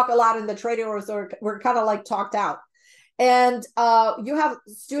we talk a lot in the trading room, so we're kind of like talked out. And you have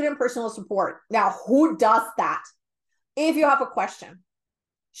student personal support. Now, who does that? If you have a question,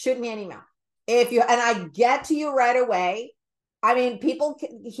 shoot me an email. And I get to you right away. I mean, people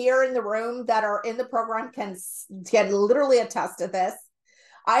here in the room that are in the program can literally attest to this.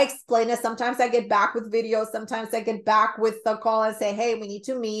 I explain it. Sometimes I get back with videos. Sometimes I get back with the call and say, hey, we need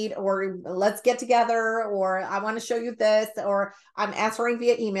to meet, or let's get together, or I want to show you this, or I'm answering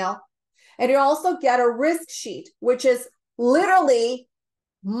via email. And you also get a risk sheet, which is literally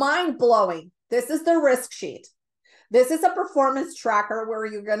mind-blowing. This is the risk sheet. This is a performance tracker where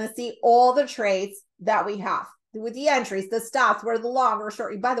you're going to see all the trades that we have with the entries, the stops, where the long or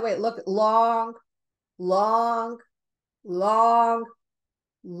short. By the way, look, long, long, long,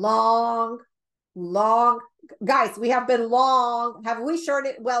 long, long. Guys, we have been long. Have we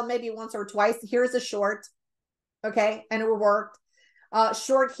shorted? Well, maybe once or twice. Here's a short. Okay. And it worked.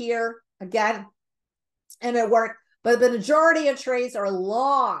 Short here again. And it worked. But the majority of trades are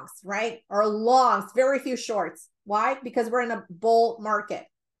longs, right? Are longs, very few shorts. Why? Because we're in a bull market.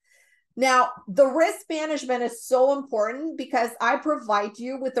 Now, the risk management is so important because I provide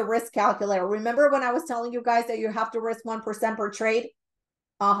you with the risk calculator. Remember when I was telling you guys that you have to risk 1% per trade?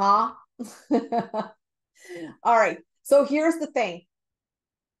 All right. So here's the thing.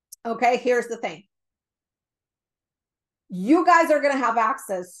 Okay, here's the thing. You guys are going to have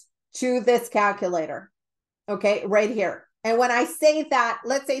access to this calculator. Okay, right here. And when I say that,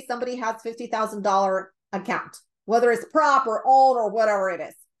 let's say somebody has $50,000 account, whether it's prop or alt or whatever it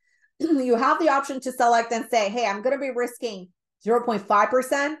is. You have the option to select and say, hey, I'm going to be risking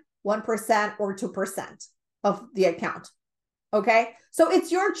 0.5%, 1%, or 2% of the account. Okay, so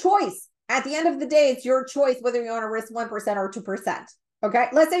it's your choice. At the end of the day, it's your choice whether you want to risk 1% or 2%. Okay,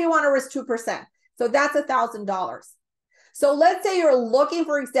 let's say you want to risk 2%. So that's $1,000. So let's say you're looking,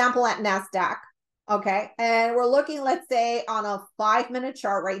 for example, at NASDAQ. Okay, and we're looking, let's say, on a 5-minute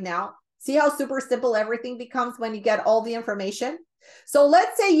chart right now. See how super simple everything becomes when you get all the information. So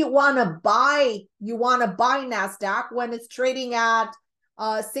let's say you want to buy NASDAQ when it's trading at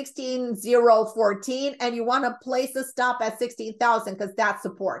 16,014, and you want to place a stop at 16,000 because that's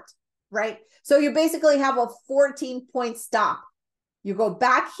support, right? So you basically have a 14-point stop. You go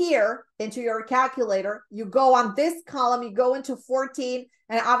back here into your calculator, you go on this column, you go into 14,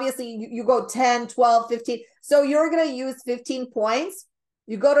 and obviously you go 10, 12, 15. So you're going to use 15 points.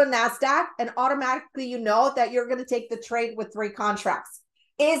 You go to NASDAQ, and automatically you know that you're going to take the trade with 3 contracts.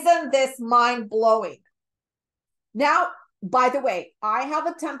 Isn't this mind-blowing? Now, by the way, I have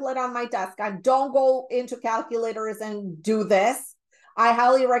a template on my desk. I don't go into calculators and do this. I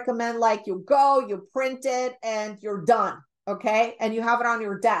highly recommend like you go, you print it, and you're done. Okay. And you have it on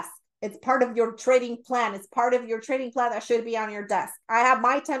your desk. It's part of your trading plan. It's part of your trading plan that should be on your desk. I have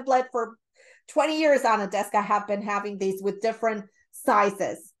my template for 20 years on a desk. I have been having these with different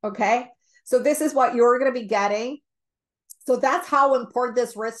sizes. Okay. So this is what you're going to be getting. So that's how important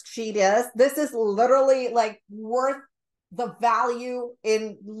this risk sheet is. This is literally like worth the value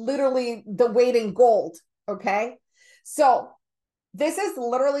in literally the weight in gold. Okay. So this is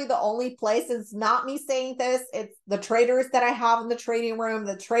literally the only place. It's not me saying this. It's the traders that I have in the trading room,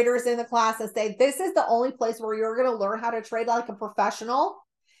 the traders in the class that say, this is the only place where you're going to learn how to trade like a professional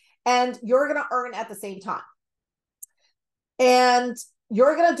and you're going to earn at the same time. And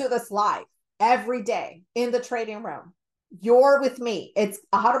you're going to do this live every day in the trading room. You're with me. It's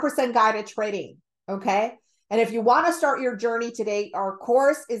 100% guided trading. Okay. And if you want to start your journey today, our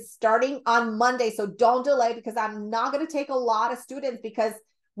course is starting on Monday. So don't delay, because I'm not going to take a lot of students, because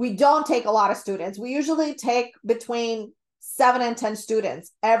we don't take a lot of students. We usually take between 7 and 10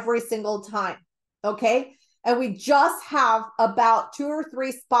 students every single time. Okay. And we just have about 2 or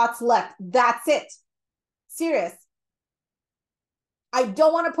 3 spots left. That's it. Serious. I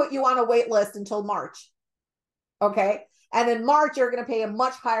don't want to put you on a wait list until March. Okay. And in March, you're going to pay a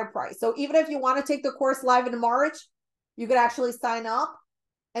much higher price. So even if you want to take the course live in March, you could actually sign up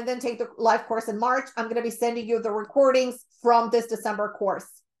and then take the live course in March. I'm going to be sending you the recordings from this December course.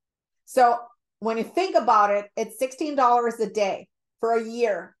 So when you think about it, it's $16 a day for a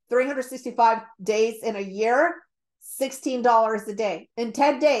year, 365 days in a year, $16 a day. In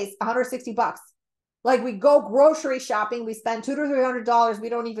 10 days, $160. Like we go grocery shopping, we spend $200 to $300. We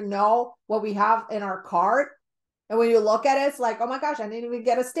don't even know what we have in our cart. And when you look at it, it's like, oh my gosh, I didn't even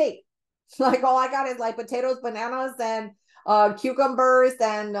get a steak. Like all I got is like potatoes, bananas, and cucumbers,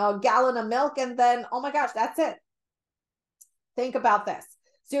 and a gallon of milk. And then, oh my gosh, that's it. Think about this.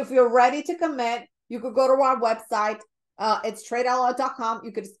 So if you're ready to commit, you could go to our website. It's TradeOutLoud.com.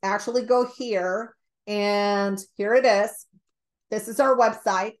 You could actually go here, and here it is. This is our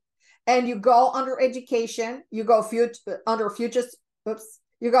website. And you go under education, you go under futures,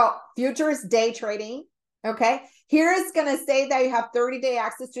 you go futures day trading. Okay. Here it's going to say that you have 30-day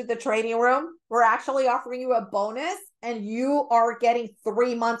access to the trading room. We're actually offering you a bonus, and you are getting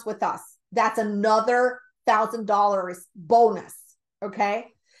 3 months with us. That's another $1,000 bonus. Okay.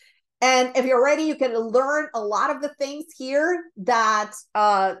 And if you're ready, you can learn a lot of the things here that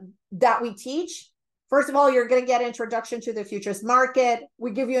we teach. First of all, you're going to get introduction to the futures market.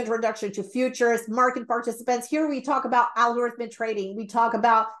 We give you introduction to futures, market participants. Here we talk about algorithmic trading. We talk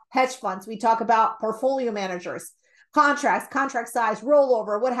about hedge funds. We talk about portfolio managers, contracts, contract size,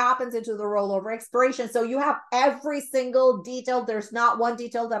 rollover, what happens into the rollover, expiration. So you have every single detail. There's not one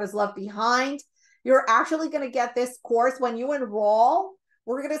detail that is left behind. You're actually going to get this course when you enroll.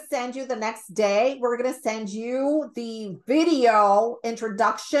 We're going to send you the next day. We're going to send you the video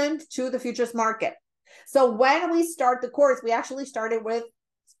introduction to the futures market. So when we start the course, we actually started with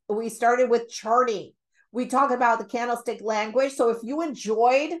charting. We talked about the candlestick language. So if you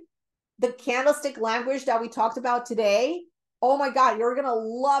enjoyed the candlestick language that we talked about today, oh my God, you're going to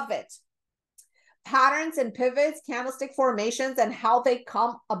love it. Patterns and pivots, candlestick formations, and how they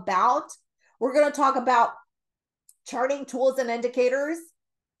come about. We're going to talk about charting tools and indicators,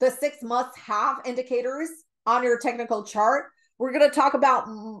 the 6 must-have indicators on your technical chart. We're going to talk about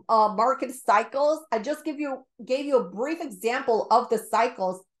market cycles. I just gave you a brief example of the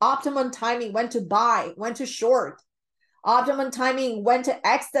cycles. Optimum timing, when to buy, when to short. Optimum timing, when to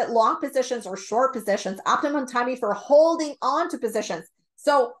exit long positions or short positions. Optimum timing for holding on to positions.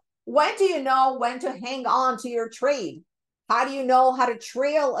 So when do you know when to hang on to your trade? How do you know how to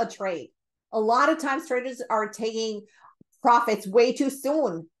trail a trade? A lot of times traders are taking profits way too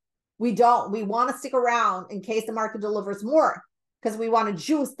soon. We don't. We want to stick around in case the market delivers more, because we want to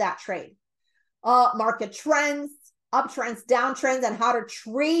juice that trade. Market trends, uptrends, downtrends, and how to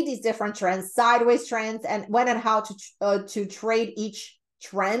trade these different trends, sideways trends, and when and how to trade each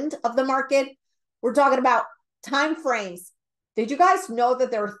trend of the market. We're talking about time frames, Did you guys know that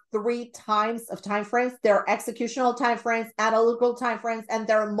there are 3 types of time frames? There are executional time frames, analytical time frames, and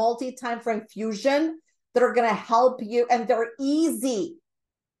there are multi-time frame fusion that are going to help you, and they're easy.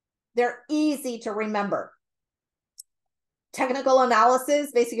 They're easy to remember. Technical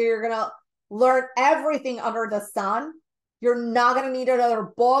analysis, basically you're going to learn everything under the sun. You're not going to need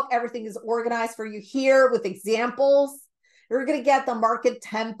another book. Everything is organized for you here with examples. You're going to get the market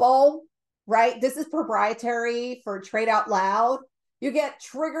tempo, right? This is proprietary for TradeOutLoud. You get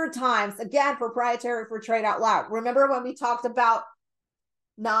trigger times, again, proprietary for TradeOutLoud. Remember when we talked about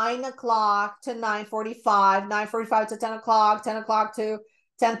 9 o'clock to 9:45, 9:45 to 10 o'clock, 10 o'clock to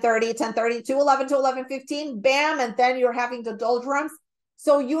 10:30, 10:30 to 11 to 11:15, bam, and then you're having the doldrums.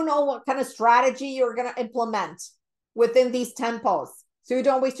 So you know what kind of strategy you're going to implement within these tempos. So you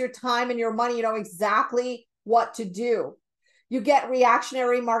don't waste your time and your money. You know exactly what to do. You get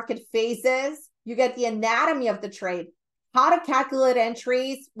reactionary market phases. You get the anatomy of the trade, how to calculate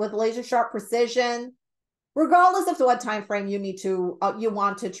entries with laser sharp precision, regardless of what time frame you need to you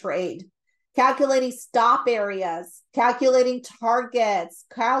want to trade. Calculating stop areas, calculating targets,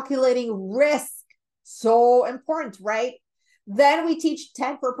 calculating risk. So important, right? Then we teach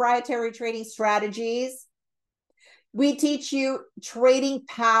 10 proprietary trading strategies. We teach you trading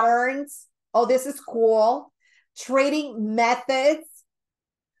patterns. Oh, this is cool. Trading methods,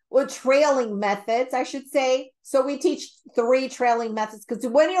 or trailing methods, I should say. So we teach 3 trailing methods, because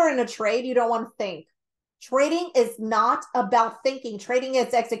when you're in a trade, you don't want to think. Trading is not about thinking. Trading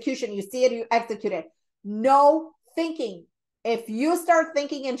is execution. You see it, you execute it. No thinking. If you start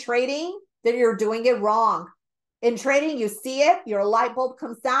thinking in trading, then you're doing it wrong. In trading, you see it, your light bulb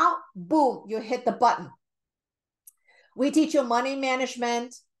comes out, boom, you hit the button. We teach you money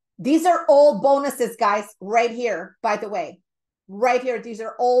management. These are all bonuses, guys, right here, by the way. Right here, these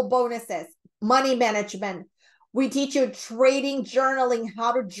are all bonuses. Money management. We teach you trading journaling,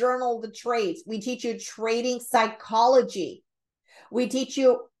 how to journal the trades. We teach you trading psychology. We teach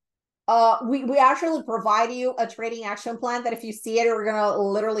you, we actually provide you a trading action plan that if you see it, you're going to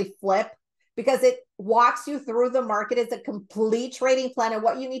literally flip, because it walks you through the market. It's a complete trading plan and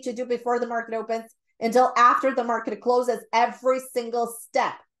what you need to do before the market opens until after the market closes, every single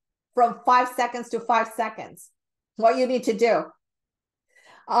step from 5 seconds to 5 seconds, what you need to do.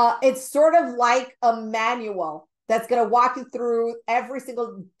 It's sort of like a manual that's going to walk you through every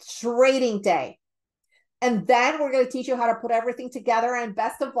single trading day. And then we're going to teach you how to put everything together. And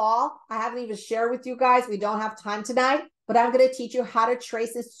best of all, I haven't even shared with you guys, we don't have time tonight, but I'm going to teach you how to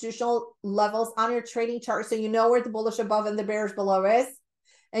trace institutional levels on your trading chart, so you know where the bullish above and the bearish below is,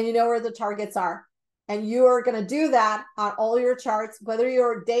 and you know where the targets are. And you are going to do that on all your charts, whether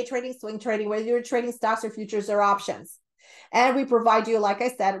you're day trading, swing trading, whether you're trading stocks or futures or options. And we provide you, like I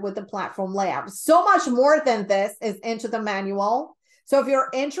said, with the platform layout. So much more than this is into the manual. So if you're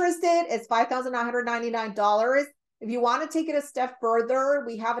interested, it's $5,999. If you want to take it a step further,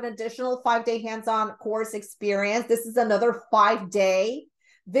 we have an additional 5-day hands-on course experience. This is another 5-day.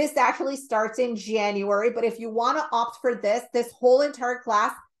 This actually starts in January, but if you want to opt for this whole entire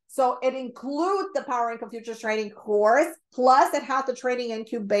class, so it includes the Power Income Futures Trading course, plus it has the trading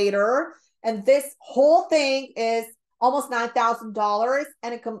incubator, and this whole thing is almost $9,000,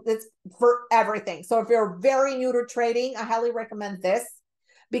 and it's for everything. So if you're very new to trading, I highly recommend this,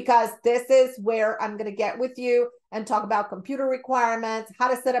 because this is where I'm going to get with you and talk about computer requirements, how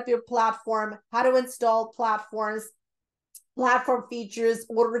to set up your platform, how to install platforms, platform features,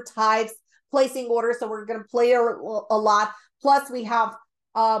 order types, placing orders. So we're going to play a lot. Plus we have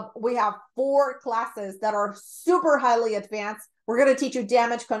 4 classes that are super highly advanced. We're going to teach you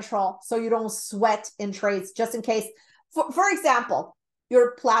damage control so you don't sweat in trades, just in case. For example,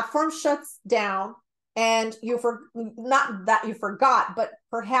 your platform shuts down and not that you forgot, but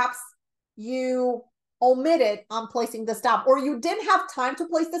perhaps you omitted on placing the stop, or you didn't have time to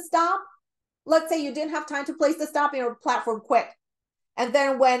place the stop. Let's say you didn't have time to place the stop and your platform quit. And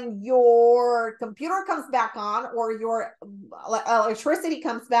then when your computer comes back on, or your electricity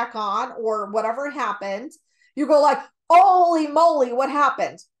comes back on, or whatever happened, you go like, holy moly, what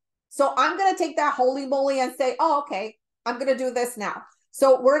happened? So I'm going to take that holy moly and say, oh, okay, I'm going to do this now.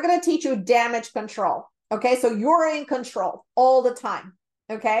 So we're going to teach you damage control. Okay. So you're in control all the time.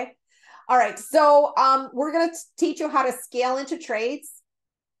 Okay. All right. So we're going to teach you how to scale into trades.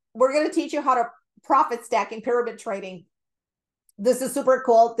 We're going to teach you how to profit stack in pyramid trading. This is super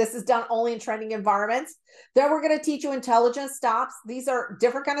cool. This is done only in trending environments. Then we're going to teach you intelligent stops. These are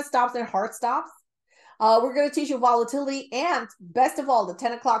different kind of stops than hard stops. We're going to teach you volatility and best of all, the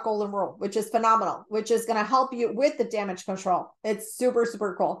 10 o'clock golden rule, which is phenomenal, which is going to help you with the damage control. It's super,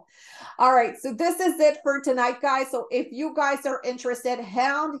 super cool. All right. So this is it for tonight, guys. So if you guys are interested,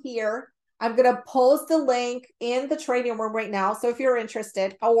 head here. I'm going to post the link in the trading room right now. So if you're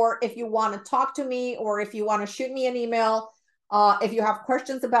interested, or if you want to talk to me, or if you want to shoot me an email, if you have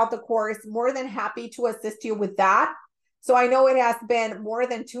questions about the course, more than happy to assist you with that. So I know it has been more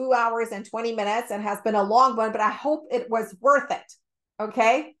than 2 hours and 20 minutes and has been a long one, but I hope it was worth it.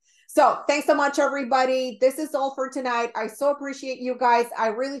 Okay. So thanks so much, everybody. This is all for tonight. I so appreciate you guys. I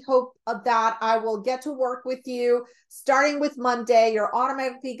really hope that I will get to work with you starting with Monday. You're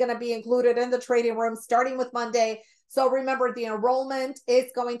automatically going to be included in the trading room starting with Monday. So remember, the enrollment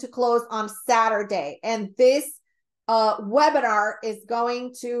is going to close on Saturday. And this webinar is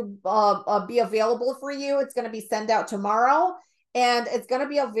going to be available for you. It's going to be sent out tomorrow, and it's going to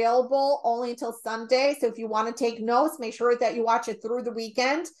be available only until Sunday. So if you want to take notes, make sure that you watch it through the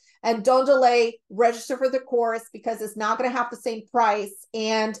weekend, and don't delay. Register for the course because it's not going to have the same price,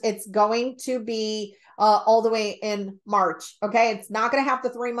 and it's going to be all the way in March. Okay. It's not going to have the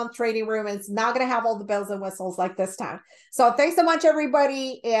 3-month trading room. And it's not going to have all the bells and whistles like this time. So thanks so much,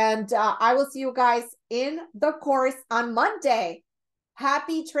 everybody. And I will see you guys in the course on Monday.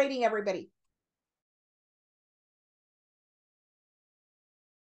 Happy trading, everybody.